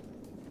fine.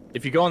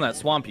 If you go in that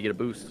swamp, you get a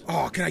boost.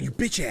 Oh, can I, you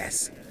bitch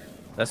ass?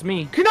 That's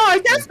me.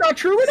 No, that's not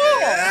true at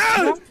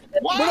all.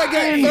 What did I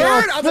get?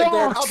 Third? I'll take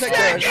third. I'll take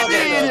third.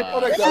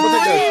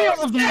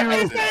 I'll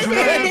take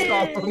third.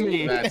 I'll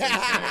take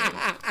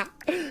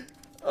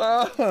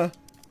third.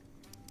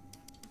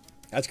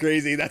 That's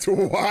crazy. That's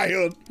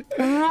wild.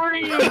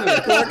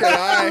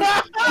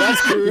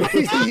 That's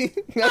crazy.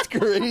 That's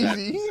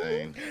crazy.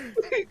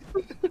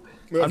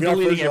 I'm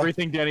deleting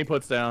everything Danny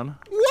puts down.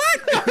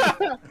 What?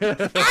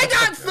 I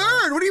got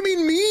third. What do you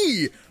mean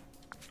me?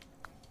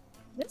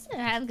 This doesn't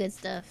have good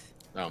stuff.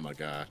 Oh my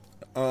god.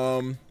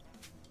 Ooh,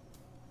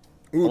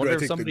 I wonder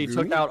if somebody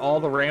took out all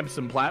the ramps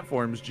and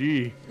platforms.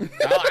 Gee. No,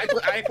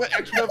 I put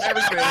extra of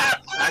everything.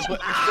 I put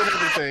extra of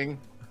everything.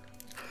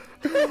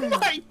 Oh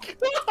my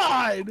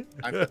god!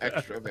 I put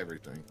extra of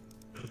everything.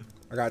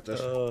 I got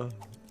this. Don't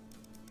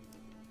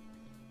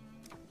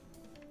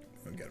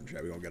get him,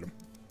 Chad. We don't get him.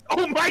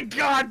 Oh my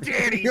god,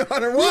 Danny!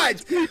 Hunter,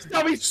 what? Please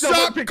tell me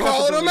stop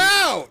calling him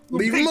out!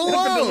 Leave him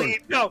alone!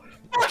 No!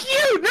 Fuck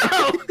you!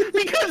 No!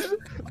 Because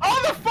all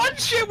the fun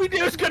shit we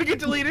do is gonna get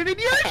deleted, and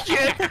your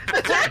shit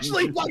that's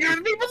actually funnier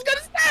than people's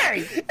gonna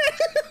say!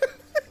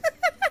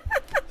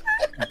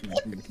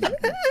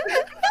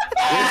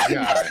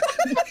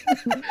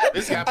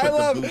 This guy put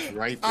the boost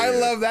right there. I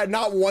love that.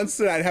 Not once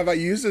tonight have I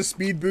used a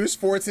speed boost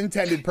for its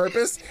intended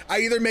purpose. I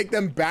either make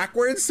them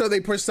backwards so they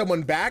push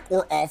someone back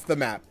or off the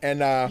map. And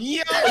yeah,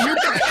 you can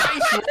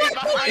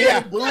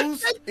right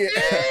boost. Yeah.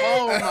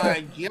 Oh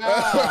my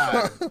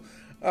god.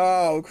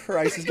 Oh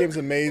Christ, this game's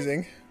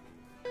amazing.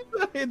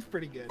 It's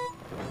pretty good.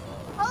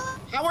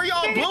 How are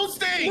y'all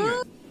boosting?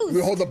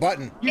 We hold the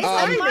button. It's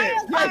like Mario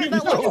Kart,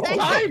 but what's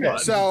that?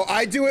 So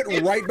I do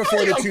it right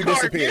before the 2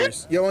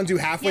 disappears. You want to do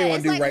halfway, you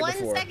want to do right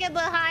before. It's like 1 second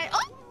behind.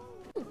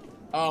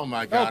 Oh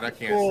my god, I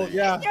can't see.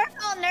 Yeah. You're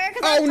all nerd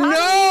oh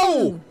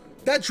no!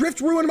 That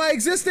drift ruined my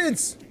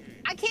existence.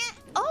 I can't.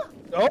 Oh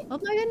my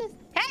goodness.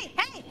 Hey.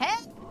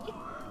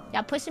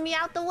 Y'all pushing me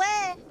out the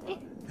way.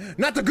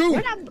 Not the goo.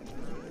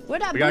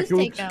 Where'd that boost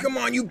take us? Come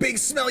on, you big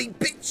smelly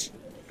bitch.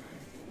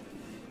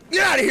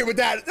 Get out of here with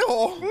that.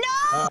 Oh.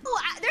 No,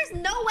 there's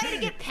no way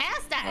to get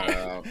past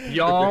that.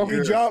 Y'all,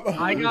 good job.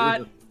 I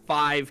got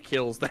 5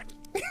 kills that.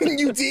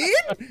 You did?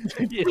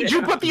 Yeah. Did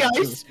you put the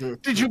ice?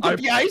 Did you put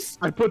the ice?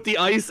 I put the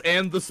ice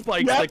and the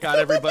spikes that got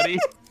everybody.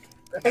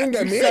 And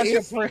got me.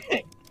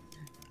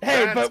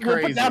 Hey, but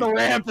we'll put down a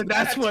ramp, and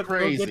that's what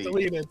will get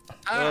deleted.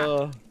 I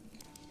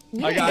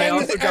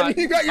also got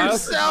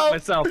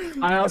myself.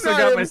 I also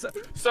got myself.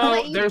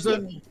 So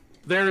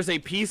there's a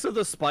piece of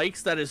the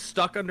spikes that is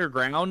stuck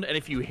underground, and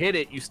if you hit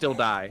it, you still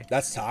die.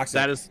 That's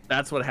toxic.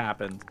 That's what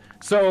happened.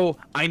 So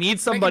I need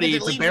somebody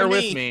to bear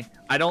with me.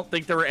 I don't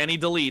think there were any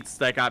deletes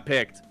that got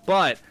picked,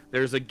 but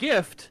there's a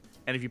gift,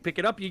 and if you pick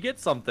it up, you get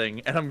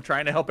something, and I'm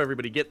trying to help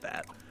everybody get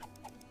that.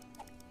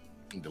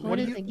 What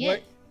is the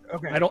gift?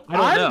 Okay. I don't know.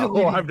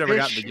 Oh, I've never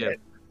gotten the gift.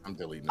 I'm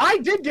deleting it. I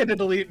did get a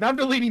delete, and I'm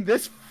deleting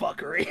this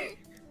fuckery.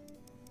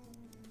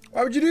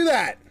 Why would you do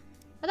that?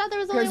 I thought there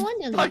was only one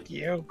delete. Fuck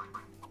you.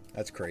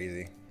 That's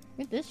crazy.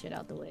 Get this shit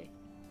out the way.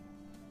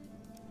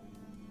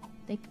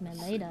 Thank me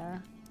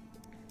later.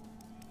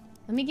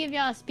 Let me give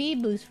y'all a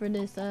speed boost for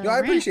this. No, I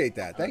appreciate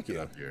that. Thank you.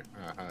 How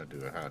to do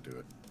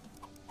it.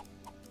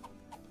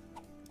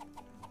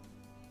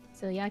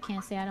 So y'all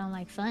can't say I don't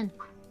like fun.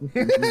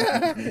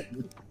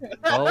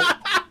 Well,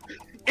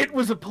 it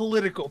was a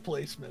political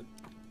placement.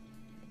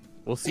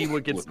 We'll see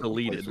what gets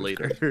deleted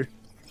later.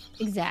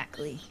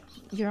 Exactly.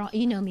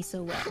 You know me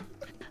so well.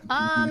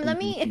 Let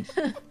me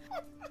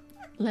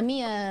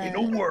in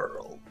a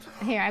world.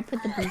 Here, I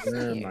put the boost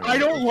here. I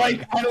don't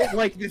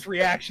like this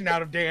reaction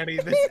out of Danny.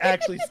 This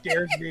actually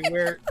scares me.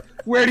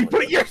 Where did he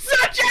put it? You're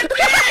such a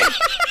bitch!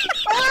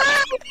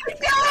 Oh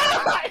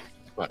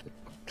my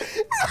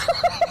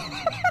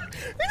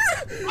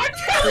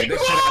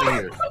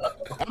god!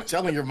 I'm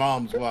telling your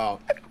mom's wow.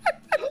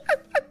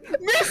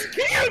 Miss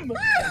Kim!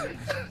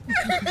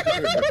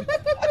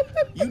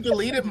 You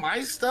deleted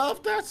my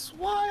stuff? That's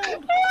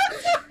wild.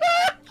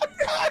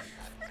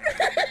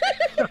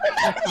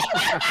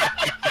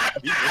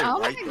 Oh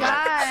my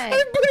god.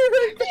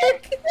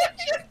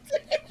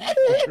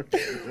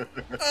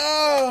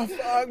 Oh,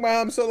 fuck, Mom.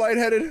 I'm so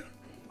lightheaded.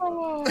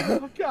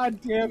 Oh,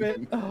 god damn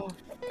it. Oh,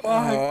 fuck.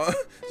 Oh.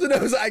 So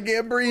knows I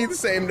can't breathe.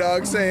 Same,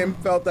 dog. Same.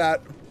 Felt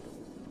that.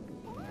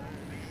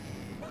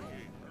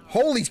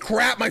 Holy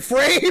crap, my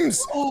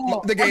frames!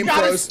 Oh, the game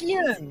froze.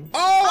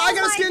 Oh, I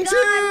got a skin too!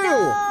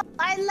 No.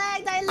 I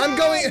lagged. I'm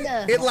going.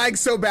 It lagged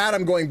so bad,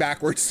 I'm going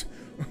backwards.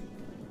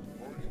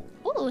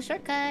 Ooh,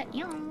 shortcut.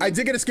 Yeah. I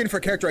did get a skin for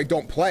a character I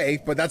don't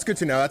play, but that's good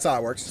to know. That's how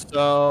it works.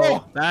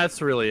 So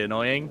that's really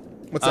annoying.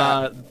 What's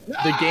that?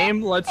 The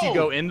game lets you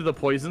go into the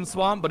poison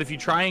swamp, but if you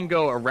try and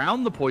go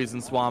around the poison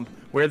swamp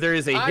where there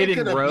is a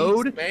hidden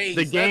road,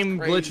 the game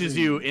glitches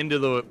you into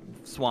the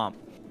swamp.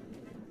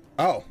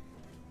 Oh.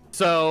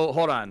 So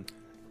hold on.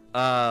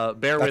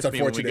 Bear with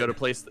me when we go to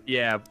place.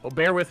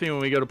 Bear with me when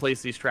we go to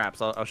place these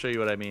traps. I'll show you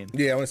what I mean.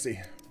 Yeah, I want to see.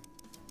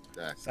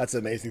 That's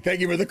amazing. Thank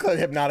you for the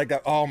hypnotic.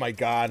 Oh my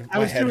god,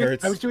 my head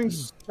hurts. I was doing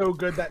so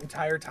good that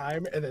entire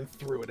time, and then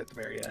threw it at the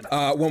very end.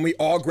 When we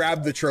all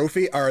grabbed the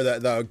trophy or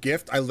the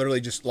gift, I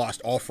literally just lost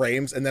all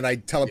frames, and then I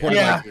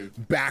teleported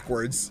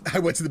backwards. I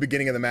went to the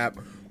beginning of the map.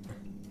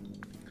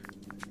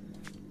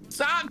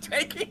 Stop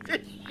taking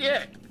this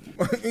shit.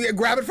 Yeah,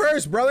 grab it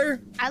first,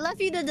 brother. I left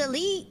you to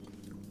delete.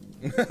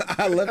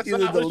 I left you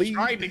to delete.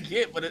 I was trying to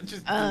get, but it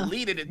just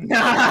deleted it. No,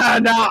 I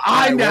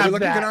know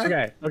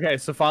that. Okay.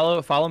 So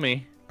follow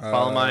me.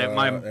 Follow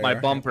my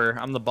bumper.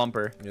 I'm the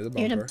bumper. You're the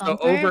bumper. So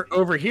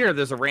over here,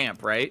 there's a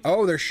ramp, right?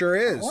 Oh, there sure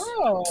is.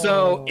 Oh.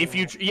 So if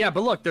you,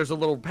 but look, there's a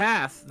little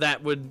path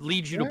that would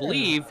lead you to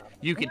believe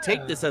you could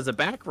take this as a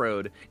back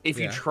road. If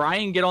you try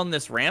and get on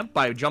this ramp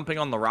by jumping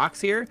on the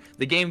rocks here,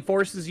 the game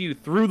forces you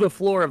through the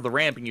floor of the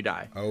ramp and you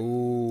die.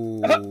 Oh.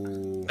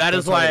 That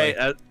is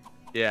why.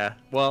 Yeah.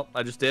 Well,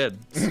 I just did.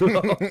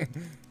 So.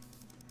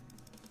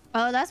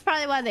 Oh, that's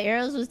probably why the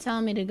arrows was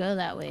telling me to go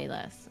that way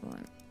last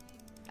one.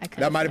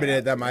 That might have been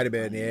it. That might have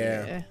been,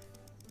 yeah.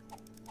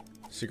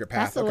 Secret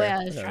path. That's the way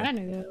I was trying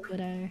to go,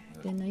 but I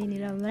didn't know you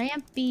need a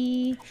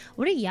rampy.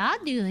 What are y'all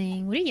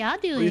doing? What are y'all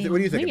doing? What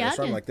do you think?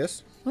 Something like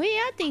this? What are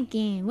y'all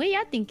thinking? What are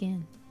y'all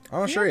thinking? I'm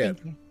not sure yet.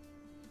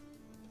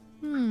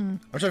 I'm trying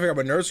to figure out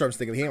what Nerdstorm's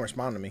thinking. He ain't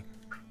responding to me.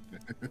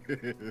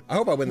 I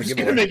hope I win the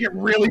giveaway. Gonna make it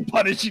really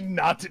punishing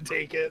not to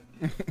take it.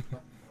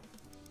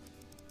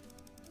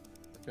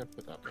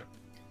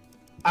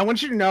 I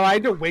want you to know I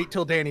had to wait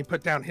till Danny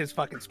put down his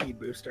fucking speed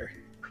booster.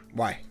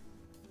 Why?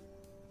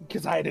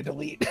 Because I had to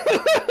delete.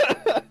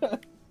 Why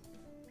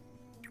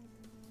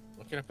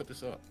can't I put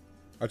this up?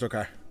 That's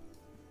okay.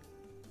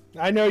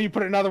 I know you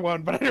put another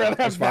one, but I'd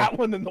rather have that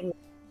one than the one.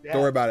 Yeah.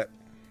 Don't worry about it.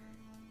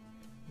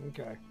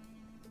 Okay.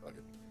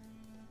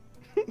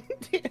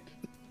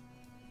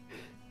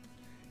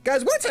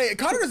 Guys, what I tell you,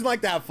 Connor doesn't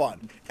like to have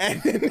fun.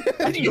 And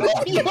yeah,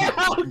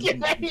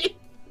 okay.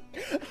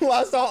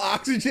 Lost all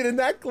oxygen in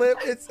that clip.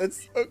 It's so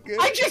good.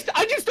 I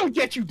just don't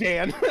get you,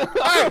 Dan.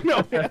 I don't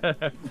know,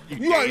 man.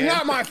 You are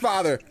not my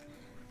father.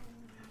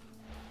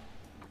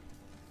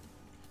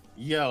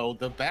 Yo,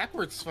 the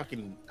backwards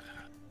fucking.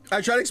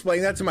 I tried to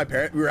explain that to my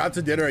parent. We were out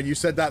to dinner, and you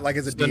said that like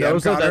as a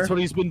DM. Connor. That's what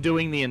he's been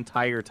doing the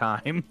entire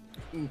time.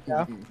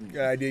 Yeah.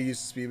 Good idea. Use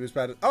the speed boost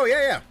pad. Oh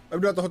yeah. I've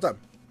been doing it the whole time.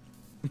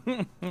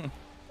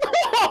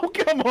 Oh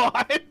come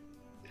on.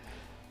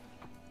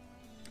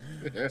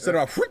 Set it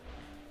off.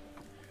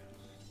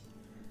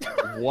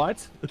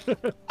 What?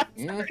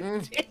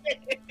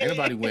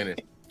 Anybody winning?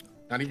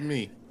 Not even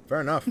me.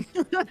 Fair enough.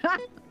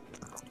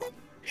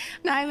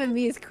 Not even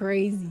me is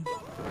crazy.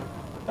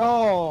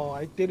 Oh,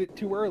 I did it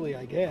too early,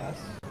 I guess.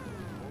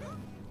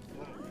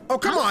 Oh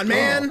come on,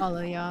 man!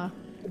 Follow y'all.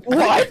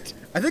 What?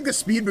 I think the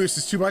speed boost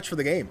is too much for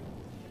the game.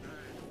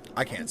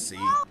 I can't see.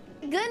 Oh,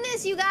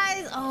 goodness, you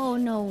guys! Oh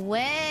no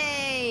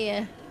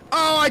way!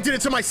 Oh, I did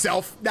it to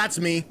myself. That's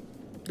me.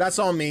 That's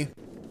on me.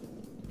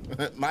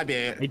 My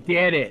bad. I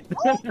did it.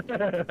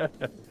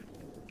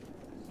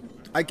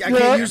 I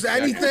can't use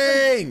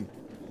anything.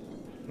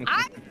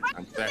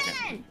 I'm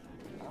second.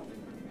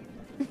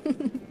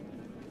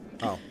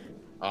 Oh.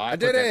 Oh, I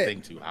did put that it.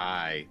 thing too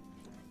high.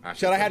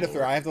 Shit, I had to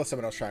throw. I have to let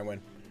someone else try and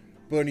win.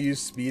 Going to use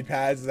speed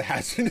pads. The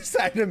Hatcher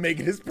decided to make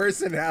it his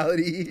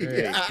personality.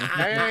 Hey.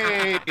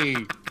 Hey.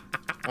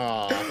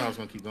 Oh, I thought I was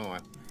gonna keep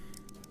going.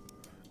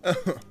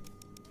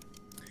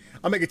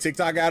 I'll make a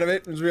TikTok out of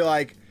it and just be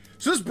like,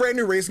 so this brand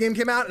new race game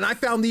came out and I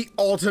found the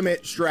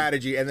ultimate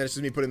strategy, and then it's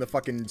just me putting the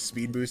fucking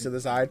speed boost to the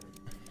side.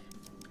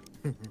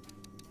 Oh,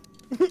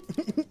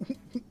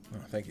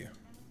 thank you.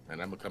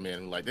 And I'm gonna come in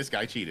and like, this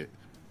guy cheated.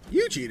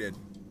 You cheated.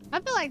 I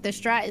feel like the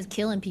strat is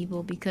killing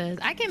people because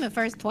I came in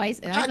first twice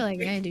and I feel like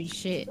I didn't do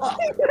shit.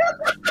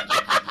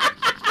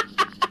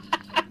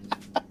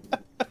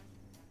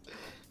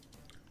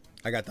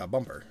 I got that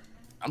bumper.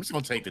 I'm just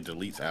gonna take the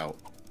deletes out.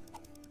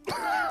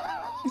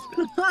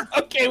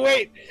 Okay,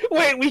 wait,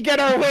 we get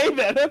our way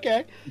then.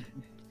 Okay.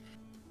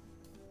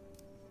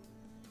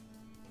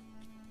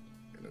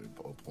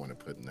 No point of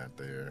putting that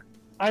there.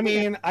 I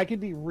mean, I could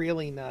be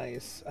really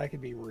nice. I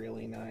could be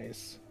really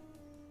nice.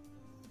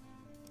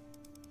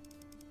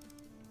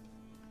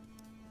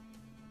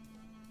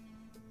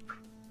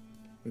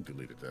 We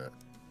deleted that.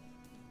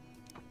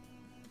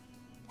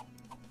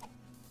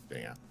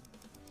 Damn.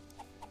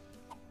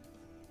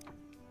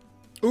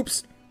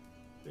 Oops.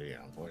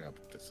 Damn. Where would I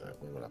put this at?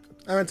 Where would I put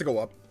this? I meant to go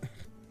up.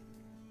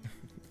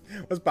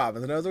 What's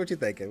poppin'? What you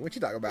thinking? What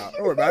you talking about?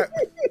 Don't worry about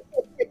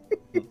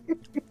it.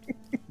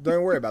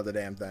 Don't worry about the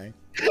damn thing.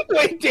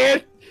 Wait,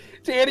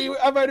 Danny,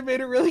 I might have made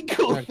a really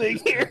cool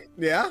thing here.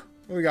 Yeah?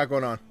 What we got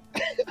going on?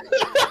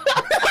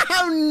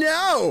 Oh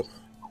no!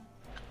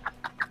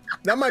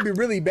 That might be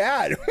really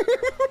bad.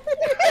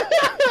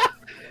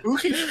 Who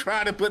keeps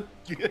trying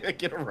to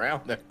get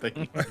around that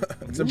thing?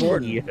 It's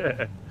important.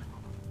 Yeah.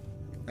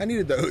 I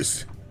needed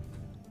those.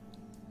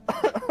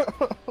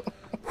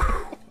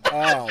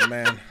 Oh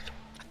man.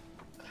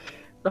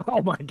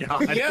 Oh my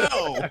god.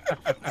 Yo!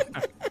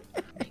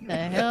 The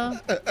hell?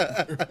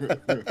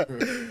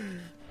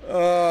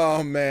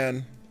 Oh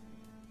man.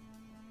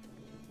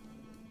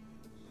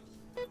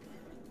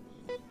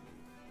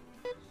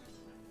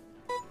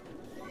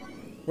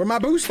 Where my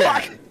boost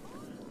at?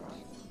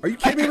 Are you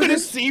kidding me with couldn't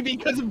this? see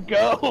because of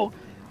go.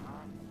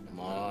 Come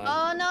on.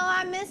 Oh no,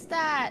 I missed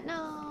that.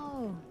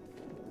 No.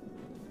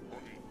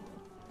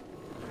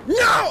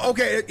 No!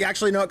 Okay,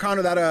 actually, no,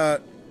 Connor,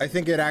 that, I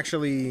think it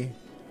actually...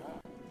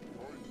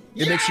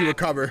 It makes you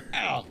recover.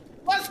 Ow.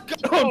 Let's go!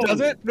 Oh, does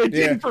it? It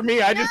Yeah. didn't for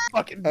me. I just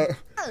fucking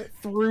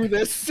threw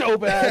this so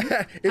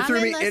bad. It threw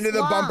I'm me in the into the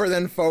swamp. bumper,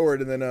 then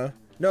forward, and then, No,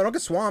 don't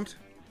get swamped.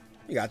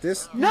 You got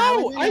this.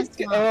 No, I was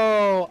in the swamp.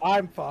 oh,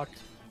 I'm fucked.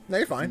 No,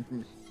 you're fine.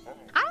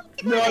 I don't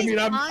think No, I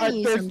I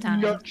mean, there's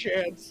sometimes. no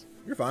chance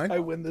You're fine. I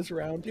win this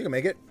round. You can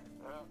make it.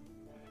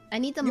 I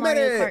need the You made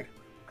Mario it. Kart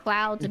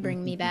cloud to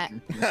bring me back.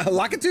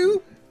 Lock it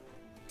too?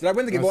 Did I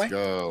win the giveaway? Let's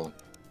go.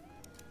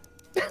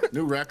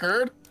 New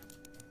record?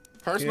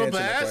 Personal Answer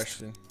that best?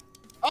 question.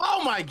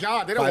 Oh my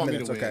god, they don't 5 want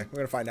minutes, me to okay. win. We're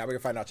gonna find out. We're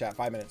gonna find out, chat.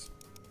 5 minutes.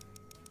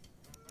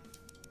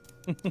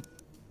 Hey,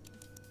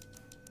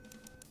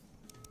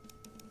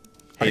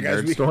 Alright,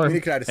 guys, we Nerdstorm.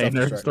 need to Hey,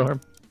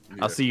 Nerdstorm.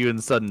 I'll see you in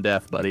sudden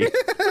death, buddy.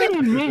 What do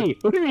you mean me?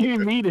 What do you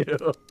mean me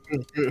do?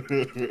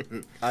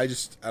 I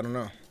don't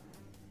know.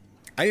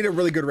 I need a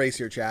really good race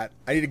here, chat.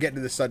 I need to get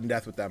into this sudden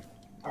death with them.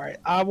 All right,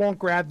 I won't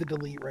grab the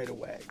delete right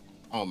away.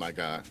 Oh my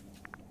god.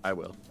 I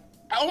will.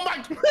 Oh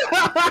my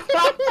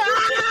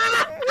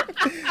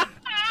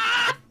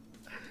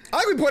I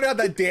like we pointed out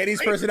that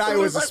Danny's personality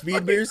was a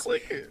speed boost,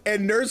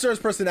 and Nerdstorm's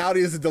personality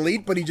is a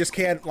delete, but he just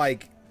can't,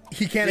 like,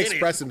 he can't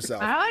express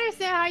himself. I don't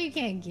understand how you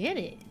can't get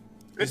it.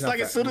 It's like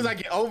as soon as I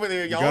get over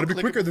there, y'all gotta be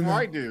click quicker than before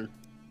that. I do.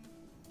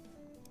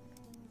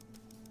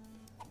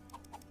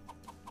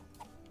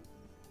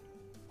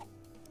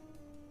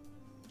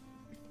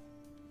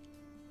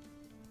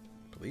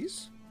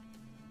 Please?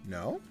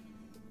 No?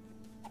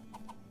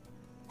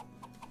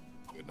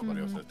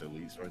 Nobody else has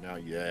deletes right now?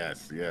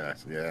 Yes,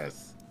 yes,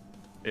 yes.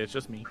 It's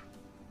just me.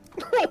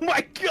 Oh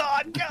my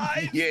god,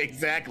 guys! Yeah,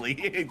 exactly,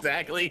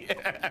 exactly.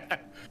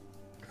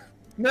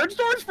 Nerd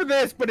Store's for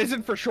this, but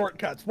isn't for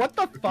shortcuts. What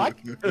the fuck?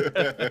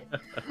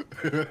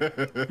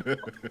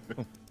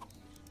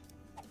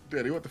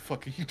 Daddy, what the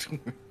fuck are you doing?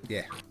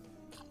 Yeah.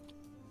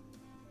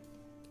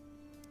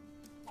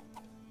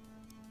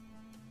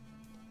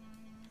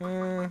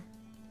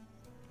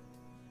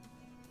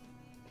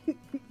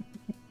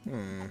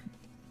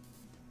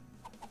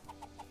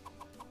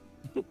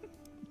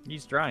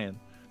 He's trying.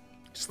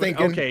 Just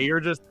thinking. Okay, you're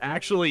just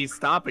actually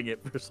stopping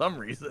it for some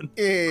reason.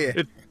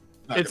 Yeah.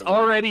 It's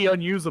already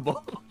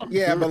unusable.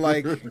 Yeah, but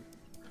like. Do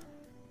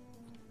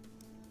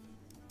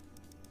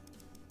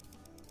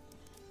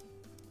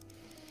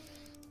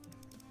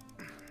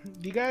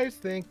you guys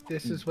think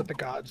this is what the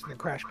gods in the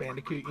Crash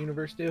Bandicoot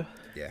universe do?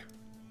 Yeah.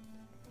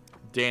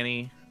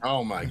 Danny.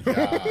 Oh my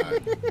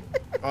god.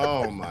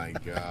 Oh my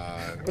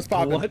god. What's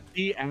poppin'? What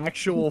the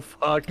actual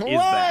fuck is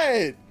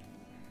that?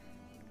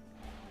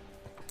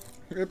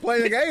 We're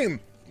playing the game.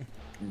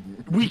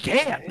 We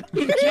can't.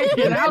 We can't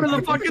get out of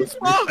the fucking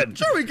spawn.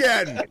 Sure we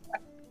can.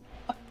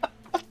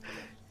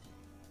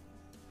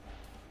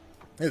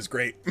 It's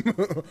great.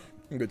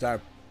 Good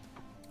time.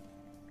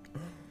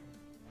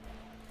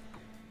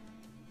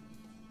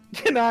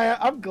 And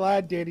I'm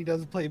glad Danny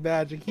doesn't play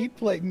Magic. He'd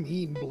play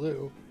Mean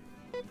Blue.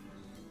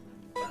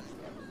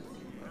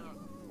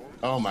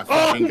 Oh my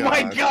fucking god. Oh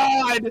my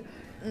god!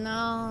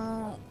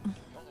 No.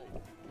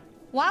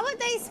 Why would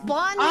they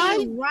spawn I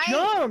me right?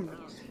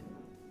 jumped.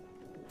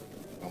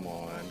 Come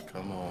on,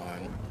 come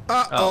on.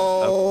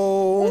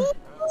 Uh-oh.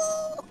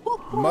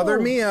 Mother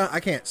Mia, I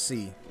can't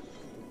see.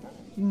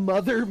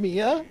 Mother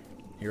Mia?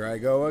 Here I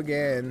go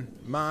again.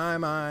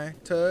 My,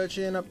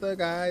 touching up the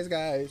guys.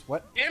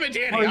 What? Damn it,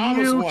 Danny, Are I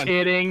almost you won.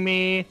 kidding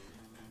me?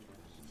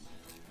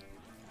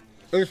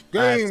 It's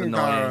That's game annoying.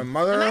 time,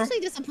 mother. I'm actually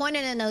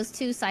disappointed in those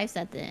 2 scythes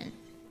at the end.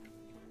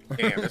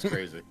 Damn, that's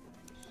crazy.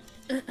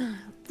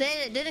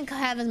 They didn't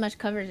have as much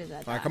coverage as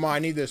that. All right, come on, I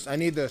need this. I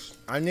need this.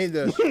 I need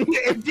this.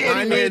 If Danny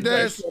I need wins, I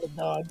this. swear to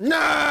God.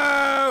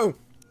 No!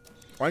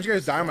 Why don't you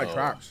guys die on my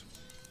tracks?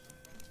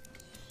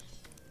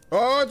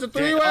 Oh, it's a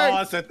 3-way.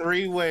 Oh, it's a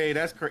 3-way.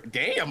 That's crazy.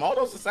 Damn, all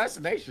those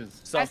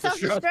assassinations. I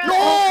Self-destruct. self-destruct.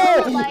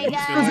 No! Oh my Still in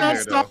god.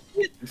 there, though.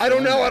 I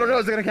don't know.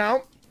 Is it gonna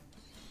count?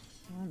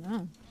 I don't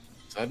know.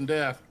 Sudden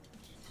death.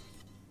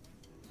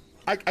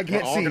 I We're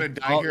can't all see. gonna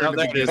die Oh, here. no, in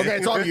the there it is. beginning. Okay,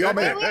 it's all you. I'm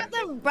Wait, in we it. have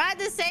to ride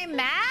the same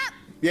map?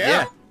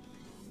 Yeah.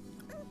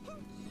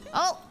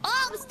 Oh,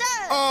 I'm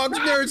stuck. Oh, it's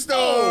Nerd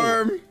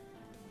Storm.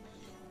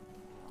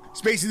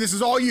 Spacey, this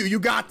is all you. You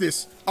got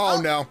this. Oh,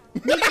 no.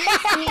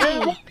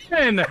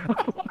 And I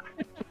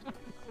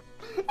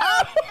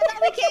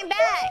thought we came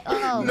back.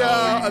 Oh, No,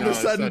 on the no, sudden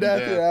sudden death,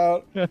 death. you're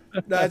out.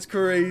 That's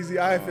crazy.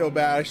 I feel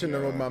bad. I shouldn't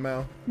have opened my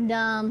mouth.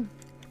 dumb.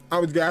 I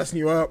was gassing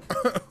you up.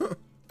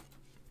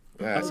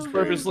 That's was crazy.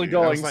 purposely That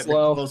going was like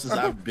slow. The closest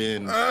I've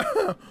been.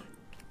 I'm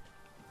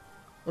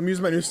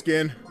using my new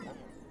skin.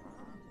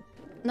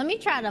 Let me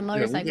try the Yeah, we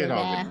motorcycle get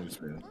all guy. good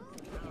news, man.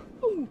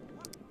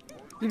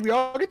 Did we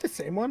all get the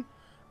same one?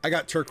 I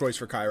got turquoise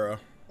for Cairo.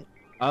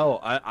 oh,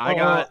 I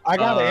got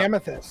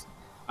amethyst.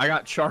 I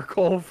got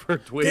charcoal for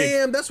Twig.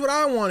 Damn, that's what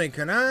I wanted.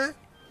 Can I?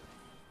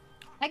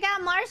 I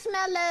got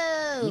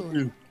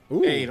marshmallow.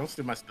 Ooh, Hey, don't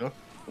steal my stuff.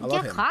 I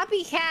love You him.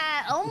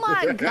 copycat. Oh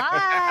my god.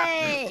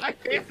 I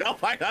can't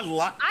help I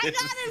unlocked I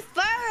this. got it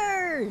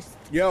first.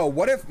 Yo,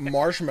 what if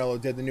Marshmallow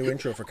did the new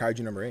intro for Kaiju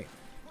number 8?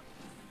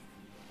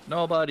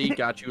 Nobody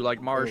got you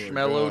like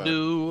Marshmallow God.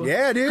 do.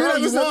 Yeah, dude. Girl, I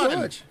you listen to won.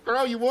 much.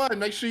 Girl, you won.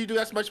 Make sure you do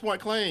that much point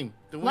claim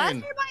to Why is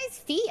win. everybody's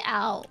feet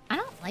out? I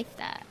don't like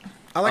that.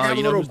 I like having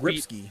you a know little whose grip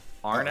feet ski.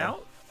 Aren't Uh-oh.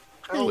 out?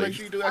 Girl, make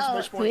sure you do that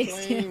much point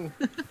Twigs. claim.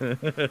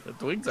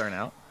 Twigs aren't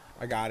out.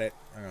 I got it.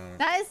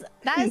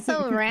 That is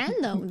so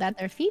random that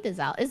their feet is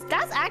out.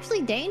 That's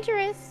actually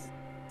dangerous.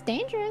 It's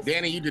dangerous.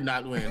 Danny, you did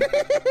not win.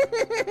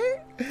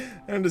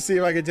 And to see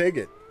if I could take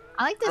it.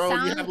 I like the Bro, you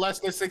sound. have less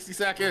than 60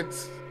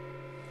 seconds.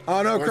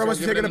 Oh no, Or Crow must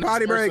be give it taking a to the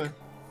potty next break. person.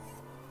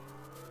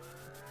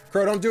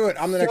 Crow, don't do it.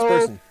 I'm the next So-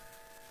 person.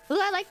 Ooh,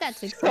 I like that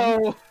too.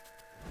 So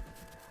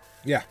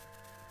Yeah.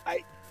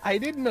 I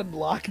didn't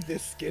unlock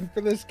this skin for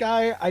this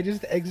guy. I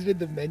just exited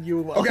the menu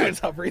while I was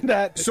hovering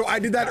that. So I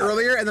did that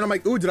earlier, and then I'm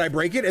like, ooh, did I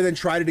break it? And then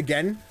tried it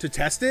again to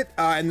test it,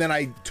 and then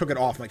I took it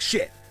off. I'm like,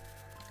 shit.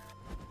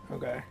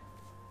 Okay.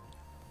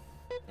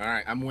 All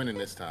right, I'm winning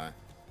this time.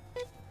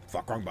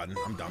 Fuck, wrong button.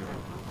 I'm dumb.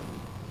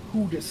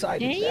 Who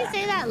decided Didn't you that?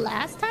 say that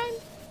last time?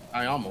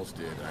 I almost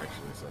did,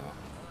 actually, so.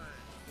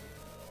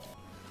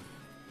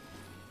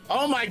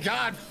 Oh my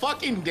god,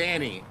 fucking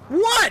Danny.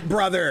 What,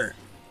 brother?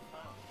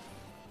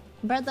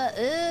 Brother,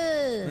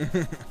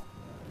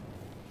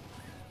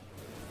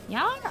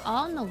 y'all are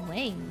on the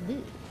way,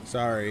 Luke.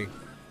 Sorry.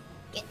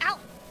 Get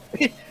out.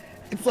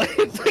 It's like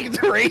it's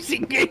a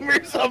racing game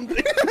or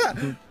something.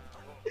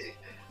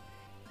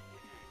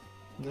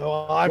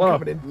 No, I'm Whoa.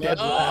 coming in dead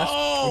last. I'm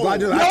Oh,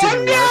 glad that No, didn't I'm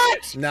work.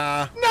 not!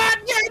 Nah. Not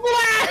dead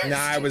last!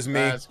 Nah, it was me.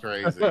 That's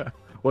crazy.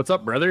 What's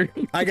up, brother?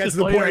 I got to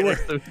the point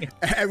where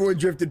everyone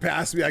drifted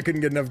past me. I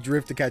couldn't get enough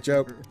drift to catch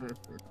up.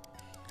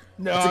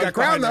 No, I got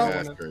crown though.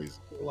 That's crazy.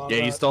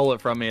 Yeah, you stole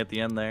it from me at the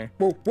end there.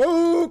 Whoa,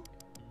 whoa.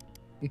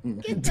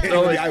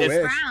 So I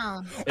wish.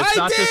 It's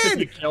not just if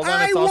you kill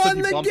them, it's also if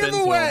you bump into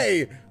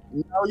them.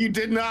 No, you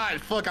did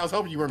not. Fuck, I was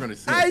hoping you weren't going to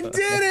see it. I did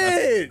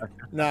it!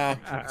 Nah.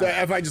 So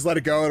if I just let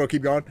it go, it'll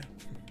keep going?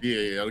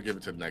 Yeah, I'll give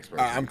it to the next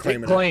person. I'm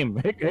claiming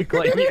Hit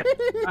claim.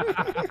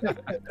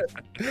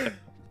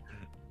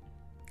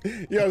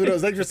 Yo,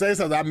 Zenoza, thanks for saying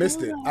something. I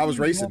missed it. I was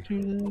racing.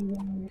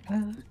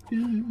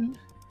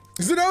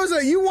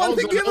 Zenoza, you won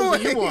the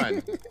giveaway! You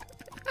won.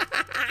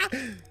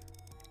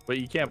 But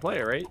you can't play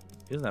it, right?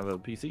 He doesn't have a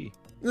PC.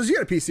 You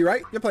got a PC,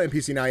 right? You're playing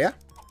PC now, yeah?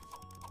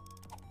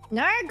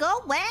 Nerd, go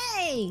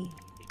away!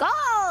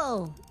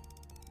 Go!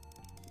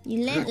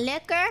 You lit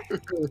liquor?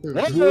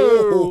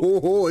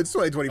 Whoa, it's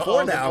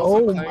 2024 now.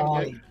 Oh my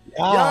God.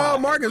 Yo,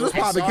 Marcus, what's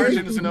poppin',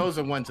 Sergeant kid?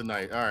 Zenoza won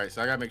tonight. All right,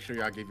 so I gotta make sure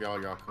y'all give y'all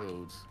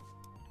codes.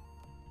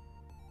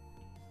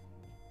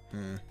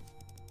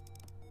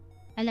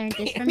 I learned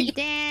this from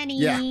Danny.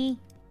 Yeah.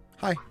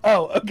 Hi.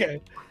 Oh,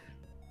 okay.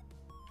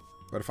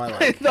 What if I I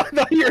like?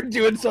 thought you were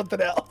doing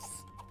something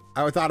else.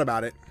 I thought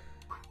about it.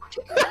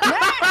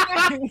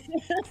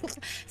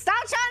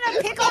 Stop trying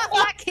to pick off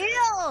my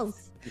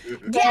kills!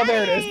 Oh,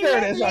 there it is. There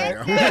it is. All right.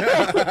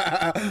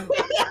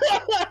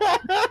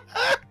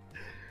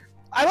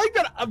 I like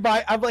that.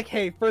 I'm like,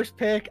 hey, first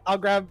pick. I'll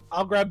grab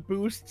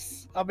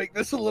boosts. I'll make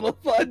this a little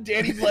fun.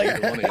 Danny's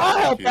like, I'll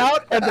help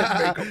out and then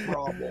make a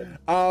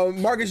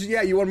problem. Marcus,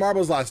 yeah, you won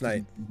marbles last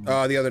night.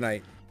 The other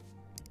night.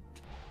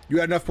 You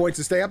had enough points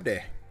to stay up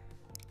there.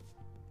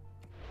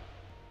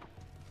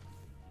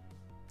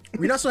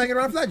 Were you not still hanging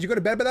around for that? Did you go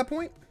to bed by that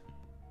point?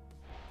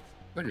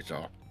 Look at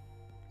y'all.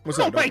 What's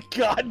up? Oh my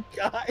God,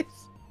 guys.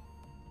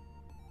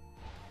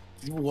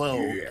 Whoa.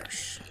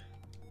 Yes.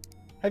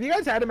 Have you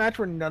guys had a match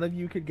where none of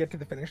you could get to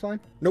the finish line?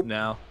 Nope.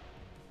 No.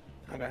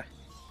 Okay.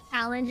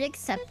 Challenge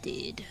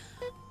accepted.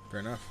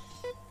 Fair enough.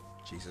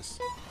 Jesus.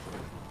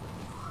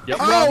 Yep,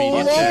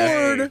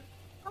 oh, Lord!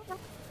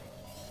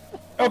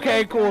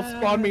 Okay, cool.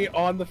 Spawn me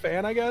on the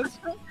fan, I guess.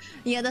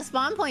 Yeah, the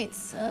spawn points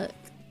suck.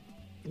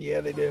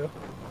 Yeah, they do.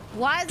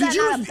 Why is that Did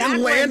not a you backward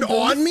land boost?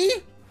 on me?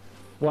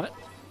 What?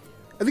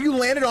 I think you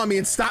landed on me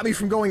and stopped me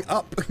from going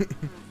up.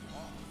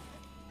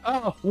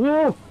 Oh,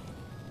 whoa.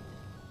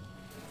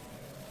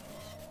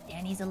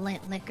 Danny's a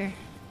lint liquor.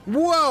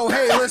 Whoa,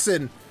 hey,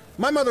 listen.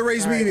 My mother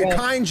raised me to be a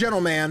kind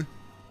gentleman.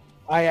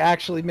 I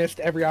actually missed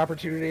every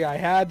opportunity I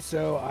had,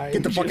 so I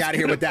Get the fuck out of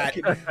here with that.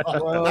 I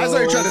Whoa. was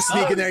like trying to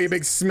sneak in there, you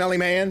big smelly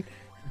man.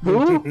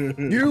 Who?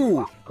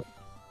 You.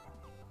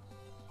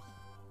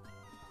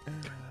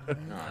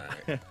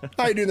 Alright.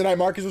 How you doing tonight,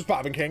 Marcus? What's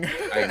poppin', King?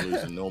 I ain't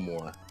losing no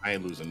more. I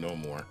ain't losing no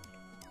more.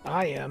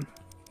 I am.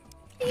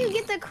 You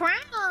get the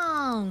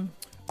crown.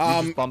 You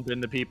just bump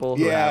into people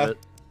who yeah. have it.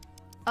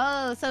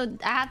 Oh, so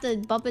I have to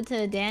bump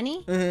into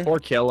Danny? Mm-hmm. Or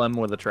kill him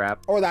with a trap.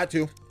 Or that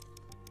too.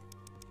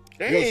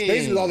 Yo,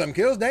 Stacy with all them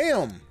kills,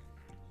 damn.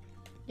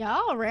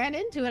 Y'all ran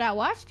into it. I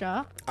watched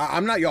y'all.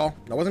 I'm not y'all.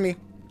 That wasn't me.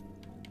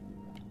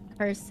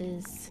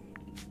 Curses.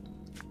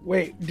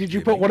 Wait, did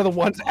you put one of the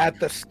ones at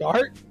the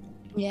start?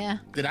 Yeah.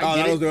 Did I Oh,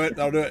 get that'll it? do it.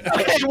 That'll do it.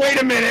 Okay,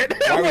 wait a minute.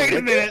 Why Wait was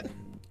a minute.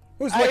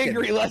 Who's I licking?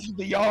 agree less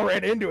that y'all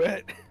ran into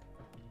it.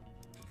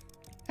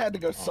 Had to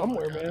go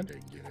somewhere, God, I man.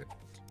 didn't get it.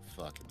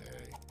 Fucking A.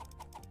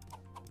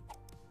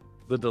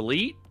 The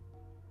delete?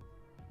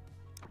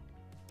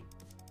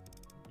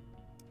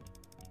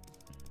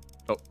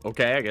 Oh,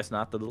 okay, I guess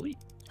not the delete.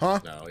 Huh?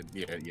 No,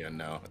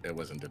 no, it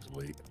wasn't the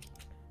delete.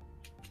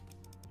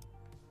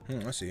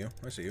 I see you.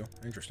 I see you.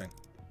 Interesting.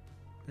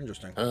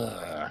 Interesting.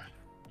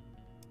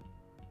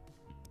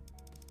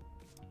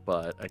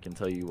 But I can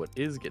tell you what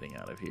is getting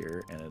out of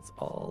here, and it's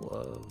all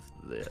of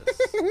this.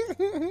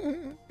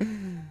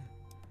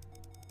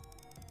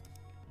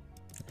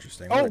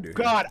 Interesting. Oh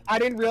God, I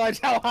didn't realize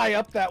how high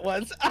up that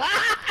was.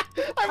 I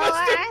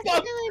must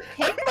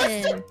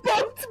have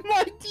bumped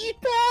my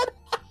D-pad.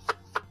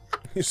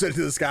 You said it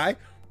to the sky?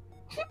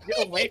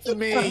 Get away from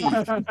me. No,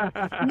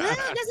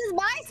 this is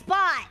my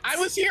spot. I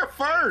was here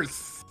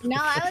first. No,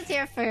 I was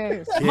here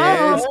first.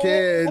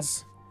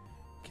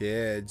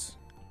 Kids.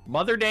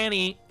 Mother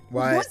Danny.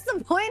 What? What's the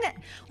point?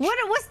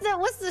 What's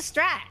the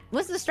strat?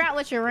 What's the strat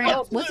with your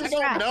ramp? What's the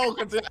strat? No,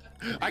 because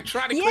I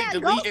tried to click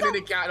delete and then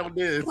it got on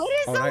this. Put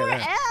it somewhere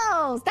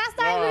else. That's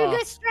not even a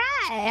good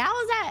strat. How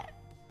was that?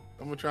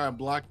 I'm gonna try and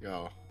block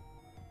y'all.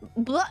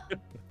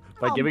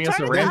 By giving us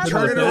a ramp.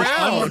 Turn it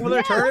around.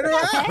 Turn it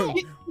around.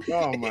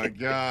 Oh my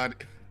God.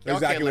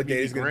 Exactly what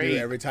Dave's gonna do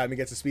every time he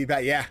gets a speed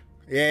pad. Yeah.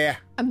 Yeah.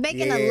 I'm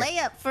making a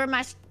layup for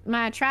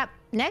my trap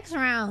next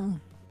round.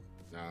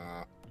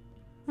 Nah.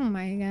 Oh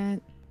my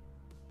God.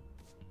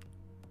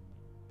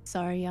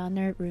 Sorry, y'all.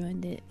 Nerd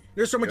ruined it.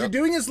 There's so much you're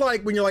doing is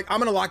like when you're like, I'm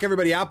gonna lock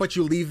everybody out, but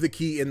you leave the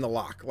key in the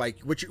lock. Like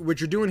what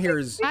you're doing here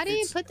is. How do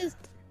you put this?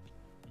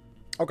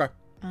 Okay.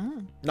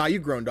 Oh. Nah, you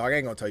grown dog. I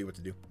ain't gonna tell you what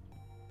to do.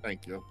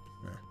 Thank you.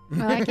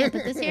 Oh, I can't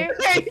put this here?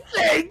 Hey,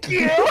 thank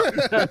you!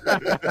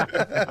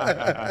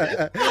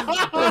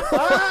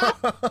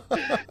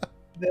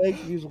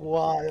 Thank you's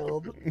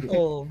wild.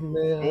 Oh,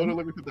 man. Oh,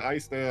 let me put the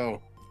ice down.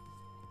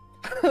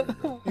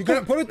 You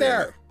couldn't put it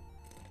there.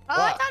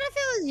 Oh, I thought if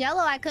it was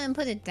yellow, I couldn't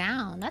put it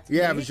down. That's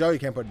yeah, weird. if it's yellow, you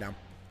can't put it down.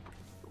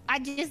 I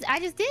just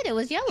did. It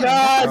was yellow.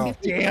 God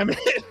damn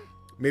it.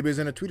 Maybe it's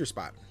in a tweeter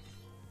spot.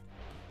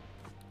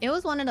 It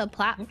was one of the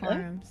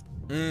platforms.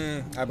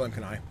 I blame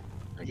Kanai.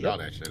 All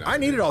that shit out I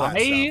needed all that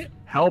stuff.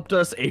 Helped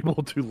us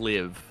able to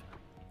live.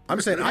 I'm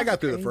just saying, I got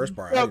through the first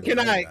part. No, can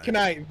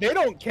I? They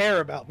don't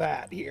care about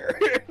that here.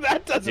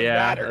 That doesn't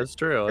matter. Yeah, that's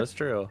true. That's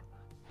true.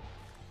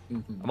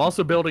 I'm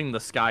also building the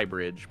sky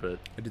bridge, but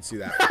I did see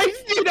that.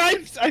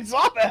 I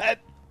saw that.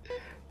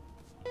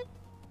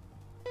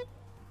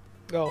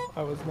 No,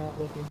 I was not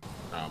looking.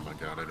 Oh my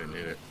god, I didn't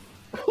hit it.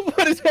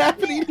 What is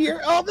happening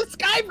here? Oh, the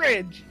sky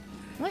bridge.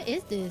 What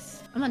is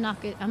this? I'm gonna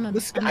knock it. I'm gonna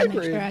The sky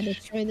make sure I bridge.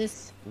 destroy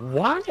this.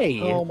 why?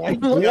 Oh my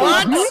What?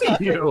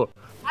 god. You?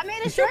 I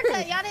made a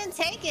shortcut. Y'all didn't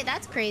take it.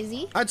 That's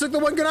crazy. I took the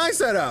one Kanai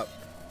set up.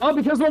 Oh,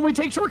 because when we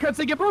take shortcuts,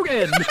 they get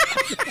broken.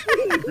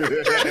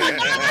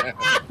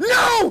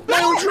 No!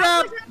 No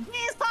trap!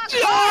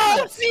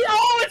 Oh, see,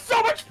 it's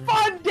so much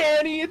fun,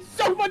 Danny. It's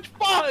so much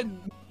fun.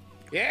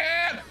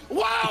 Yeah!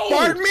 Wow!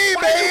 Pardon me,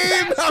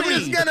 babe! I'm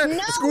just gonna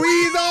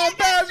squeeze all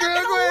past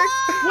real quick.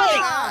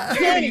 Wait,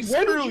 Danny,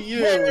 Screw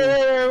you!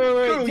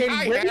 Wait, Danny,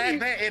 I had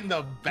that in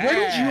the bag. where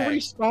did you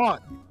respawn?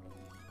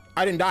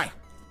 I didn't die.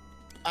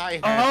 I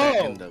had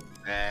that in the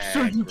bag.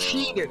 So you bro.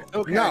 cheated.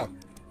 Okay. No.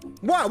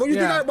 What? What do you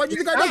think? What do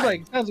you think I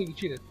died? Sounds like you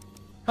cheated.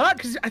 Huh?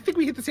 Because I think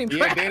we hit the same Yeah,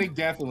 track. Danny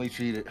definitely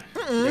cheated.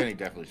 Danny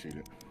definitely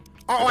cheated.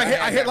 Oh,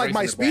 I hit like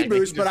my speed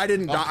boost, but I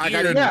didn't die. I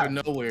didn't didn't.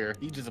 even nowhere.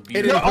 He just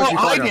appeared. It didn't push you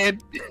far I enough.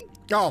 did.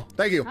 Oh,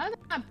 thank you. How is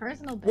that my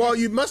personal best? Well,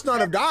 you must not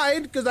have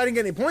died because I didn't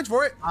get any points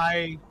for it.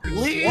 I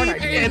Leave sworn I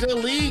and did.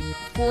 delete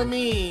for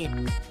me.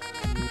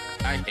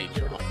 I hate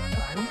you. If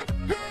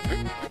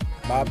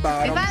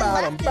I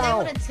left it, they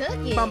would have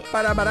took it. Oh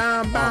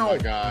my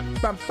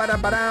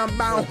god.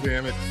 Bow.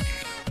 Damn it.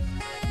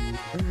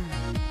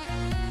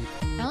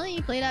 Only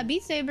you play that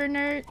Beat Saber,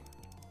 nerd.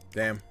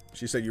 Damn.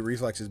 She said your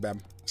reflex is bad.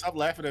 Stop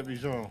laughing at me,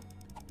 Jean.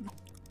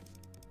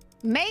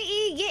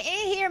 May-E, get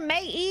in here,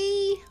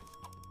 May-E.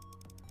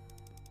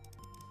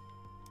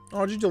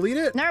 Oh, did you delete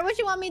it? Nerd, what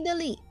you want me to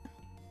delete?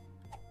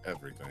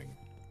 Everything.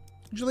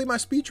 Did you delete my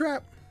speed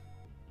trap?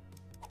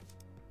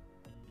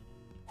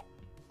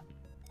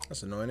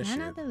 That's annoying as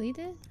Can I shit. not delete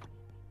it?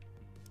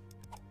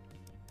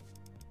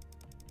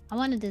 I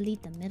want to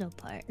delete the middle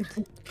part.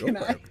 Go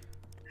for it.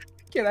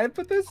 Can I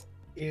put this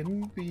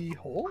in the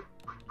hole?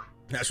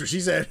 That's what she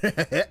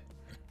said.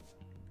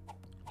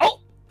 Oh,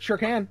 sure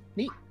can.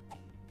 Neat.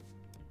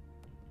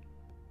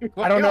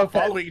 Well, I don't know if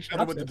following each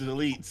other with the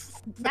deletes.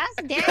 That's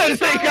Because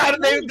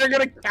Danny. they're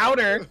gonna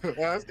counter.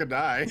 That's gonna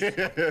die.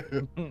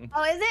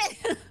 Oh, is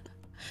it?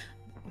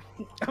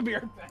 I'll be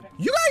right back.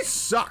 You guys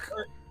suck.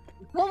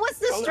 Well, what's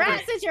the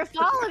strat since you're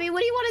following me? What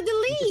do you want to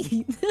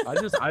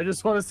delete? I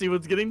just want to see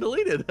what's getting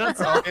deleted.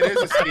 That's all. It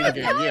is a Steam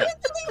game, yeah.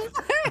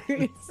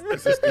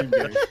 It's a Steam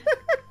game.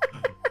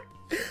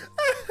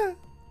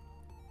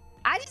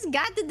 I just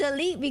got to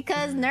delete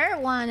because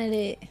Nerd wanted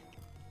it.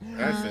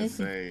 That's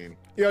insane.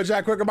 Yo,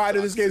 Jack, quick reminder,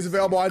 this game is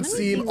available on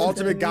Steam,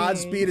 Ultimate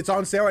Godspeed. It's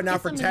on sale right now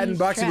for $10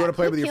 if you want to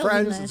play with your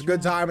friends. It's a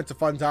good time. It's a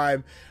fun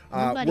time.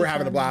 We're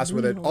having a blast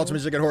with it.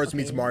 Ultimate Chicken Horse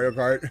meets Mario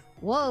Kart.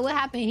 Whoa, what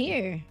happened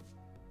here?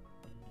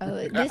 Oh,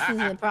 this is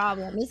a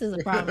problem. This is a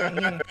problem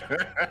here.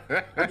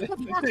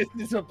 This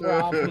is a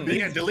problem.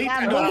 Yeah, delete Yeah,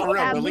 that. No, for real,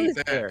 that delete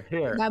boost. that.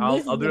 Here, That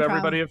boost I'll is do the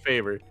everybody problem. a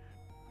favor.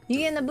 You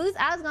getting the boost?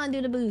 I was gonna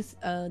do the boost.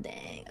 Oh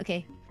dang.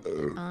 Okay.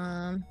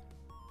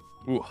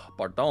 Ooh,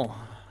 pardon.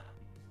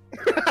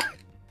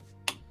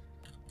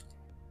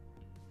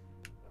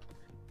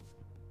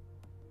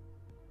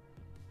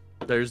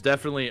 There's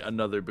definitely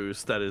another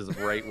boost that is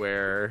right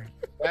where.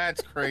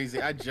 That's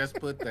crazy. I just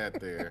put that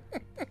there.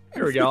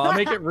 Here we go. I'll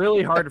make it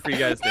really hard for you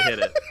guys to hit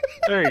it.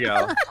 There you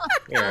go.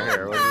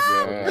 Here, we'll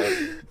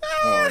just...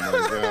 Oh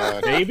my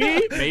god.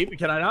 Maybe.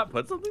 Can I not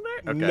put something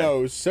there? Okay.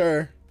 No,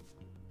 sir.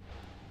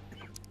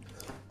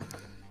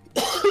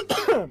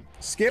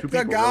 Skip Two the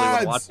people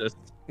really want gods. to watch this.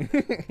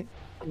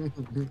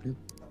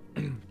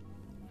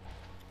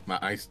 My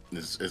ice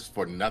is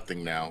for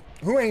nothing now.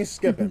 Who ain't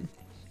skipping?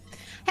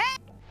 Hey,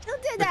 who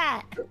did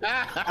that?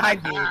 I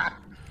did.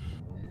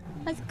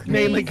 That's crazy.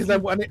 Mainly because I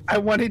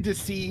wanted to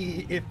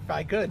see if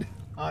I could,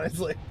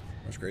 honestly.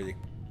 That's crazy.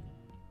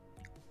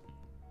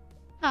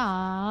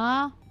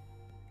 Aww.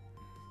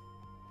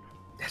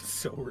 That's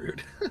so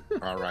rude.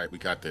 All right, we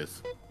got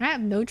this. I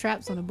have no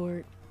traps on the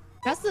board.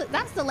 That's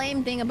the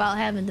lame thing about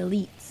having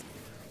deletes.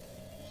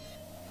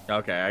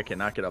 Okay, I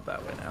cannot get up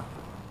that way now.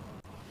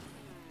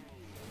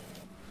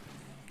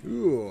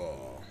 Ooh.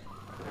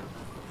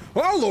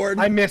 Oh Lord!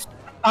 I missed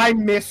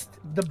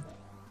the.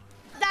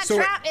 That So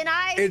trap and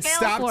I It fell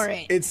stopped. for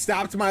it. It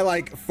stopped my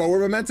like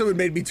forward momentum and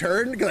made me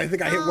turn because I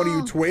think I hit one of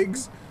you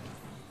twigs.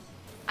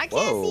 I can't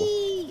Whoa.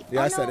 see. Yeah,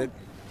 Oh, I said no. it.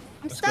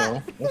 I'm Let's stuck.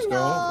 go. Let's go.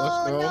 No,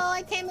 Let's go. no,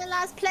 I came in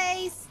last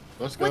place.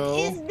 Let's go. What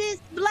is this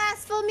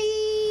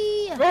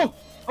blasphemy? Oh!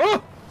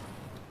 Oh!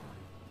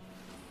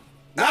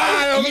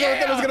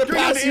 I was gonna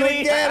pass you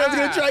again. I was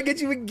gonna try and get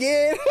you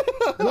again.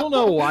 I don't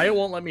know why it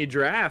won't let me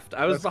draft.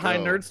 I was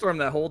behind Nerdstorm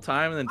that whole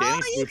time, and then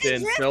Danny swooped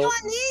in. Drift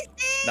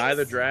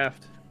Neither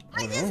draft.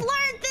 I just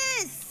learned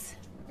this.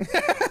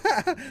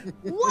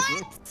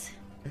 What?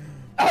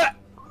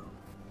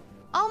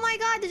 Oh my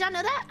god! Did y'all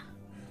know that?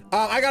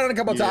 I got it a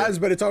couple times,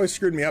 but it's always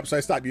screwed me up, so I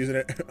stopped using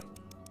it.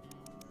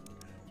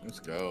 Let's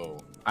go.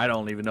 I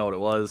don't even know what it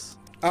was.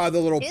 The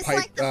little it's pipe.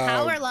 It's like the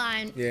power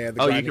line. Yeah.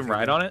 Oh, you can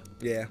ride on it?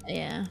 Yeah.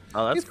 Yeah.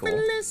 Oh, that's cool.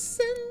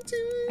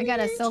 I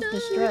got a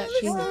self-destruct.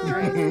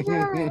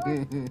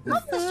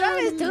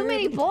 Self-destruct is too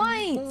many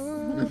points.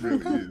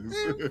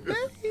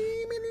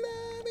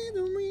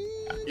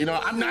 You know,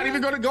 I'm not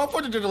even going to go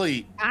for the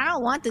delete. I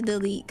don't want the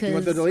delete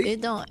because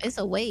it don't. It's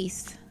a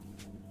waste.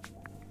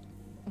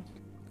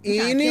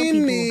 Eeny,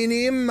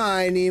 meeny,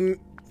 miny.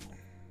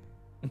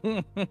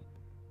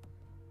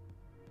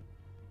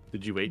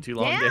 Did you wait too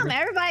long? Damn,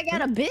 everybody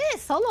got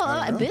Abyss. Hold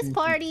on, Abyss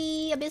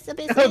party, Abyss.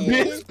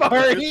 Abyss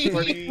party.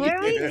 Where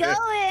we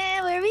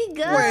going? Where we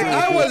going? Wait,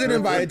 I wasn't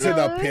invited to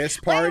the piss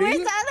party. Wait,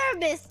 where's the other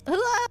Abyss? Who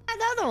had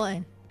the other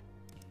one?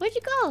 Where'd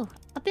you go?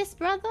 Abyss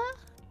brother?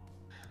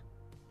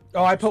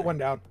 Oh, I put one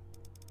down.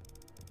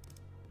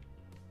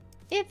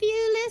 If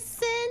you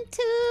listen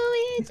to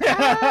each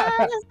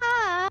other's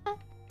heart.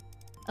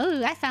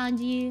 Oh, I found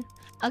you.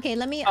 Okay,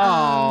 let me.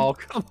 Oh,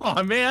 come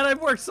on, man!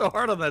 I've worked so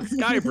hard on that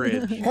sky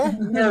bridge.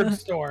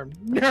 Nerdstorm.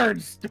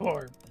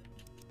 Nerdstorm.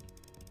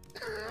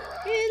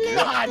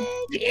 God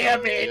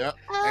damn it! Yep.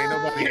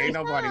 Ain't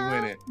nobody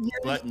winning.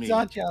 Let me.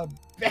 Such a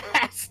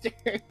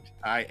bastard.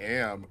 I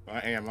am.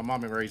 My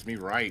mom raised me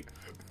right.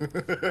 Is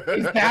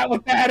that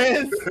what that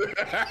is?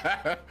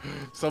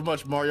 So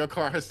much Mario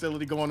Kart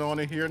hostility going on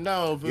in here.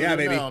 No, Voodoo, yeah,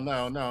 baby.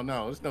 No.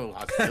 There's no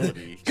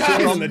hostility.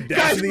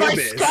 Guys, my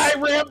sky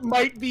ramp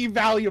might be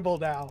valuable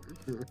now.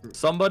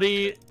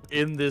 Somebody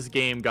in this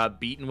game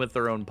got beaten with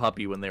their own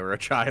puppy when they were a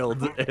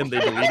child, and they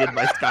deleted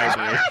my sky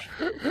bridge.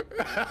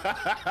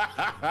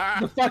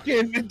 The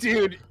fucking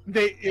dude,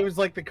 it was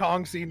like the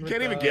Kong scene. With,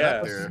 can't even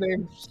get what's there. his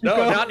name?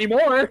 No, not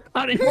anymore.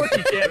 Not anymore.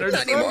 You can't.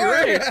 Not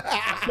anymore.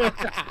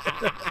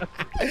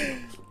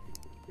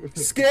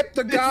 Skip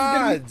the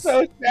gods.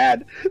 So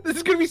sad. This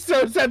is gonna be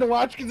so sad to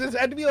watch because this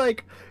had to be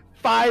like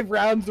 5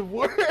 rounds of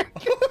work.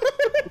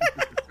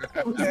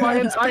 It's my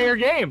entire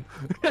game.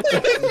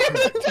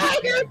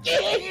 Entire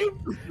game.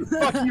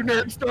 Fuck you,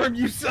 Nerdstorm.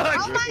 You suck.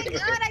 Oh my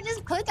god! I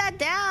just put that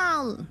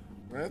down.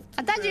 I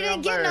thought you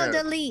didn't get no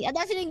delete. I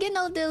thought you didn't get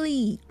no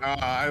delete.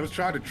 I was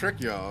trying to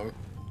trick y'all.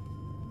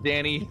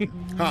 Danny.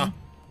 Huh?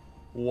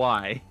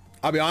 Why?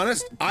 I'll be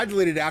honest. I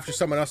deleted it after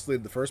someone else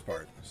deleted the first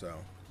part. So.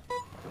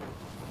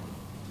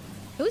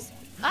 Who's?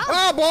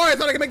 Oh boy! I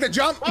thought I could make the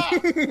jump.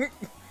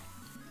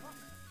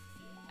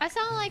 I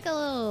sound like a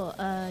little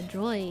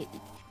droid.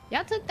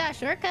 Y'all took that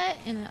shortcut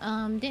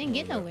and didn't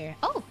get nowhere.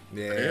 Oh.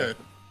 Yeah.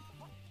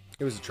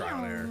 It was a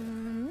trial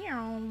and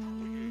error.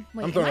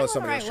 Wait, I'm throwing am I out somebody going else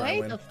the right trying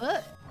way? to The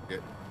foot. Yeah.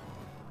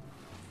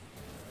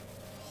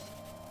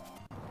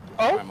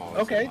 Oh,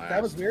 okay.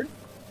 That was weird.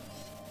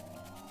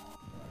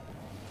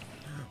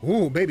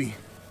 Ooh, baby.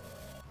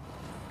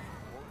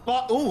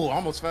 Ooh,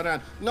 almost fell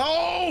down.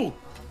 No!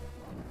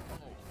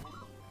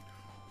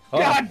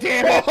 God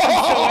damn it! I'm so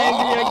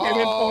angry I came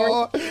in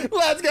for.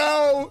 Let's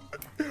go!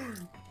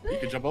 You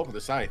can jump over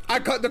the side. I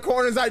cut the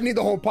corners. I need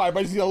the whole pipe.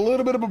 I just need a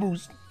little bit of a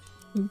boost.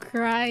 I'm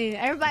crying.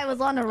 Everybody was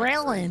on the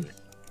railing.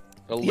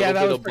 A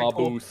little bit of a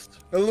boost.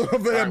 A little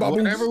bit of a boost.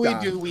 Whatever we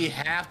do, we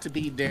have to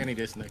beat Danny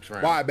this next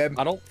round. Why, babe?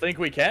 I don't think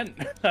we can.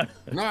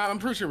 No, I'm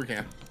pretty sure we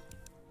can.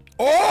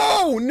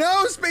 Oh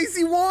no,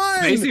 Spacey won!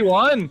 Spacey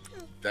won.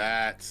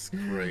 That's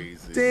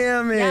crazy.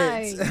 Damn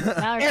it!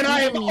 And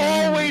I have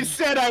always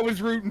said I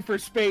was rooting for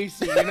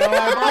Spacey. You know,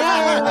 I've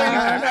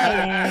always said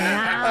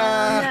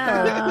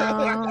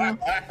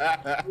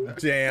it.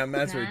 Damn,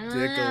 that's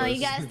ridiculous.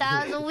 You guys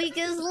thought it was the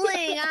weakest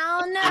link. I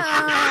don't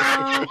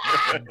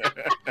know.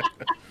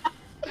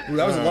 Ooh,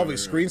 that was a lovely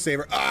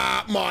screensaver.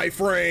 Ah, my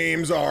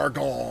frames are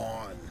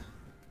gone.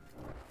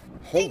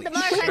 Holy the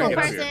motorcycle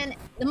person.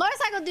 The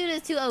motorcycle dude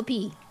is too OP.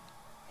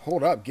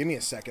 Hold up, give me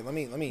a second. Let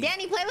me.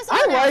 Danny, play with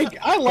I like.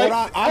 Hold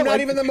on, I'm not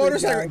like even the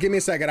motorcycle. Give me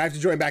a second. I have to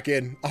join back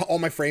in. All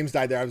my frames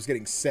died there. I was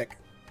getting sick.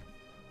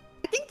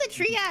 I think the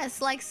tree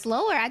is like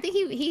slower. I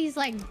think he's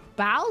like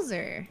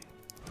Bowser.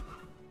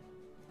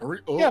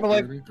 Yeah, but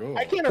like,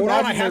 I can't Hold imagine.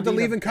 on, I have to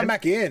leave and come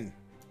back in.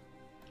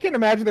 I can't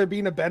imagine there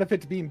being a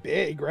benefit to being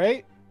big,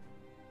 right?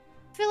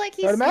 I feel like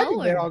he's I'd imagine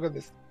slower. they'd all go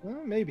this.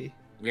 Well, maybe.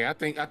 Yeah, I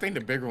think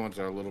the bigger ones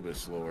are a little bit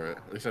slower.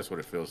 At least that's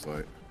what it feels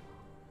like.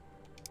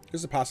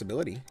 There's a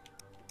possibility.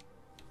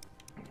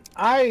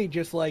 I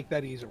just like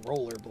that he's a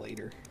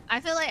rollerblader. I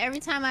feel like every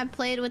time I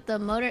played with the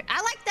motor,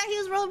 I like that he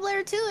was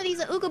rollerblader too, and he's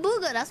an ooga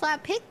booga. That's why I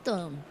picked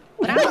him.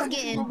 But I was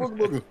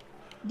getting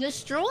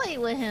destroyed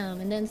with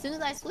him, and then as soon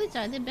as I switched,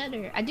 I did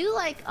better. I do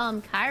like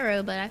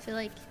Cairo, but I feel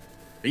like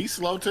he's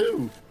slow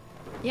too.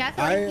 Yeah, I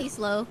feel like he's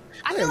slow.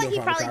 I feel like he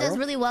probably does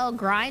really well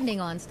grinding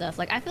on stuff.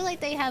 Like, I feel like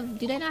they have.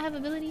 Do they not have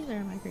abilities, or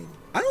am I crazy?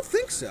 I don't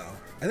think so.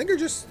 I think they're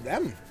just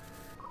them.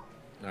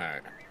 All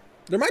right.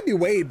 There might be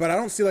Wade, but I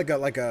don't see like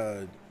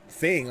a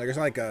thing. Like, it's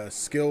not like a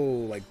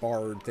skill like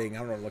bar thing. I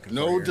don't know what I'm looking for.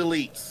 No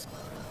deletes.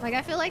 Like,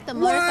 I feel like the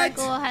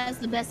motorcycle has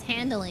the best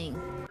handling.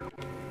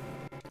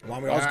 Why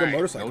don't we all go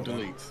motorcycle? No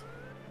deletes.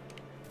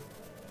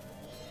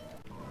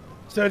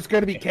 So it's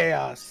gonna be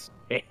chaos.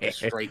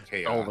 Straight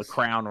chaos. Oh, the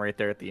crown right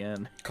there at the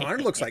end. Connor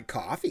looks like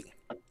coffee.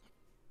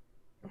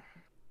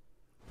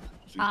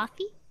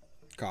 Coffee?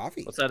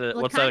 Coffee. What's that?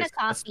 What kind of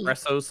coffee?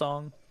 Espresso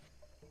song?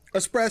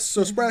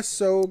 Espresso,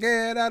 espresso,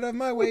 get out of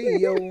my way,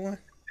 yo.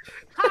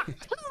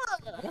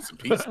 What's a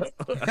piece?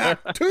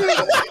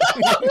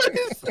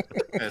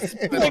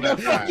 Like a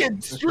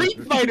fucking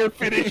Street Fighter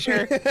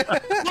finisher.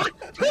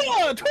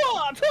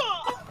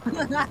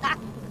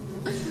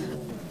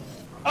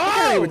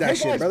 Oh, with that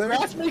shit, brother.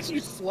 Grass makes you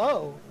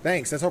slow.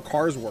 Thanks. That's how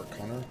cars work,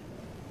 Connor.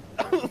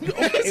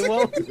 Okay,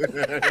 well.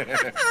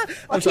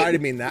 I'm sorry. I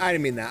didn't mean that.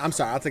 I'm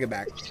sorry. I'll take it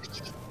back.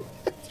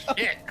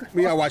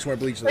 We gotta watch more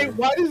Bleach later.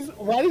 Wait,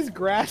 why does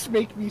grass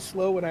make me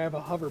slow when I have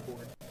a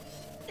hoverboard?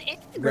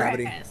 It's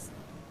Gravity. grass.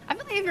 I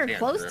feel like if you're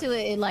close to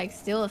it, it like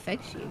still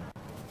affects you.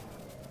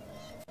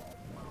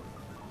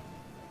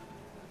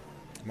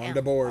 I'm on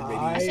the board, baby.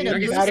 I should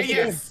have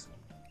Yes.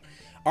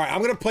 All right,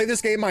 I'm gonna play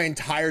this game my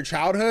entire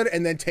childhood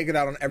and then take it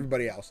out on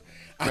everybody else.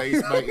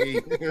 Space, baby.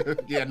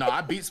 Yeah, no,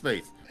 I beat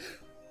Space.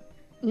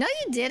 No,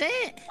 you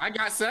didn't. I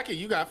got second.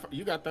 You got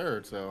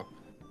third. So.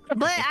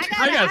 But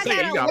I got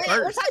second. You got win.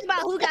 first. We're talking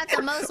about who got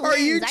the most wins. Are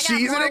you I got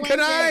cheesing more it? wins Can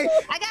I?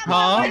 I got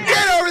more wins.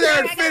 Get over there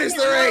and I got finish the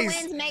more race.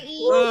 wins,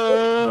 Maggie.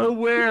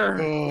 Where?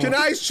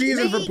 Kanai's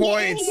cheesing for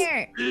points.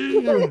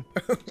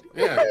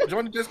 Yeah,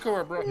 join the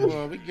Discord,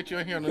 bro. We can get you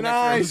in here on the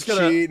Kanai's next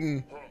round.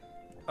 cheating.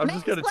 I'm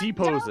just gonna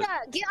T-pose it.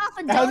 Get off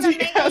of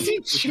Donut, How's he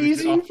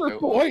cheesing for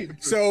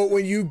points? So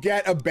when you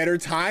get a better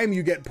time,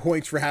 you get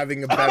points for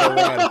having a better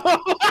run.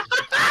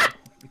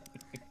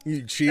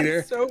 You cheater.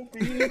 That's so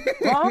mean.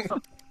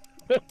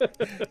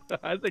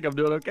 I think I'm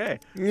doing okay.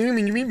 So,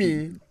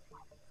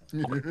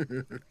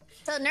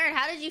 Nerd,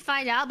 how did you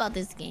find out about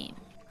this game?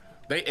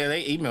 They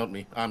emailed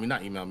me. I mean,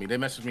 not emailed me. They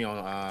messaged me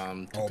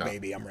on TikTok. Oh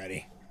baby, I'm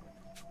ready.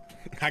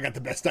 I got the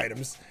best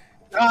items.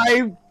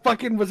 I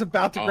fucking was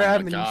about to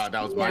grab him. Oh my god,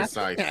 that was my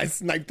side. I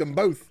sniped them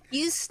both.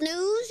 You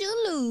snooze,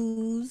 you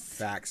lose.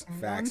 Facts,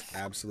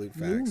 absolute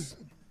facts.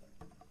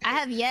 I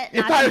have yet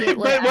not to get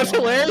what what's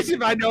hilarious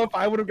if I know if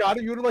I would have got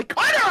it, you would have like,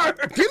 Connor!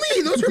 Give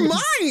me, those are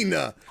mine!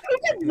 Those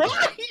are mine!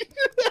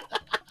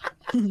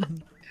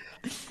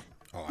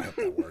 Oh, I hope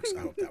that works. I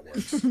hope that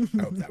works.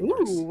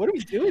 Ooh, what are we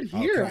doing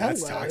here? Oh,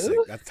 that's toxic.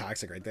 That's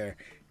toxic right there.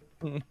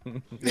 You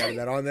have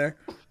that on there?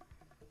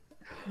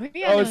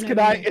 Is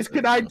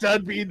Kanai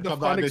done being the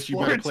fun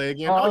explorer? Play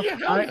again?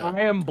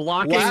 I am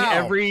blocking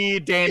every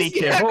Danny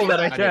kill that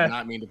I can. I did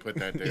not mean to put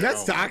that there.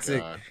 That's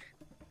toxic.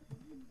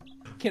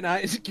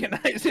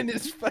 Kanai's in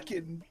his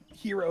fucking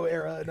hero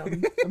era, and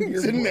I'm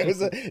here.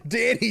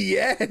 Danny,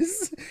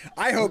 yes.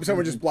 I hope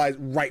someone just flies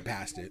right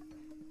past it.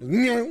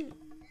 I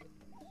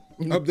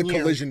hope the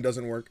collision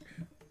doesn't work.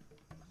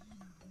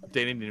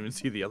 Danny didn't even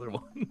see the other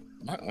one.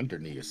 My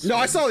underknee is. No,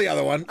 I saw the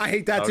other one. I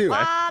hate that too.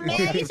 Man,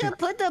 you should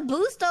put the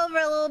boost over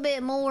a little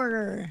bit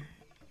more.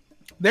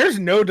 There's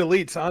no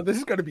deletes, huh? This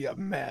is gonna be a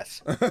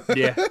mess.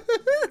 Yeah.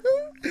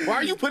 Why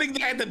are you putting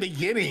that at the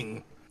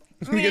beginning?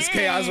 Because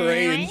chaos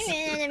reigns.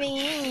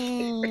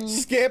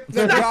 Skip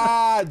the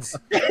gods.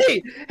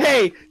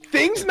 Hey,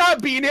 things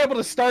not being able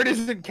to start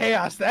isn't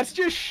chaos. That's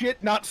just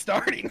shit not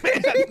starting,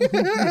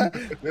 man.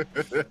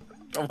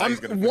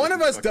 One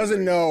of us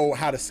doesn't know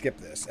how to skip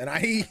this, and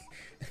I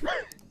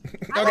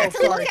like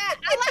to look at.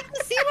 I like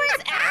to see where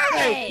it's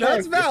at.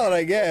 That's valid,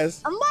 I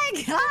guess. Oh my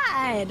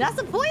god, that's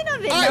the point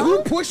of it.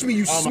 Who pushed me,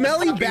 you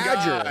smelly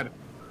badger? God.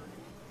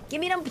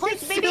 Give me them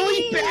points, baby.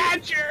 Silly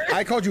badger.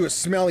 I called you a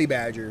smelly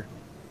badger.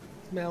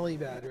 Smelly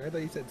badger. I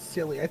thought you said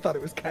silly. I thought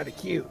it was kind of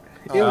cute.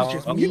 It was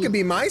just. You could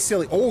be my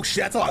silly. Oh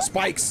shit, that's a lot of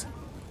spikes.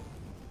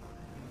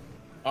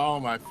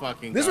 Oh my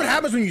fucking. This is what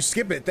happens when you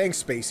skip it.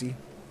 Thanks, Spacey.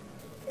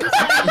 Oh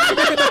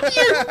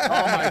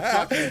my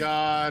fucking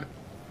god.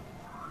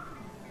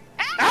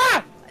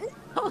 Ah!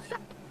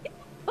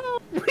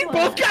 We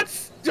both got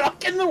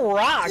stuck in the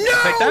rock.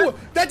 No!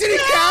 That didn't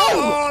count!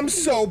 Oh, I'm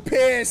so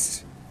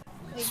pissed.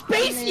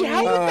 Spacey,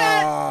 how did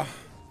that?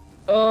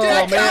 Oh, Did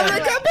I man. count? I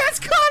got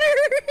past Connor!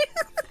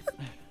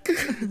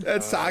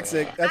 That's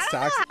toxic. That's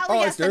toxic.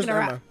 Oh, it's there's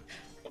Never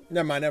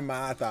mind.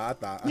 I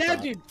thought. Yeah,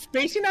 dude,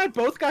 Spacey and I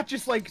both got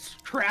just like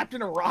trapped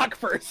in a rock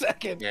for a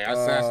second. Yeah, I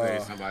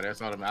assassinated somebody. That's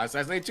all I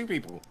assassinated 2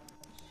 people.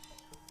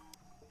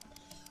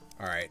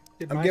 All right.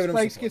 Did my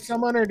spikes get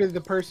someone, or did the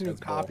person who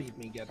copied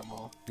me get them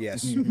all?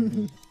 Yes.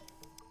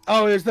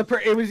 Oh, it was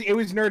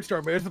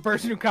Nerdstorm, but it was the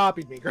person who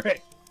copied me.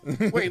 Great.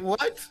 Wait,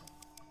 what?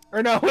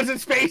 Or no, was it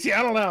Spacey?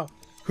 I don't know.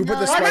 Who put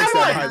the spikes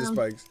there behind the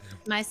spikes?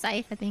 My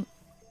scythe, I think.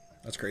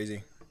 That's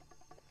crazy.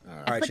 All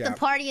right, put the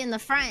party in the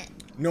front.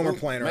 No more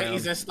playing around.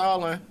 He's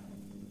installing.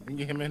 We can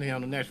get him in here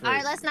on the next All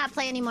right, let's not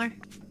play anymore.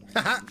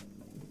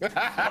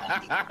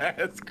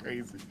 That's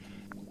crazy.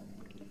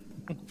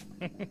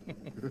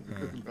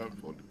 Not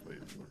fun to play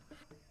for.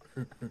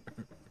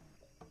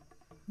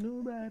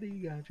 Nobody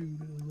got you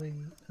the way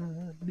I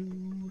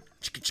do.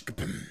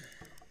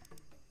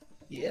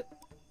 Yep.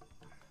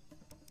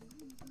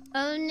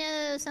 Oh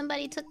no,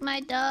 somebody took my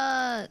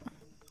dog.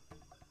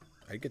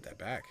 I'd get that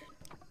back.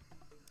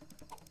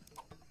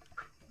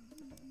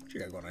 What you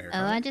got going on here? Oh,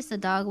 I'm just a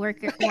dog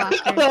walker.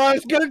 I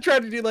was gonna try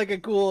to do like a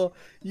cool,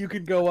 you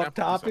could go up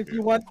top if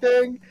you want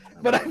thing,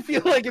 but I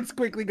feel like it's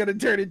quickly gonna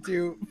turn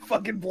into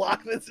fucking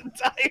block this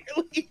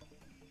entirely. We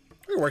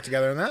can work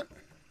together on that.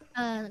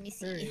 Let me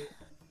see.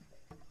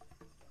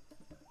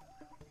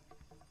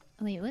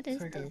 Wait, what is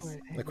this?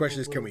 The question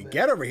is, can we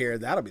get over here?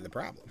 That'll be the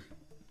problem.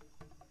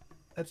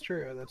 That's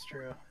true. That's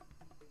true.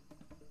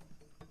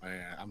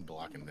 Man, I'm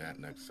blocking that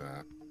next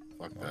time.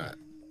 Fuck that.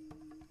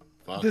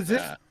 Fuck Does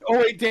that. Oh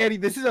wait, Danny,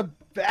 this is a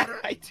bad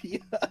idea.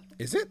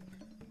 Is it?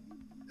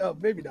 Oh,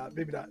 maybe not.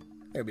 Maybe not.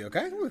 It'll be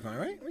okay. We'll be fine,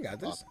 right? We got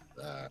this.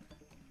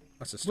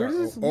 What's the start? Where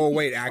does Oh,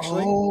 wait,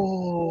 actually.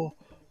 Oh,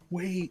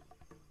 wait.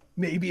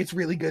 Maybe it's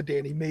really good,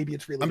 Danny. Maybe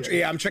it's really good.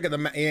 Yeah, I'm checking the.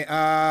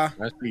 I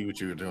see what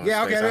you were doing.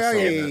 Yeah,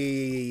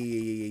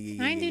 okay.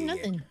 I ain't do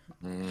nothing.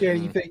 Danny,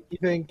 you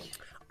think?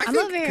 I'm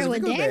over here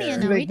with Danny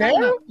and you think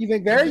there? You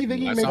think there? You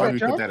think you can make that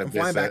jump? I'm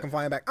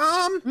flying back.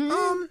 How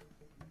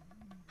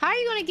are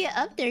you gonna get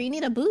up there? You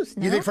need a boost.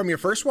 No? You think from your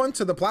first one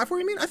to the platform?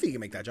 You mean? I think you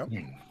can make that jump.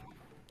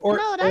 Or,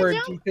 no, or do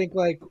you think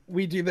like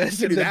we do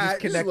this and then just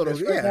connect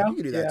this right now? You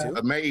can do that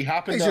too. May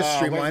hop in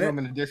the waiting room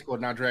in the Discord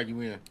and I'll drag you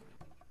in.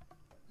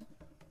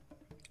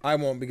 I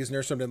won't because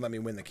Nurse didn't let me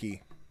win the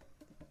key.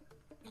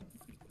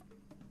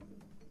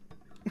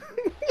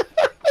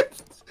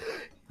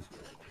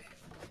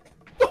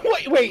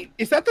 Wait,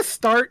 is that the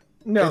start?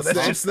 No,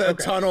 that's just the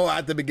tunnel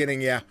at the beginning,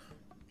 yeah.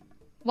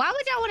 Why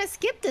would y'all want to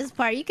skip this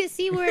part? You can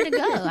see where to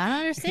go. I don't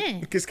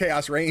understand. Because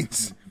chaos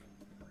reigns.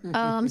 Oh,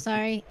 I'm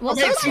sorry. Well,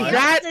 okay, somebody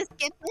else is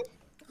skipping.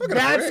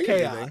 That's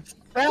chaos.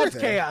 That's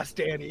chaos,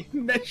 Danny.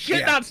 That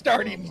shit not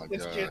starting. Oh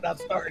this shit not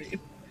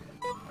starting.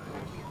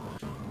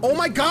 Oh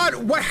my god,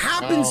 what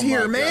happens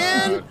here,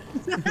 man?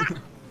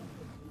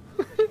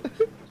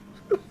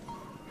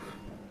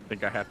 I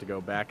think I have to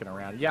go back and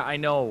around. Yeah, I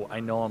know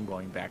I'm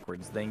going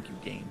backwards. Thank you,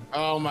 game.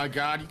 Oh my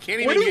god, you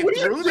can't even get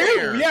through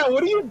there. Yeah,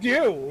 what do you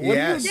do?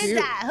 Yes. Who did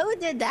that? Who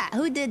did that?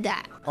 Who did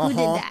that? Who did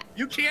that?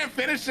 You can't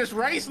finish this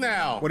race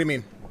now. What do you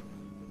mean?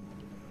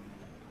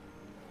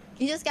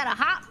 You just gotta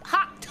hop.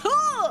 I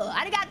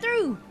done got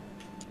through.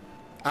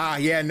 Ah,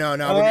 yeah, no,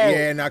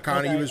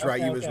 Connor, you was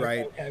right.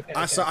 Okay,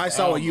 I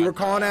saw what you were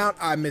calling out.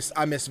 I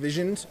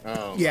misvisioned.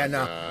 Oh yeah,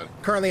 no. God.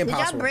 Currently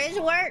impossible. Did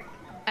y'all bridge work?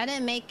 I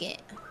didn't make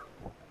it.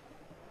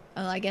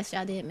 Oh, I guess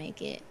y'all did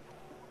make it.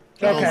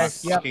 Okay.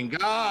 Fucking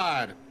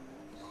god.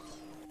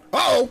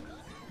 Uh-oh,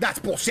 that's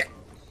bullshit.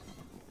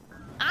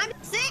 I'm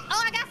sick.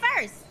 Oh, I got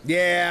first.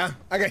 Yeah,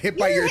 I got hit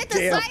by your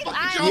tail.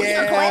 I'm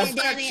disappointed,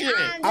 Danny.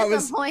 I'm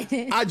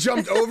disappointed. I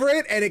jumped over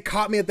it and it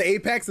caught me at the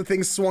apex. The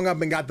thing swung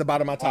up and got the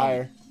bottom of my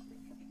tire.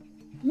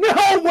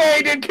 No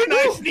way! Can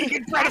I sneak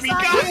in front of me?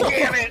 God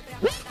damn it!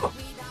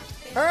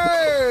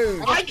 Hey!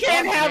 I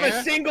can't have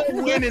a single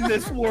win in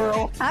this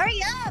world.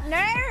 Hurry up,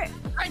 nerd!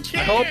 I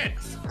can't.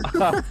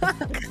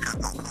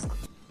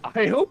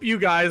 I hope you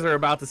guys are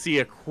about to see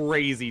a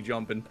crazy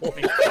jumping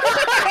point.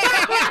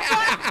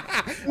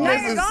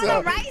 Nerd, go on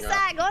the right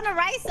side. Go on the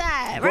right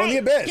side. Go in the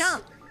abyss.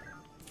 Jump.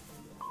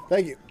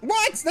 Thank you.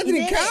 What? That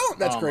didn't count?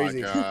 That's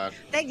crazy. My god.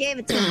 They gave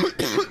it to me.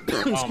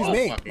 Excuse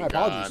me. My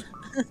apologies.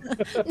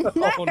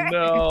 Oh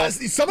no!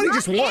 Somebody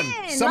just won.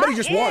 Somebody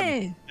just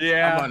won.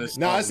 Yeah.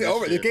 No, it's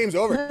over. The game's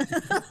over.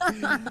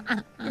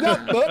 No,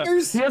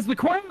 fuckers. He has the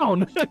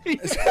crown.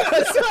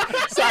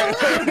 Sorry.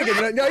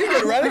 No, you're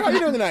good, Riley. How you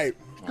doing tonight?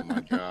 Oh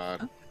my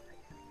god.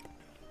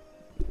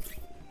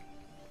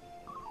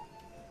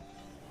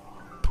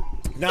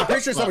 No, I'm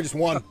pretty sure somebody just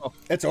won.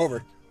 It's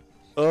over.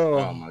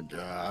 Oh my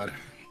god.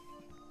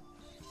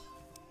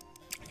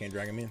 Can't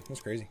drag him in.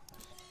 That's crazy.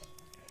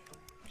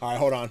 All right,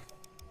 hold on.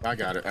 I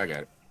got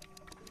it.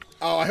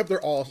 Oh, I hope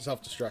they're all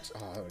self-destructs.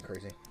 Oh, that went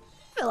crazy. I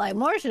feel like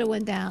more should have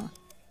went down.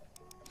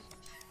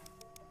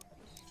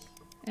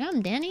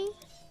 I'm Danny.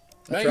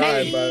 I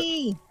tried,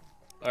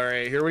 All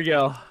right, here we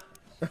go.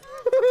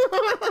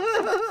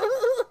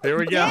 Here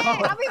we go. Yeah,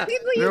 how many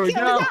people you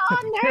killed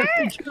on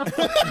Nerd?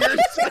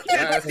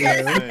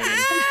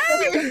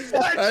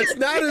 That's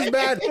not as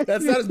bad.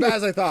 That's not as bad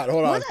as I thought.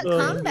 Hold on. What a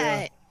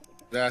comeback.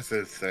 That's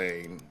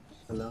insane.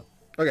 Hello.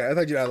 Okay, I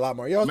thought you had a lot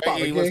more. Yo,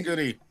 what's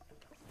goody?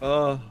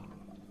 My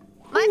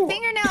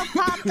fingernail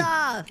popped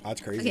off.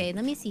 That's crazy. Okay,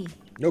 let me see.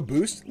 No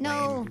boost?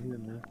 No.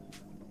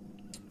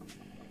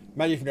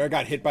 Imagine if you never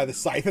got hit by the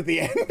scythe at the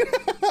end.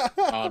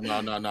 Oh,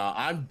 no.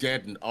 I'm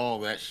dead in all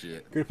that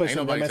shit. Good place.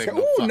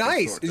 Ooh,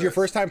 nice. Is your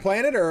first time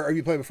playing it, or have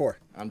you played before?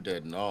 I'm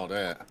dead in all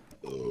that.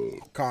 Or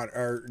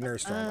Nerd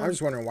Storm. I'm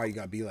just wondering why you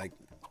got to be like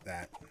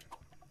that.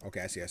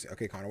 Okay, I see.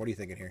 Okay, Connor, what are you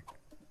thinking here?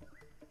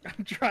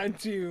 I'm trying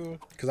to.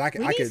 Because I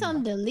can. We need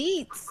some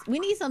deletes. We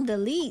need some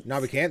deletes. No,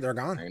 we can't. They're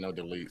gone. Ain't no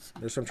deletes.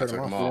 There's some turn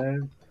them off.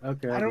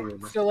 Okay. I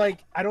don't. So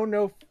like, I don't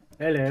know.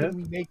 Hello.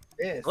 Can we make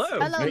this?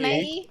 Hello,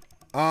 May.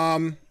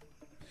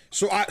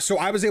 So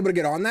I was able to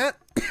get on that,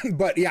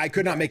 but yeah, I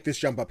could not make this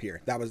jump up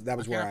here. That was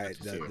where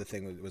the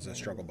thing was a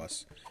struggle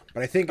bus.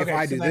 But I think if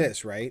I do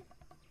this, right?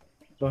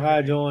 So how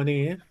I join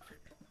in?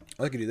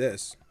 I could do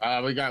this.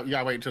 We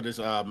gotta wait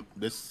until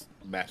this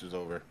match is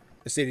over.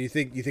 Say, do you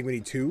think we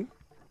need 2?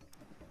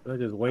 I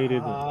just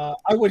waited. I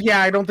would. Yeah,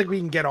 I don't think we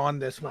can get on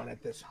this one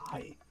at this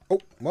height. Oh,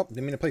 well,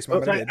 didn't mean to place mine.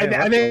 Okay,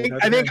 I think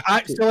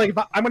so. Like,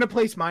 I'm gonna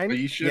place mine. But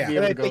you should be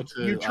able to go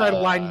to. You try to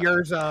line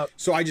yours up.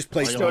 So I just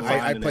placed.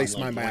 I placed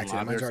mine by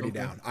accident. Mine's already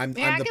down. I'm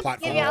the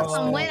platform.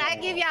 I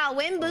give y'all a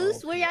win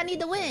boost. Where y'all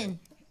need to win.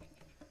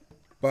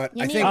 But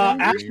I think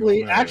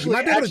actually,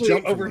 might be able to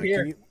jump over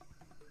here.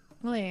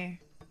 Where?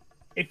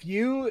 If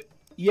you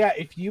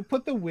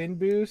put the wind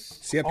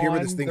boost. See up here where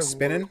this thing's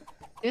spinning.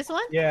 This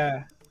one?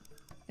 Yeah.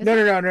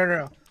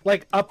 No.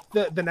 Like up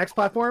the next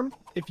platform.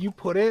 If you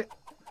put it.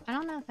 I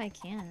don't know if I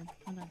can.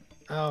 Hold on.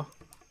 Oh.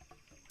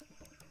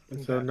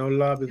 So no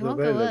lobbies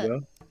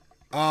available.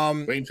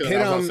 Wait until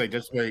I was gonna say,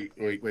 just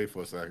wait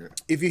for a second.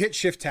 If you hit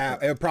Shift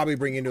Tab, it would probably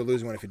bring you into a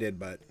losing one if you did,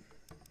 but.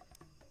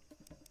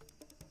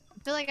 I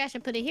feel like I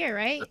should put it here,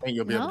 right? I think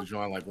you'll be able to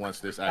join like once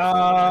this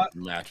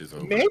actual match is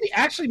over. Maybe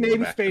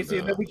Spacey,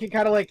 and then we can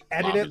kind of like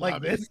edit it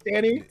like this,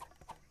 Danny.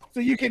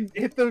 So you can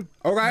hit the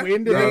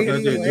wind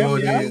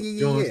and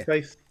join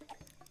space.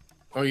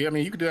 Oh yeah, I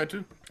mean you can do that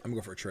too. I'm gonna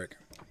go for a trick.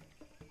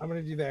 I'm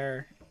gonna do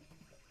there.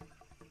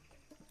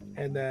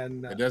 And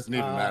then it doesn't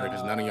even matter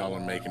because none of y'all are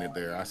making it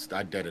there.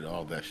 I deaded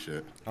all that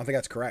shit. I don't think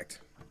that's correct.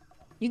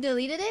 You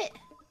deleted it?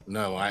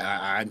 No,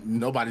 I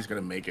nobody's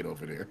gonna make it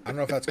over there. I don't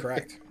know if that's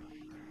correct.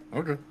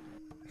 Okay.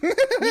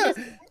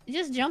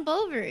 just jump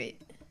over it.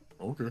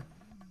 Okay.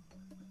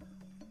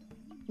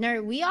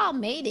 Nerd, we all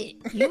made it.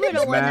 You were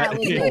the one that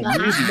was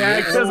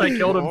mad because I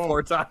killed him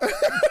 4 times.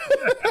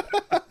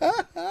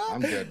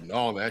 I'm getting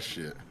all that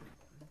shit.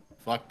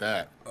 Fuck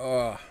that.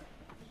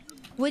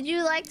 Would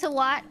you like to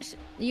watch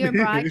your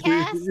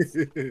broadcast?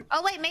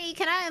 Oh wait, May,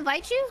 can I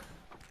invite you?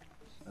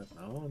 I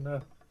don't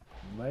know.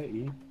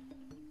 Maybe.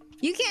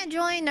 You can't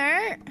join,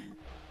 Nerd.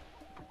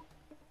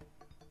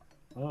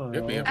 Oh,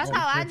 that's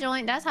how I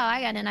joined. That's how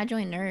I got in. I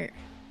joined Nerd.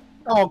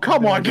 Oh,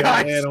 come on,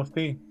 guys.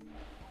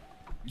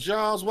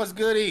 Jaws, what's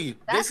goody?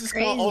 This is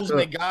called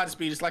Ultimate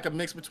Godspeed. It's like a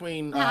mix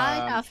between.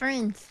 I got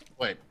friends.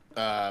 Wait,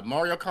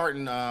 Mario Kart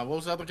and what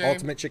was the other game?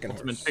 Ultimate Chicken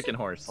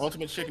Horse.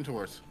 Ultimate Chicken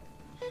Horse.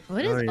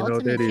 What is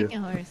Ultimate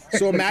Chicken Horse?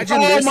 So imagine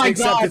this,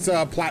 except it's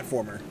a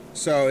platformer.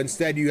 So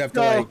instead, you have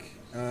to like.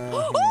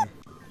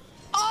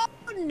 Oh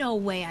no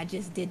way! I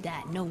just did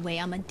that. No way!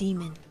 I'm a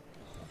demon.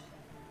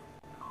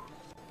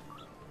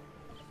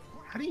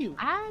 How do you?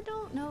 I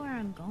don't know where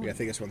I'm going. We gotta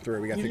think this one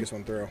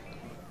through.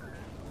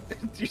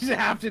 You just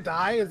have to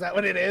die? Is that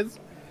what it is?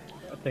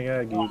 I think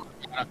I agree.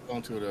 I'm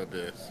going to the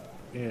abyss.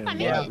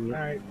 Yeah. All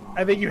right.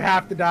 I think you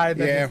have to die.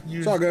 Then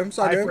it's all good. It's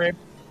all good.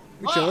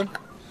 We chilling.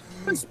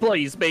 Let's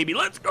blaze, baby.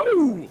 Let's go.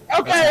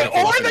 Okay,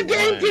 or the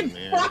game can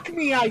fuck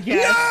me, I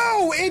guess.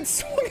 No, it's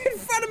swung in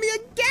front of me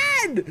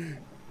again.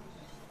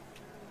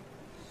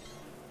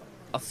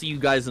 I'll see you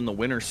guys in the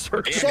winner's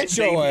circle. Shut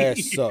your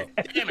ass up.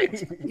 Damn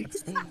it.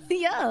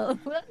 Yo,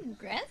 what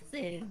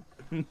aggressive.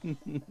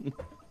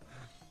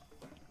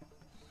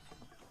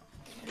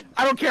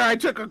 I don't care. I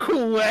took a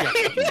cool way.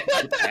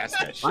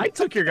 I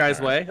took your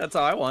guys' way. That's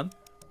how I won.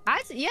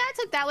 I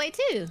took that way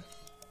too.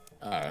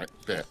 Alright,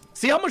 bet.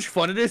 See how much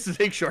fun it is to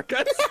take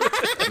shortcuts?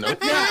 Nope.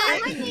 No,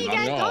 I like when you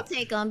guys don't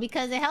take them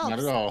because it helps. Not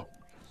at all.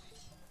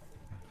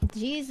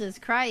 Jesus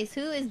Christ,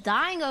 who is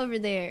dying over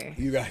there?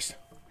 You guys.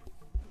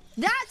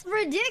 That's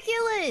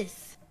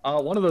ridiculous.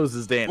 One of those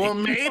is Danny. Well,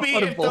 maybe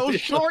if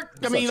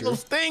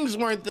those things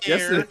weren't there.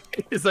 Yes,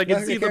 it is. I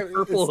can see the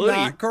purple hoodie.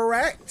 Not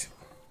correct.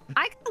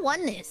 I could have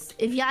won this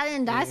if y'all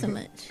didn't die so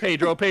much.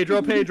 Pedro. Hey,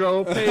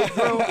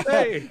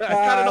 I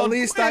got it on at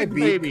least Twig, I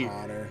beat baby.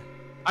 Connor.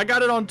 I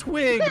got it on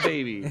Twig,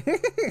 baby.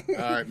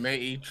 Alright,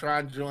 matey, try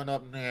and join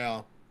up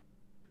now.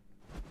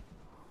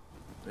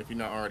 If you're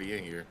not already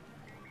in here.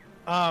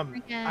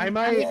 I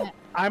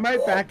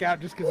might back out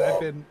just because I've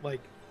been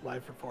like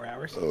live for 4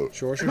 hours.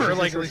 Sure. Or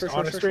like at least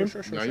on a stream.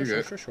 No, you're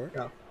good. Sure.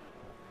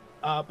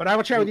 But I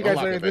will chat with you guys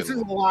later. This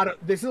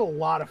is a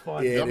lot of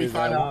fun. Yeah, be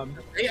fun.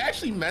 They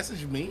actually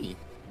messaged me.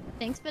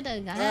 Thanks for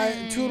the guys.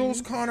 Alright,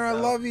 toodles, Connor. I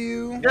love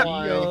you.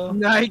 Yep.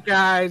 Night,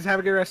 guys. Have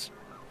a good rest.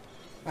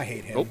 I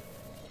hate him.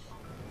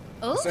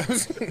 Oh.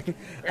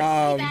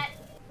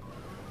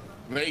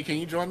 Matey, can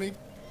you join me?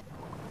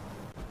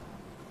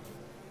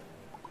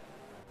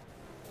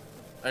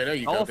 Hey, there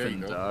you go. There you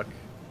go. Duck.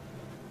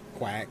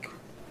 Quack.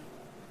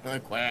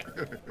 Quack.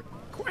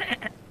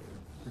 Quack. Can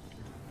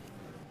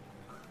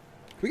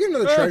we get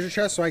another treasure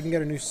chest so I can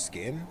get a new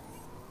skin?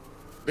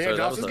 Man,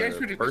 this game's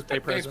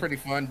pretty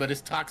fun, but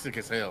it's toxic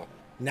as hell.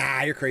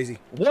 Nah, you're crazy.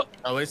 What?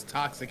 Oh, it's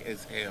toxic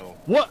as hell.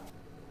 What?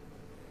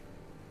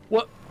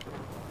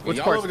 Which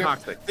part's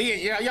toxic?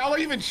 Yeah, y'all are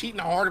even cheating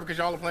harder because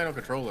y'all are playing on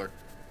controller.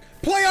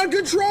 Play on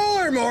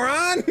controller,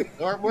 moron.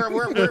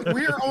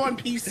 We're on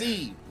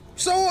PC.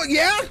 So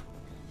yeah.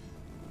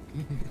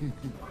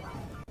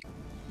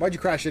 Why'd you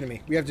crash into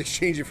me? We have to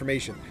exchange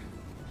information.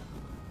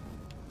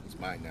 It's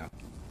mine now.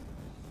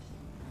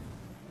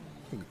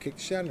 Kick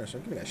the shit out of her, so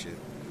give me that shit.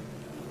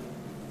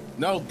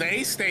 No,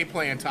 they stay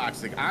playing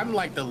toxic. I'm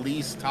like the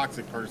least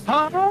toxic person.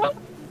 Huh?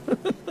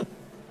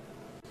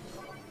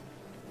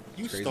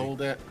 You stole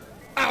that.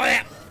 Oh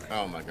yeah.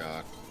 Oh my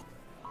god.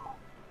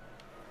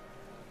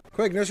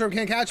 Quick, no storm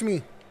can't catch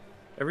me.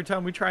 Every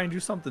time we try and do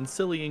something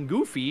silly and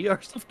goofy,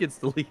 our stuff gets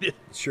deleted.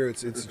 It's true.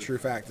 It's a true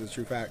fact. It's a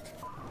true fact.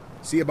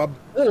 See ya, bub.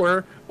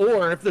 Or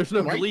if there's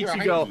no deletes,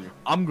 you go,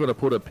 I'm gonna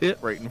put a pit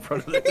right in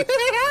front of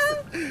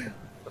it.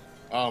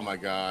 Oh my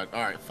god.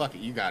 All right, fuck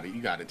it. You got it.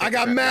 You got it. I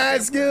got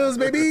mad skills,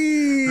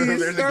 baby.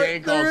 There's a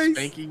game called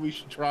Spanky. We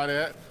should try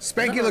that.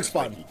 Spanky looks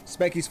fun.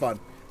 Spanky's fun.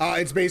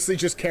 It's basically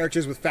just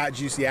characters with fat,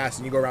 juicy ass,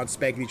 and you go around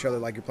spanking each other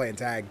like you're playing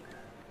tag.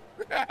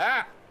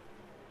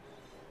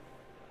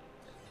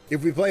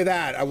 If we play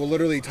that, I will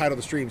literally title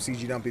the stream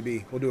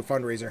CGDannyB. We'll do a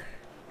fundraiser.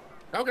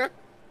 Okay.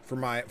 For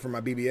my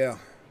BBL.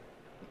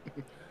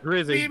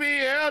 Grizzy.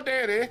 BBL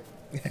daddy.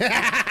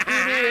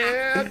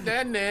 BBL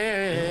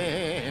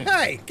daddy.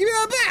 Hey, give me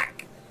that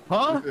back.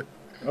 Huh?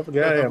 I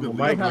forgot I have a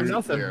mic.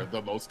 They're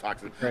the most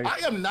toxic. Right. I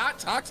am not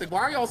toxic.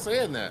 Why are y'all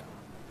saying that?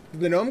 Did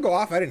the gnome go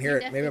off? I didn't hear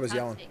it. Maybe I was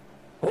yelling.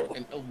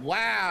 And,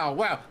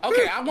 wow.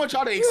 Okay, I want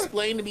y'all to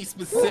explain to me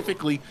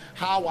specifically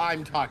how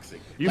I'm toxic.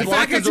 The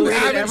fact that you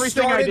haven't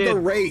started the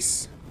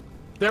race.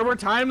 There were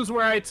times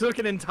where I took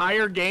an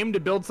entire game to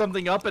build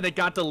something up and it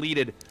got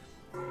deleted.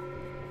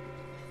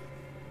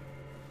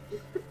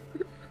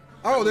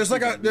 Oh, there's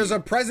a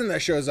present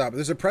that shows up.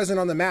 There's a present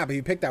on the map. If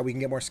you pick that, we can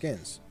get more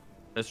skins.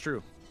 That's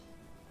true.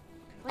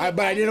 But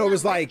I didn't know it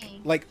was like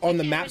on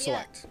the map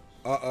select.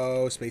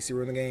 Uh-oh, Spacey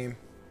ruined the game.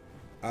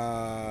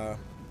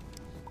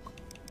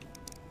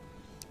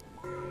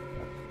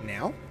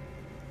 Now?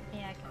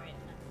 Yeah, I can read it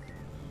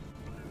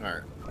now.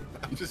 Alright.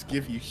 I'm just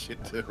giving you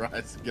shit to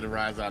get a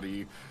rise out of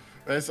you.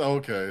 It's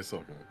okay, it's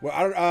okay. Well,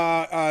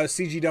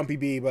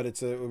 CGDannyB, but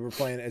we're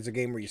playing it's a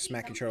game where you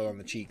smack each other on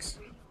the cheeks.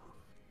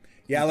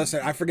 Yeah,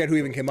 listen, I forget who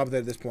even came up with it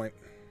at this point.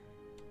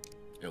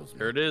 It was me.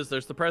 Here it is,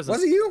 there's the present.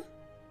 Was it you?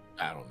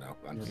 I don't know.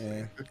 I'm just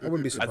I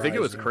wouldn't be surprised. I think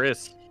it was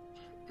Chris.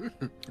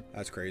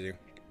 That's crazy.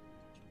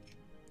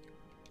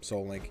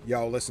 Soul Link.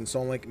 Yo, listen,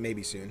 Soul Link,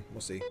 maybe soon.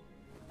 We'll see.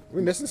 Are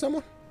we missing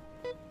someone?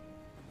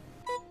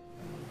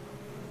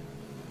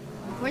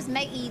 Where's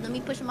Maggie? Let me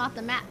push him off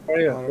the map. Oh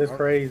yeah, that's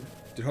crazy.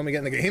 Did homie get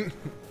in the game?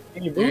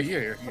 Can you boost?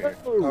 Yeah.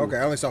 Oh, okay,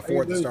 I only saw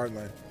 4 at the starting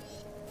line.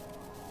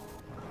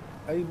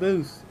 How you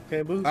boost?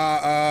 Can't boost.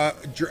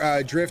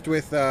 Drift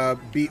with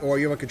B, or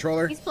you have a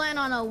controller? He's playing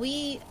on a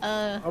Wii.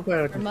 I'm playing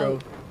on a controller.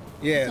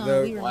 Yeah,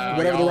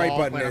 whatever the right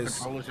button is.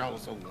 Y'all are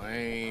so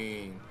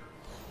lame.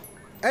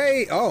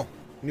 Hey,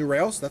 new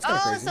rails? That's kind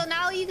of crazy. So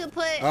now you can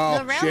put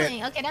the railing.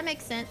 Shit. Okay, that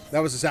makes sense.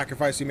 That was a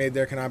sacrifice you made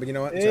there, Kanabi. You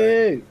know what?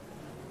 Hey.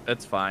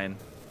 That's fine.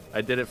 I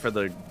did it for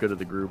the good of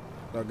the group.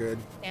 Oh, good.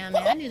 Damn,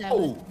 man, I knew that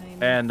was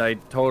And I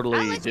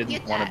totally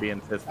didn't want to be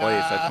in 5th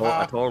place.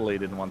 I totally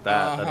didn't want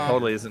that. That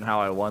totally isn't how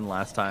I won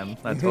last time.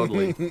 That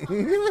totally.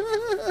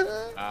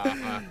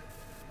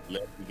 Let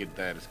me get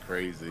that. It's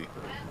crazy.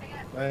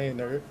 I ain't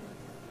nerd.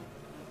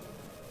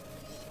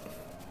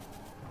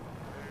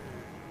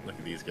 Look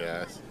at these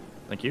guys.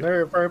 Thank you.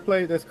 Nerd first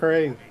place. That's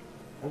crazy.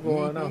 What's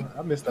going on?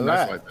 I missed a lot.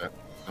 Nice like that.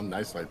 I'm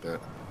nice like that.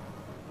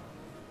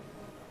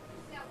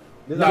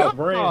 This is a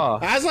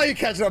brand. I saw you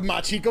catching up,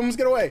 my cheekums.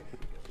 Get away.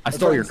 I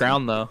stole your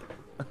crown though.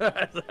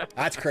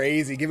 That's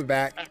crazy. Give it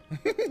back.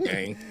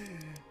 Dang.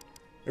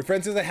 Your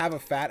friend says I have a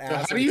fat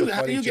ass. So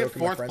how do you get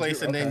 4th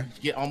place and then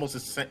get almost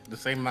the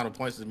same amount of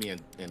points as me in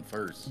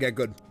 1st? Yeah,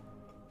 good.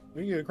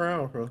 Where you get a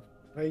crown from?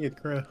 How you get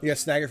the crown? You got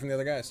staggered from the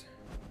other guys.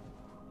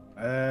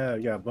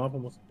 You got bump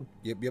them.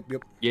 Yep.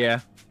 Yeah.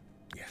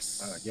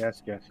 Yes.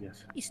 Yes.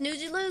 You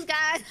snooze, you lose,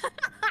 guys.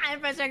 I'm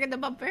press triggered the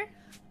bumper.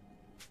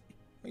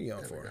 What are you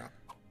yelling for?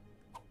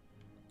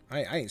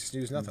 I ain't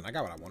snooze nothing. I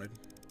got what I wanted.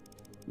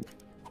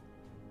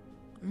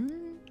 Yep.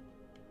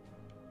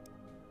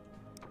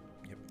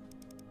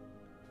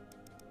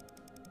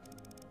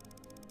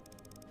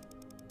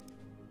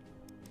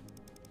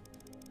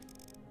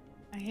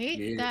 I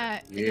hate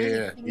that it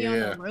doesn't take me on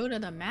the road of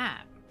the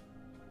map.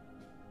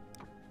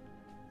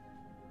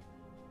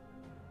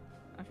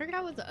 I figured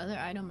out what the other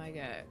item I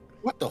got.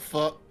 What the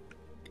fuck?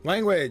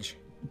 Language.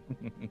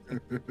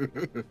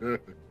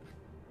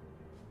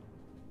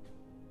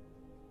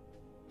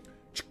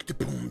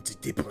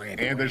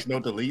 And there's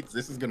no deletes.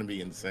 This is gonna be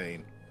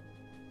insane.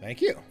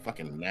 Thank you.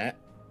 Fucking Nat.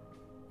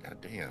 God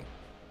damn.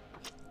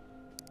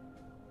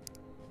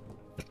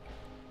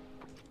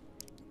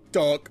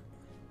 Duck.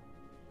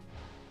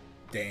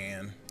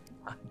 Dan.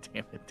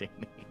 Damn it,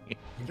 Danny.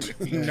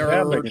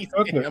 Nerd.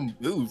 Damn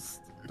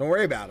boost. Don't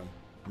worry about him.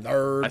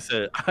 Nerd.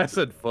 I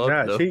said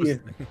fuck those.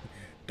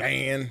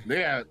 Dan.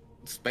 Yeah,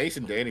 Space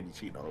and Danny be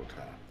cheating all the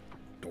time.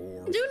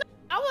 Door. Dude,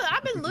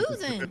 I've been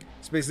losing.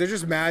 Space, they're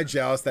just mad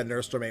jealous that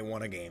Nerdstorm ain't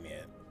won a game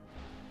yet.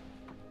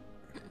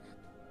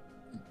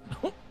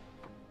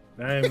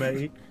 Dang,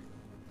 mate.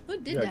 Who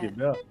did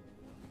that?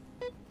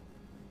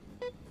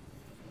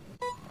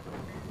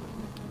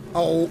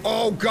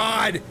 Oh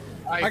God!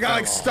 I got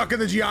like stuck in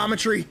the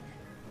geometry.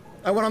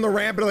 I went on the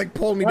ramp and it like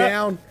pulled me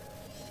down.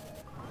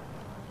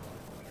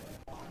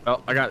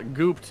 Oh, I got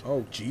gooped.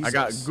 Oh Jesus! I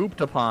got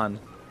gooped upon.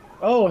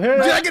 Oh, here.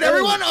 Did I get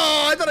everyone?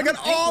 Oh, I thought I got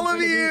all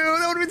of you.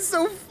 That would have been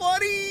so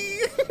funny.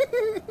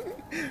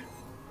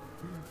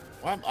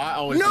 Well, I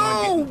always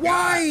no,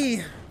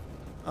 why?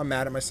 I'm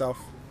mad at myself.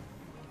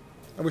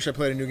 I wish I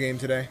played a new game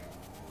today.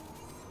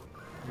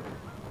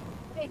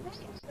 Hey,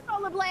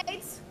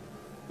 rollerblades.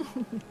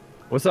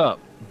 What's up?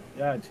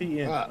 Yeah,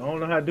 cheating. I don't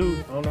know how to do.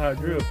 I don't know how to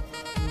drill.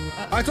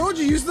 I told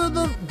you use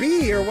the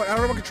B or what? I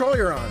don't know what controller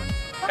you're on.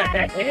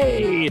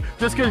 Hey,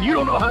 just because you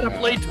don't know how to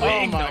play Twig.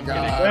 Oh my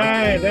God.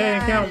 Dang, they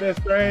ain't count. That's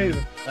crazy.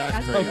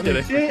 That's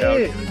crazy.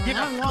 Shit. Get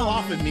fell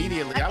off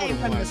immediately. I came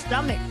from the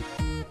stomach.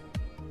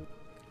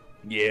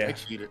 Yeah. They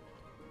cheated.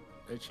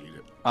 They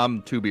cheated.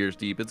 I'm 2 beers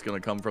deep. It's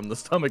gonna come from the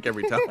stomach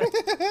every time.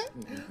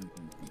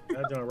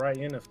 I jumped right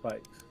in the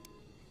spikes.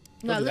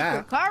 No, look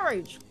for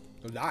courage.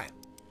 Don't die.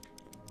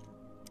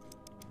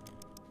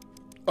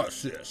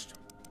 Assist.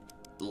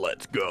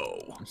 Let's go.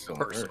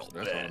 Personal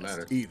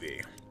best.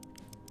 Easy.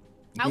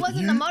 I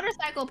wasn't the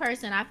motorcycle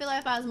person. I feel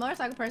like if I was a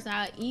motorcycle person,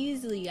 I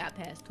easily got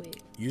past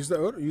Twig. Use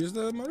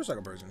the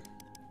motorcycle person.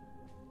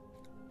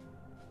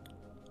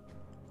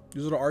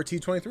 Use little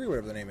RT23,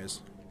 whatever the name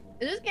is.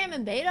 Is this game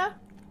in beta?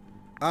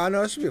 No,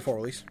 this should be a full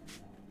release.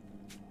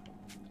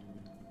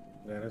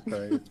 Man, that's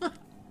crazy.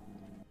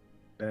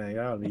 Dang,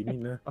 y'all leave me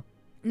now.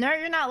 No,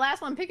 you're not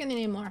last one picking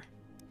anymore.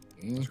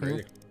 That's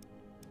crazy.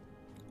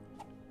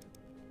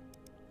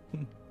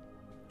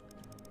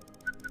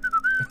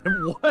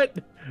 What?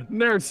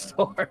 Nerd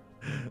Star.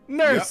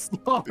 Nerd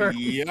Star.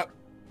 Yep.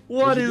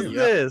 What is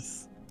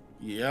this?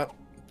 Yep.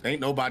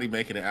 Ain't nobody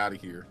making it out of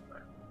here.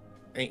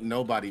 Ain't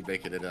nobody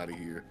making it out of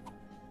here.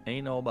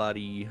 Ain't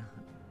nobody.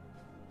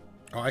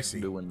 Oh, I see.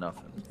 Doing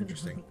nothing.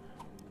 Interesting.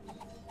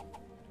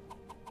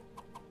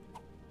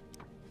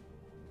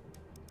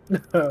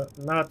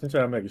 Nothing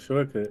trying to make a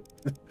shortcut.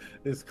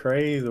 It's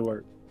crazy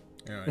work.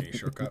 Yeah, I need a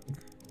shortcut.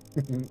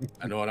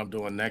 I know what I'm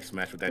doing next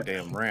match with that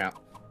damn ramp.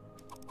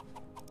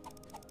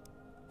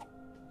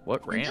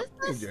 What ramp?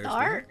 Is this the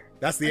start?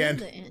 That's the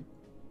end.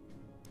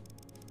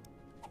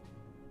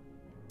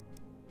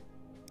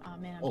 Oh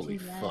man, I'm Holy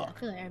too loud. fuck. I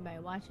feel like everybody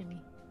watching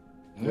me.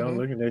 Y'all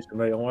looking at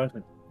you, I'm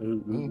watching.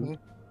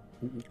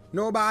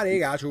 Nobody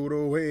got you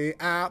the way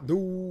I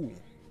do.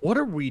 What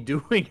are we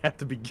doing at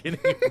the beginning?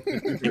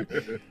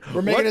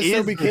 We're making it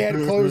so we can't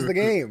close the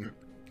game.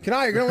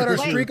 Kanai, you're gonna let our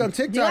streak on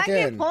TikTok do I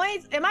get end.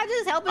 points? Am I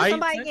just helping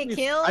somebody get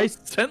killed? I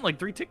sent like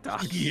 3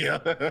 TikToks.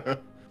 Yeah.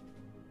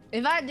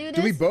 If I do this,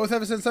 Do we both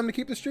have to send something to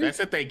keep the streak? That's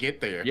if they get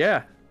there.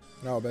 Yeah.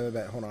 No,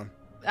 bet. Hold on.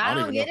 I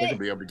don't even know get if they it. can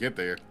be able to get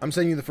there. I'm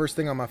sending you the first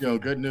thing on my phone. Yo,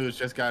 good news.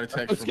 Just got a text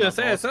I was from gonna my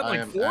say I boss. sent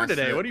like 4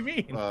 today. What do you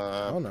mean?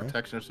 Oh, no.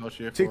 Protection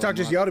associate. TikTok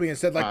just yelled at me and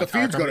said like the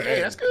feed's gonna Hey,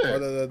 end. that's good.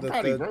 Or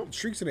the bro.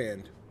 streak's gonna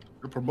end.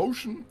 The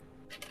promotion.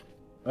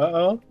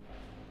 Uh-oh.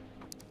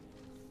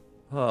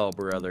 Oh,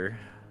 brother.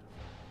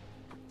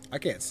 I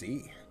can't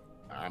see.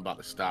 I'm about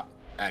to stop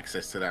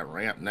access to that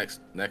ramp. Next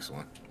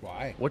one.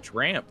 Why? Which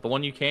ramp? The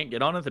one you can't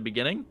get on at the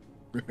beginning?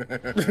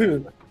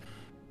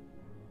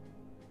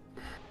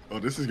 Oh,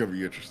 this is gonna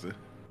be interesting.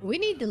 We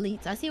need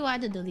deletes. I see why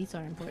the deletes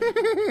are important.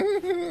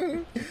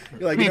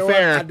 You're like, To be you know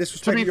fair, what?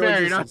 to be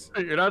fair,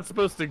 you're not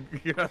supposed to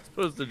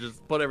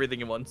just put everything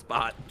in one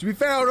spot. To be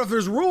fair, I don't know if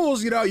there's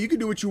rules. You know, you can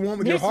do what you want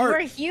with your heart.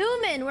 We're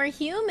human. We're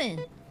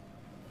human.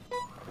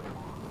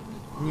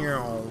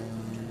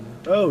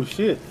 Oh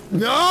shit!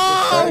 No!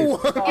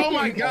 Oh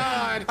my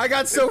god! I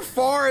got so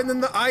far, and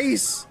then the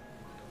ice.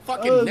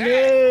 Fucking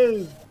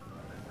man.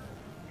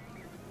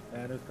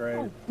 That is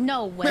crazy.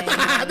 No way.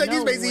 Thank you,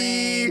 no Spacey.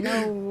 way.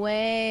 No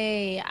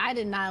way. I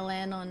did not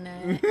land on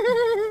that. Get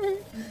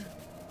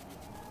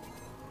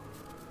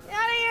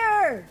out of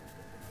here!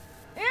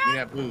 Give me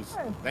that boost.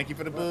 Thank you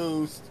for the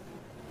boost.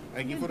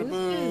 Thank you for the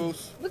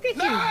boost. Look at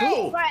No! you.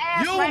 Boost my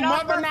ass You right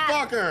off the map.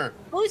 motherfucker!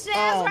 Boost your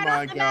ass Oh right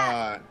my off the map.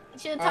 god. You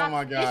shouldn't Oh talk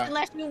my shit god.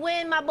 unless you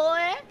win, my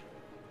boy.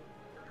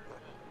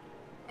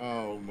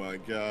 Oh my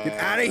god. Get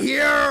out of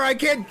here! I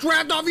can't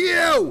draft off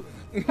you!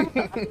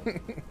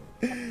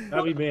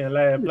 I be being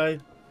last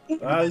place.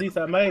 At least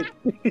I made.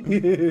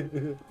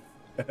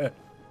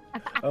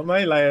 I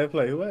made last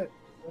place. What?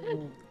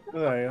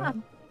 I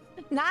am.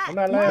 Not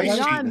last.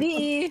 John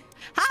B.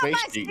 How am I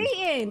Space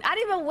cheating? I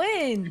didn't even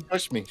win. She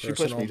pushed me. She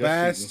pushed Personal me.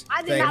 best.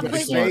 I did not Thank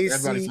push you, you.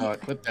 Everybody saw Spacey.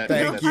 it. Clip that.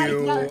 Thank clip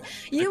that.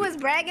 you. You was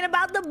bragging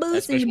about the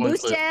boost and you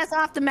boost your ass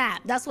off the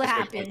map. That's what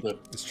happened.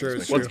 It's true.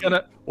 It's What's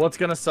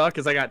true. gonna suck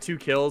is I got 2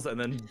 kills and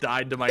then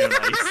died to my own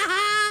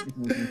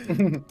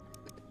ice.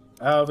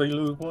 Oh, so you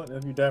lose point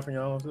if you die from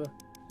your own stuff?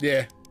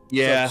 Yeah.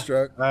 Yeah,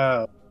 Self-destruct.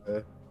 Oh,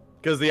 okay.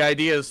 because the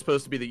idea is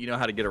supposed to be that you know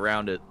how to get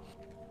around it.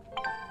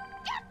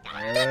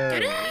 Here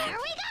we go.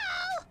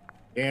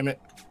 Damn it.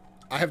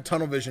 I have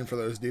tunnel vision for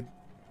those, dude.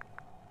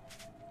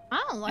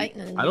 I don't like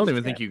none of I don't these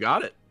even think you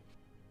got it.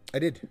 I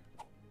did.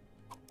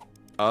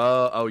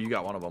 Oh, you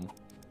got one of them.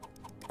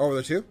 Oh, were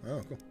there 2?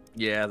 Oh, cool.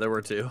 Yeah, there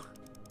were 2.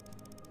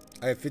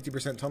 I have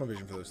 50% tunnel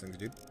vision for those things,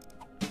 dude.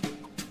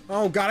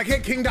 Oh god, I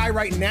can't king die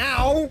right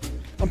now.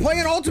 I'm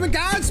playing Ultimate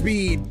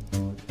Godspeed.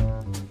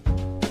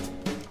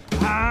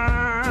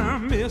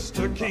 I'm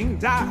Mr. King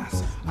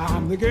Dice.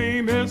 I'm the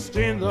gamest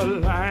in the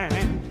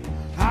land.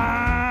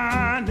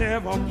 I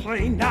never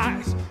play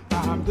nice.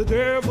 I'm the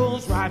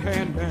devil's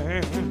right-hand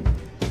man.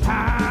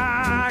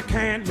 I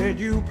can't let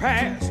you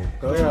pass,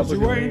 cause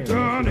you ain't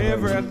done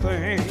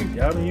everything.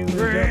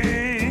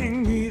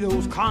 Bring me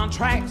those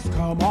contracts,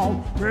 come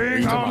on,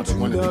 bring on to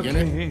the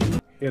king.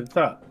 Hit the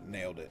top.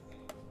 Nailed it.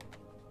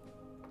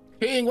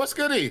 King, what's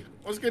goody?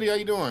 What's goody? How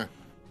you doing?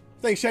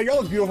 Thanks, Chad.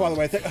 Y'all look beautiful, by the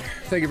way.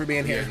 Thank you for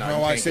being here. Yeah, no, I don't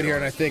know why I sit here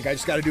and I think I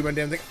just got to do my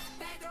damn thing.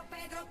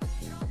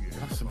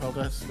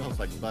 That smells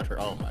like butter.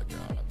 Oh my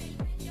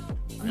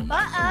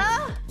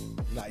god.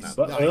 Nice,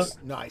 Butter. nice,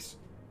 nice.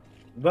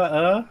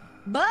 Butter.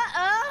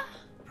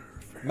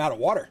 I'm out of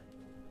water.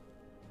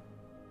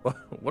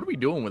 What are we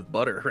doing with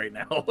butter right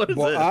now? What is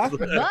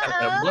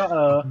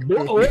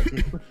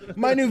this?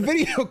 My new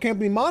video can't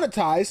be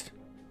monetized.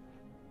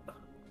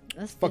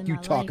 That's Fuck you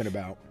talking life.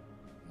 about?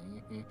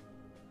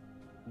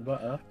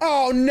 Butter.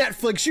 Oh,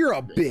 Netflix, you're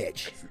a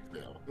bitch.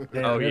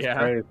 Damn, Oh, that's yeah?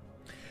 crazy.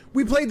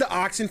 We played the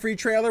Oxenfree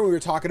trailer. We were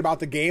talking about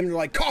the game, and they're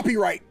like,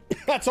 copyright.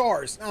 That's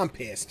ours. I'm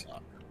pissed.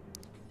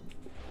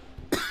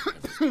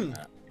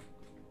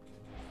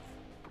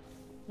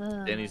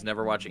 Danny's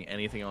never watching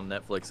anything on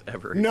Netflix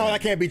ever. No,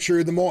 that can't be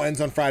true. The mole ends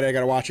on Friday. I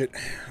gotta watch it.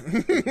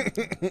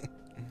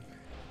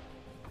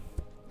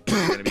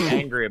 You're gonna be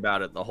angry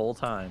about it the whole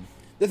time.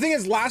 The thing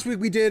is, last week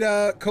we did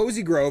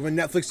Cozy Grove, and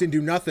Netflix didn't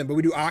do nothing, but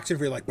we do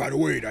Oxenfree. Like, by the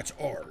way, that's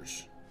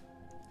ours.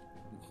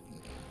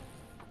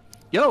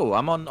 Yo,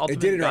 I'm on Ultimate It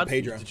did it on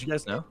Godspeed. Patreon. Did you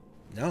guys know?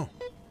 No.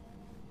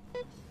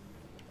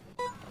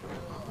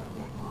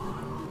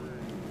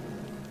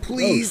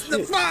 Please, the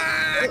fuck!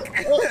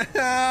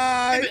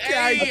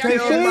 I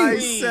killed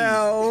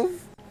myself.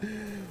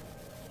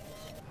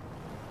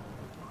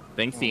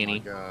 Thanks, Danny.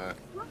 God.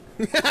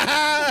 Thanks,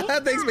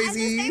 Same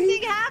Macy.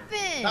 thing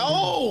happened.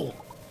 Oh!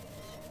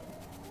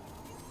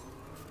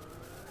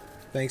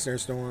 Thanks,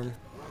 Airstorm.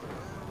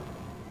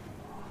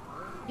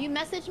 You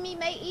messaged me,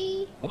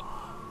 matey?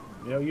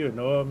 Yo, you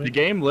know me. The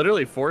game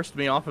literally forced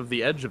me off of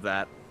the edge of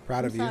that.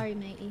 Proud of you. Sorry,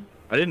 matey.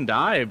 I didn't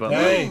die, but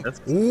Hey. like,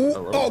 that's Ooh. a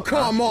little Oh,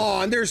 come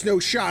on. There's no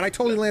shot. I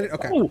totally landed.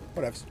 Okay. Ooh.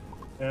 Whatever.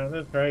 Yeah,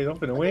 that's crazy. I'm finna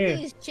Look at win.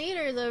 these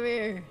cheaters over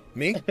here.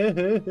 Me? Look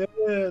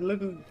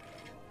at.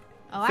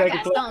 Oh, I Second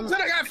got place. something.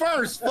 Said I got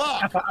first.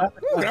 Fuck.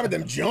 Ooh, got with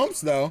them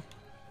jumps, though.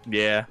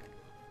 Yeah.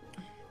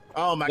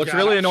 Oh my What's god.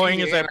 really I annoying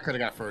cheated is and that I could have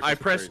got first. I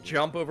That's pressed crazy.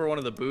 jump over one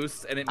of the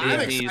boosts, and it I'm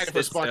made me excited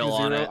for sit Sparking still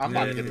on Zero. it. I'm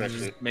about to get that and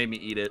shit. Made me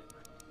eat it.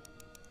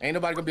 Ain't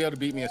nobody gonna be able to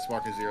beat me at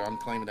Sparking Zero. I'm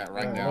claiming that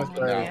right now. that's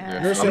right.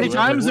 Yeah. How many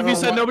times have you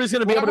said nobody's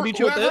gonna be able to beat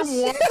you with this?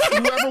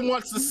 Whoever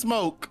wants to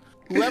smoke,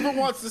 Yeah,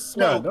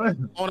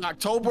 on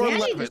October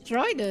Danny 11th,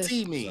 destroyed us.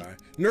 see me. Sorry.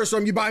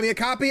 Nurseworm, you buy me a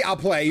copy, I'll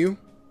play you.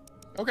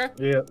 Okay.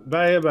 yeah,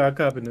 buy a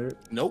copy, nerd.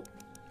 Nope.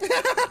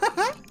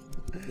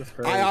 That's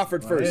crazy. I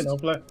offered first. Ain't no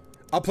play.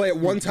 I'll play it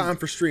one time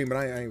for stream, but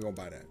I ain't gonna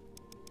buy that.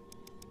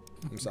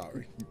 I'm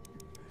sorry.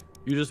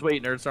 You just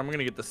wait, Nerd Storm. I'm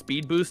gonna get the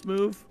speed boost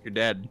move. You're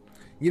dead.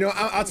 You know,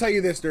 I'll tell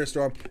you this,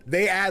 Nurstorm.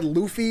 They add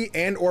Luffy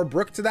and or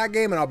Brook to that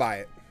game, and I'll buy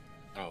it.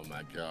 Oh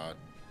my god.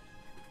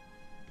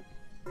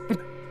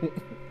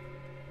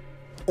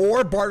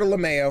 Or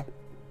Bartolomeo.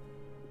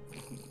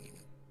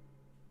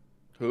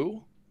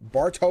 Who?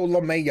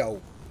 Bartolomeo.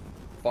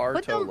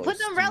 Put them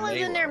Bartolos Relins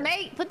in there, Melo.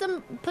 mate. Put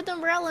them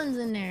Relins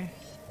in there.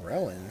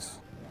 Relins?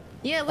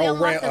 Yeah, we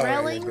unlocked the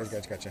yeah,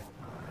 Relins. gotcha.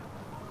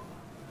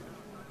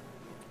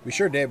 We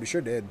sure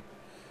did.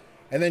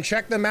 And then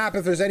check the map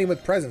if there's any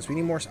with presents. We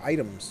need more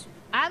items.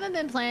 I haven't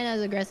been playing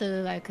as aggressive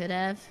as I could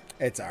have.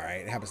 It's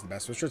alright. It happens to the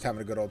best. We're just having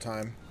a good old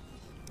time.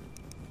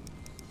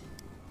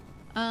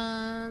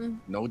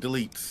 No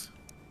deletes.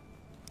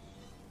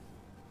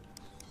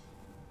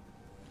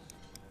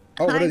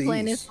 Oh, what are I'm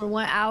playing this these? for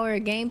 1 hour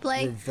of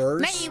gameplay.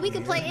 Reverse. Matey, we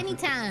can play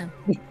anytime.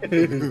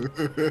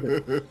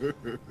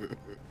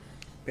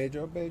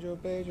 Pedro.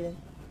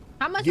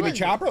 How much Give me was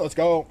chopper. Let's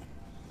go.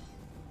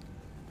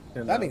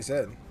 $10. That being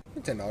said,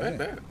 $10. Not Yeah.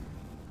 bad.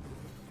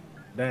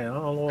 Damn, I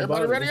don't know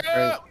Everybody about ready it.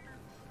 up?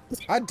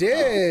 I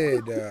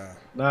did.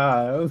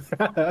 Nah.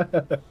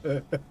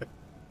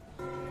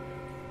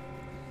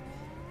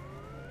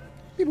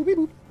 Beep, boop, beep,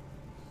 boop.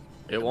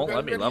 It won't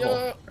let me Ready level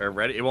up. or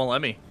ready. It won't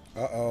let me.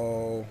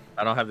 Uh-oh.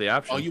 I don't have the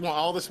option. Oh, you want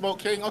all the smoke,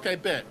 King? Okay,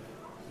 bet.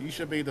 You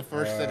should be the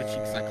first set of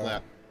cheeks I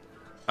clap.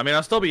 I mean,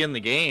 I'll still be in the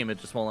game. It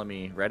just won't let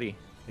me ready.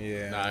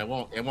 Yeah. Nah,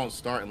 it won't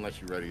start unless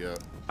you ready up.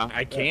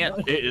 I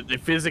can't.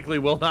 It physically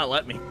will not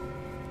let me.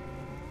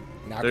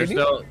 Now There's can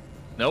you? no.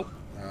 Nope.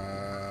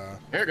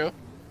 Here you go.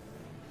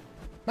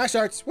 My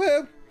starts.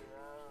 Woo!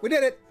 We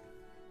did it.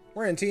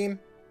 We're in team.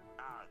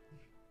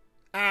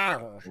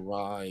 Ow.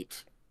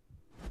 Right.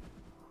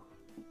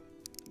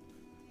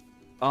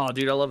 Oh,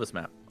 dude, I love this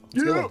map.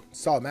 It's a good one.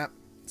 Solid map.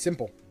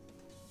 Simple.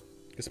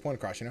 Gets the point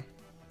across, you know?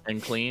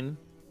 And clean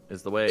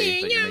is the way that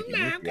you make it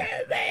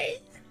easier.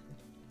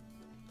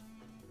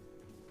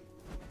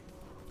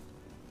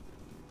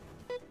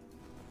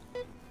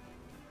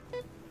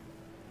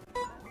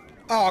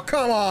 Oh,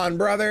 come on,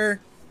 brother.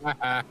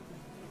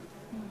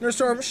 Nurse,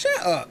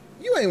 shut up.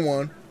 You ain't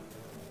won.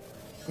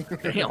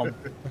 Damn.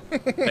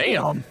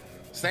 Damn.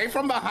 Stay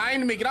from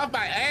behind me. Get off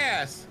my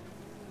ass.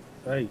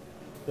 Hey,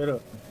 shut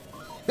up.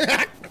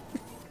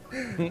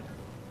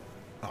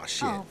 Oh,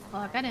 shit. Oh,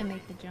 fuck. I didn't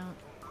make the jump.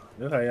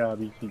 That's how y'all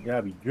be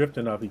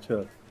drifting off each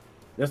other.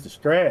 That's the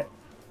strat.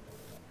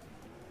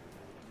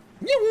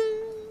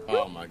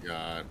 Oh, my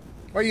God.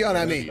 Why are you yelling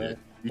at me?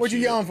 What you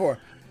yelling for?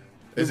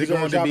 Is it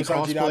going to be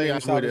cosplay?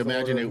 I would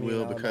imagine it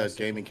will because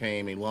gaming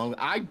came along.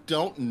 I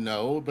don't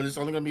know, but it's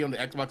only going to be on the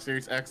Xbox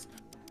Series X,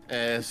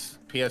 S,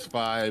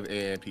 PS5,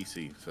 and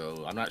PC.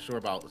 So I'm not sure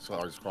about as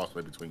far as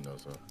crossplay between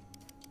those. So.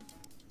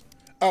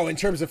 Oh, in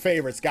terms of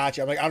favorites,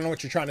 gotcha. I'm like, I don't know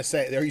what you're trying to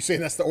say. Are you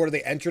saying that's the order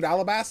they entered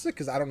Alabasta?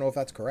 Because I don't know if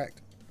that's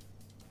correct.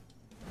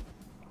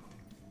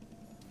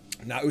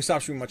 Nah,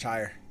 Usopp should be much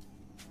higher.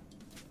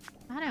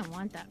 I didn't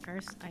want that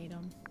curse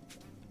item.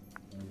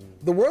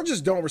 The world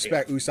just don't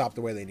respect Usopp the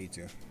way they need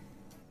to.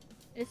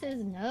 It's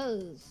his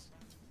nose.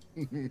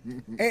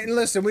 And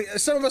listen,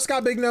 some of us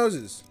got big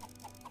noses.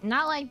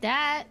 Not like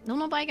that. No,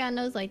 nobody got a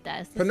nose like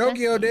that. It's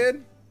Pinocchio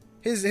did.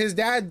 His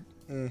dad.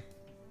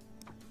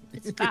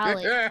 It's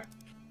valid.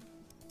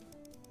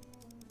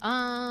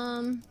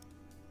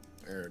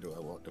 Where do I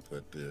want to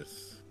put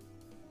this?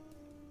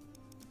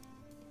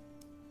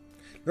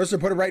 Notice I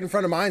put it right in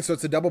front of mine, so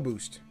it's a double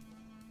boost.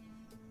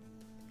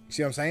 You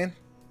see what I'm saying?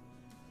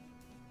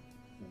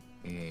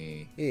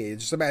 Yeah,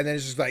 just about then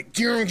it's just like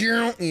yeah.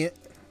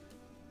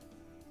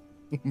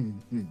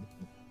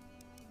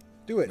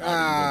 Do it.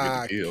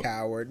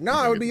 Coward.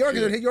 No, it would be yours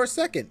because it would hit your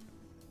second.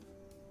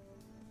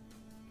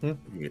 You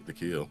get the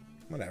kill.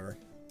 Whatever.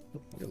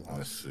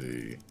 Let's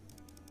see.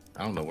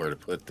 I don't know where to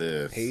put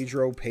this.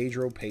 Pedro.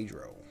 Pedro, pay.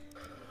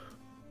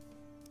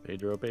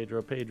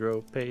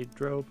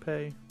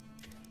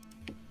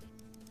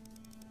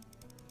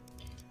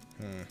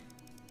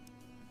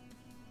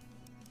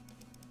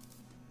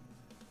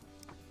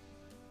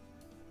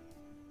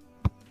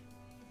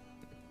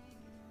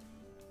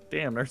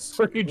 Damn, there's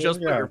you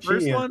just put your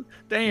first one?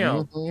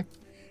 Damn.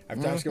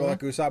 I've done skill like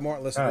Usopp more.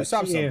 Listen,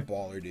 Usopp's a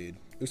baller, dude.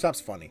 Usopp's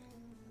funny.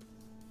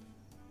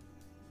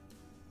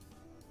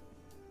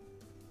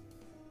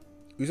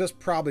 Usopp's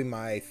probably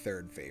my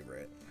third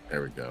favorite.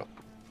 There we go.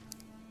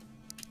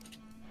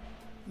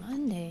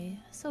 Monday,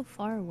 so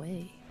far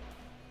away.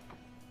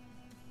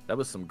 That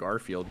was some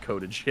Garfield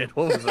coded shit.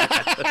 What was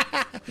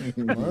that?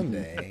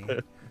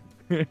 Monday.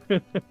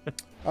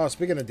 Oh,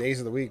 speaking of days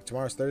of the week,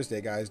 tomorrow's Thursday,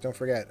 guys. Don't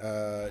forget,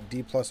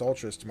 D Plus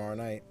Ultras tomorrow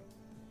night.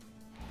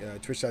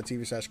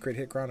 Twitch.tv/Crit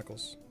Hit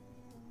Chronicles.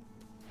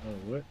 Oh,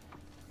 what?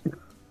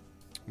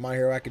 My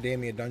Hero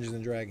Academia Dungeons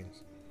and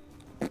Dragons.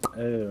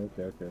 Oh,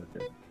 okay.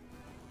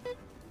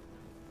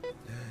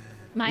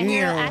 My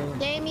Hero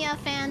Academia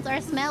fans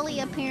are smelly,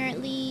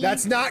 apparently.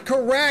 That's not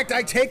correct.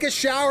 I take a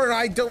shower and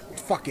I don't.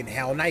 Fucking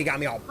hell! Now you got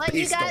me all But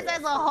pissed. You guys,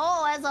 as a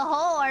whole,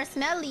 are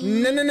smelly.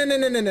 No.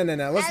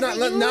 Let's not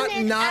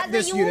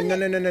this unit. No.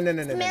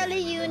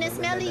 Smelly unit.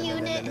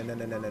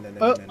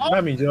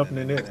 Let me jumping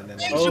in there.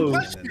 Oh,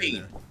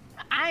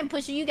 I ain't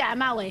pushing you. Got in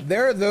my way.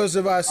 There are those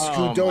of us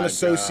who don't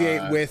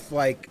associate with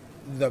like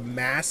the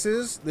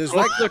masses. There's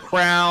like the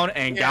crown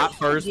and got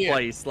first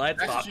place.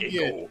 Let's fucking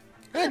go.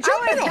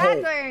 Jump in a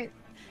hole.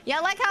 Yeah,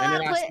 I like how I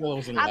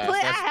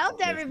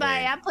helped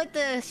everybody. I put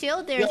the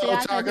shield there so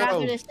I could grab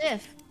through the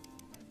shift.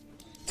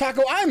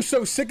 Taco, I am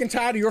so sick and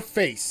tired of your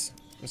face.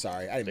 I'm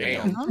sorry, I didn't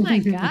mean that. Oh my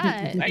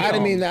god. I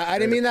didn't mean that. I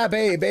didn't mean that,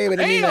 babe. I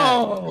didn't mean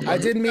that. I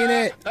didn't mean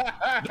it.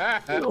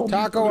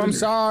 Taco, I'm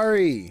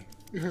sorry.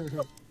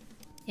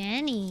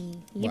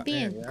 Danny, you're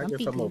being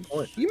grumpy.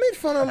 You made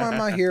fun of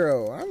my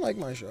hero. I like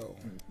my show.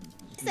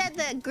 Said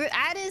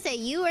I didn't say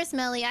you were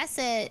smelly. I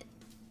said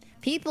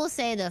people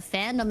say the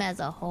fandom as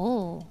a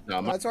whole.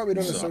 No, that's why we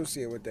don't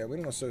associate with them. We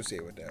don't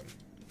associate with them.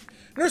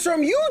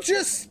 Nurserum, you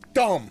just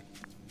dumb.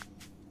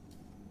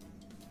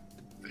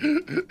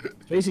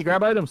 Spacey,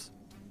 grab items.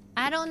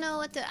 I don't know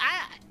what to.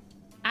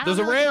 I There's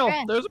a rail.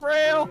 There's a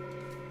rail.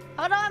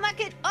 Hold on, I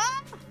could.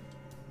 Oh.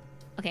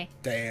 Okay.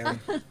 Damn.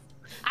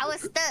 I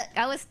was stuck.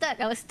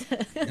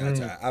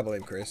 That's I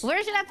blame Chris.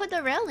 Where should I put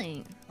the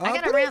railing? I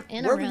got a ramp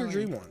in a railing. Where were your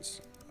dream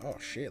ones? Oh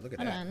shit! Look at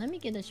that. Hold on, let me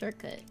get a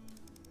shortcut.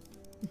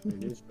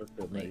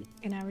 Wait,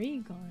 and now where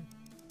you going?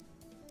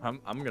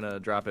 I'm gonna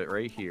drop it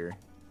right here.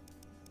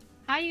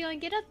 How are you gonna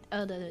get up?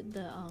 Oh,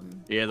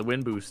 Yeah, the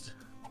wind boost.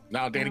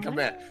 No, Danny, come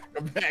back,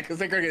 because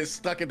they're gonna get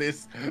stuck in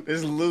this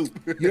loop.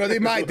 You know they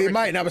might.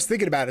 And I was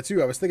thinking about it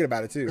too. I just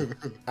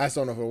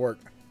don't know if it'll work.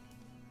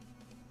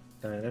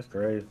 Dang, that's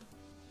crazy.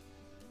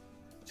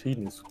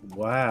 Cheating is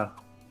wow.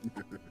 You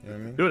know what I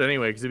mean? Do it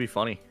anyway, because it'd be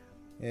funny.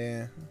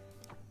 Yeah.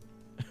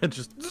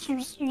 Just. I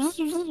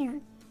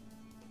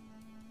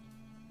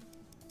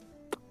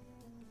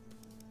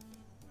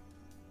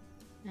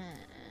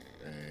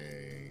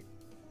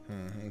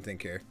don't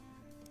think here.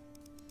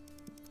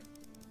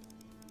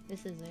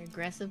 This is an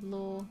aggressive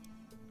little.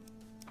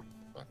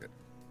 Fuck it.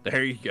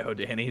 There you go,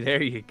 Danny.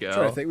 There you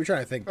go. We're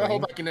trying to think. I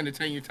hope I can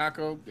entertain you,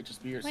 Taco. Get your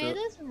spirits up. Wait,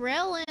 this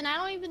railing. I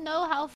don't even know how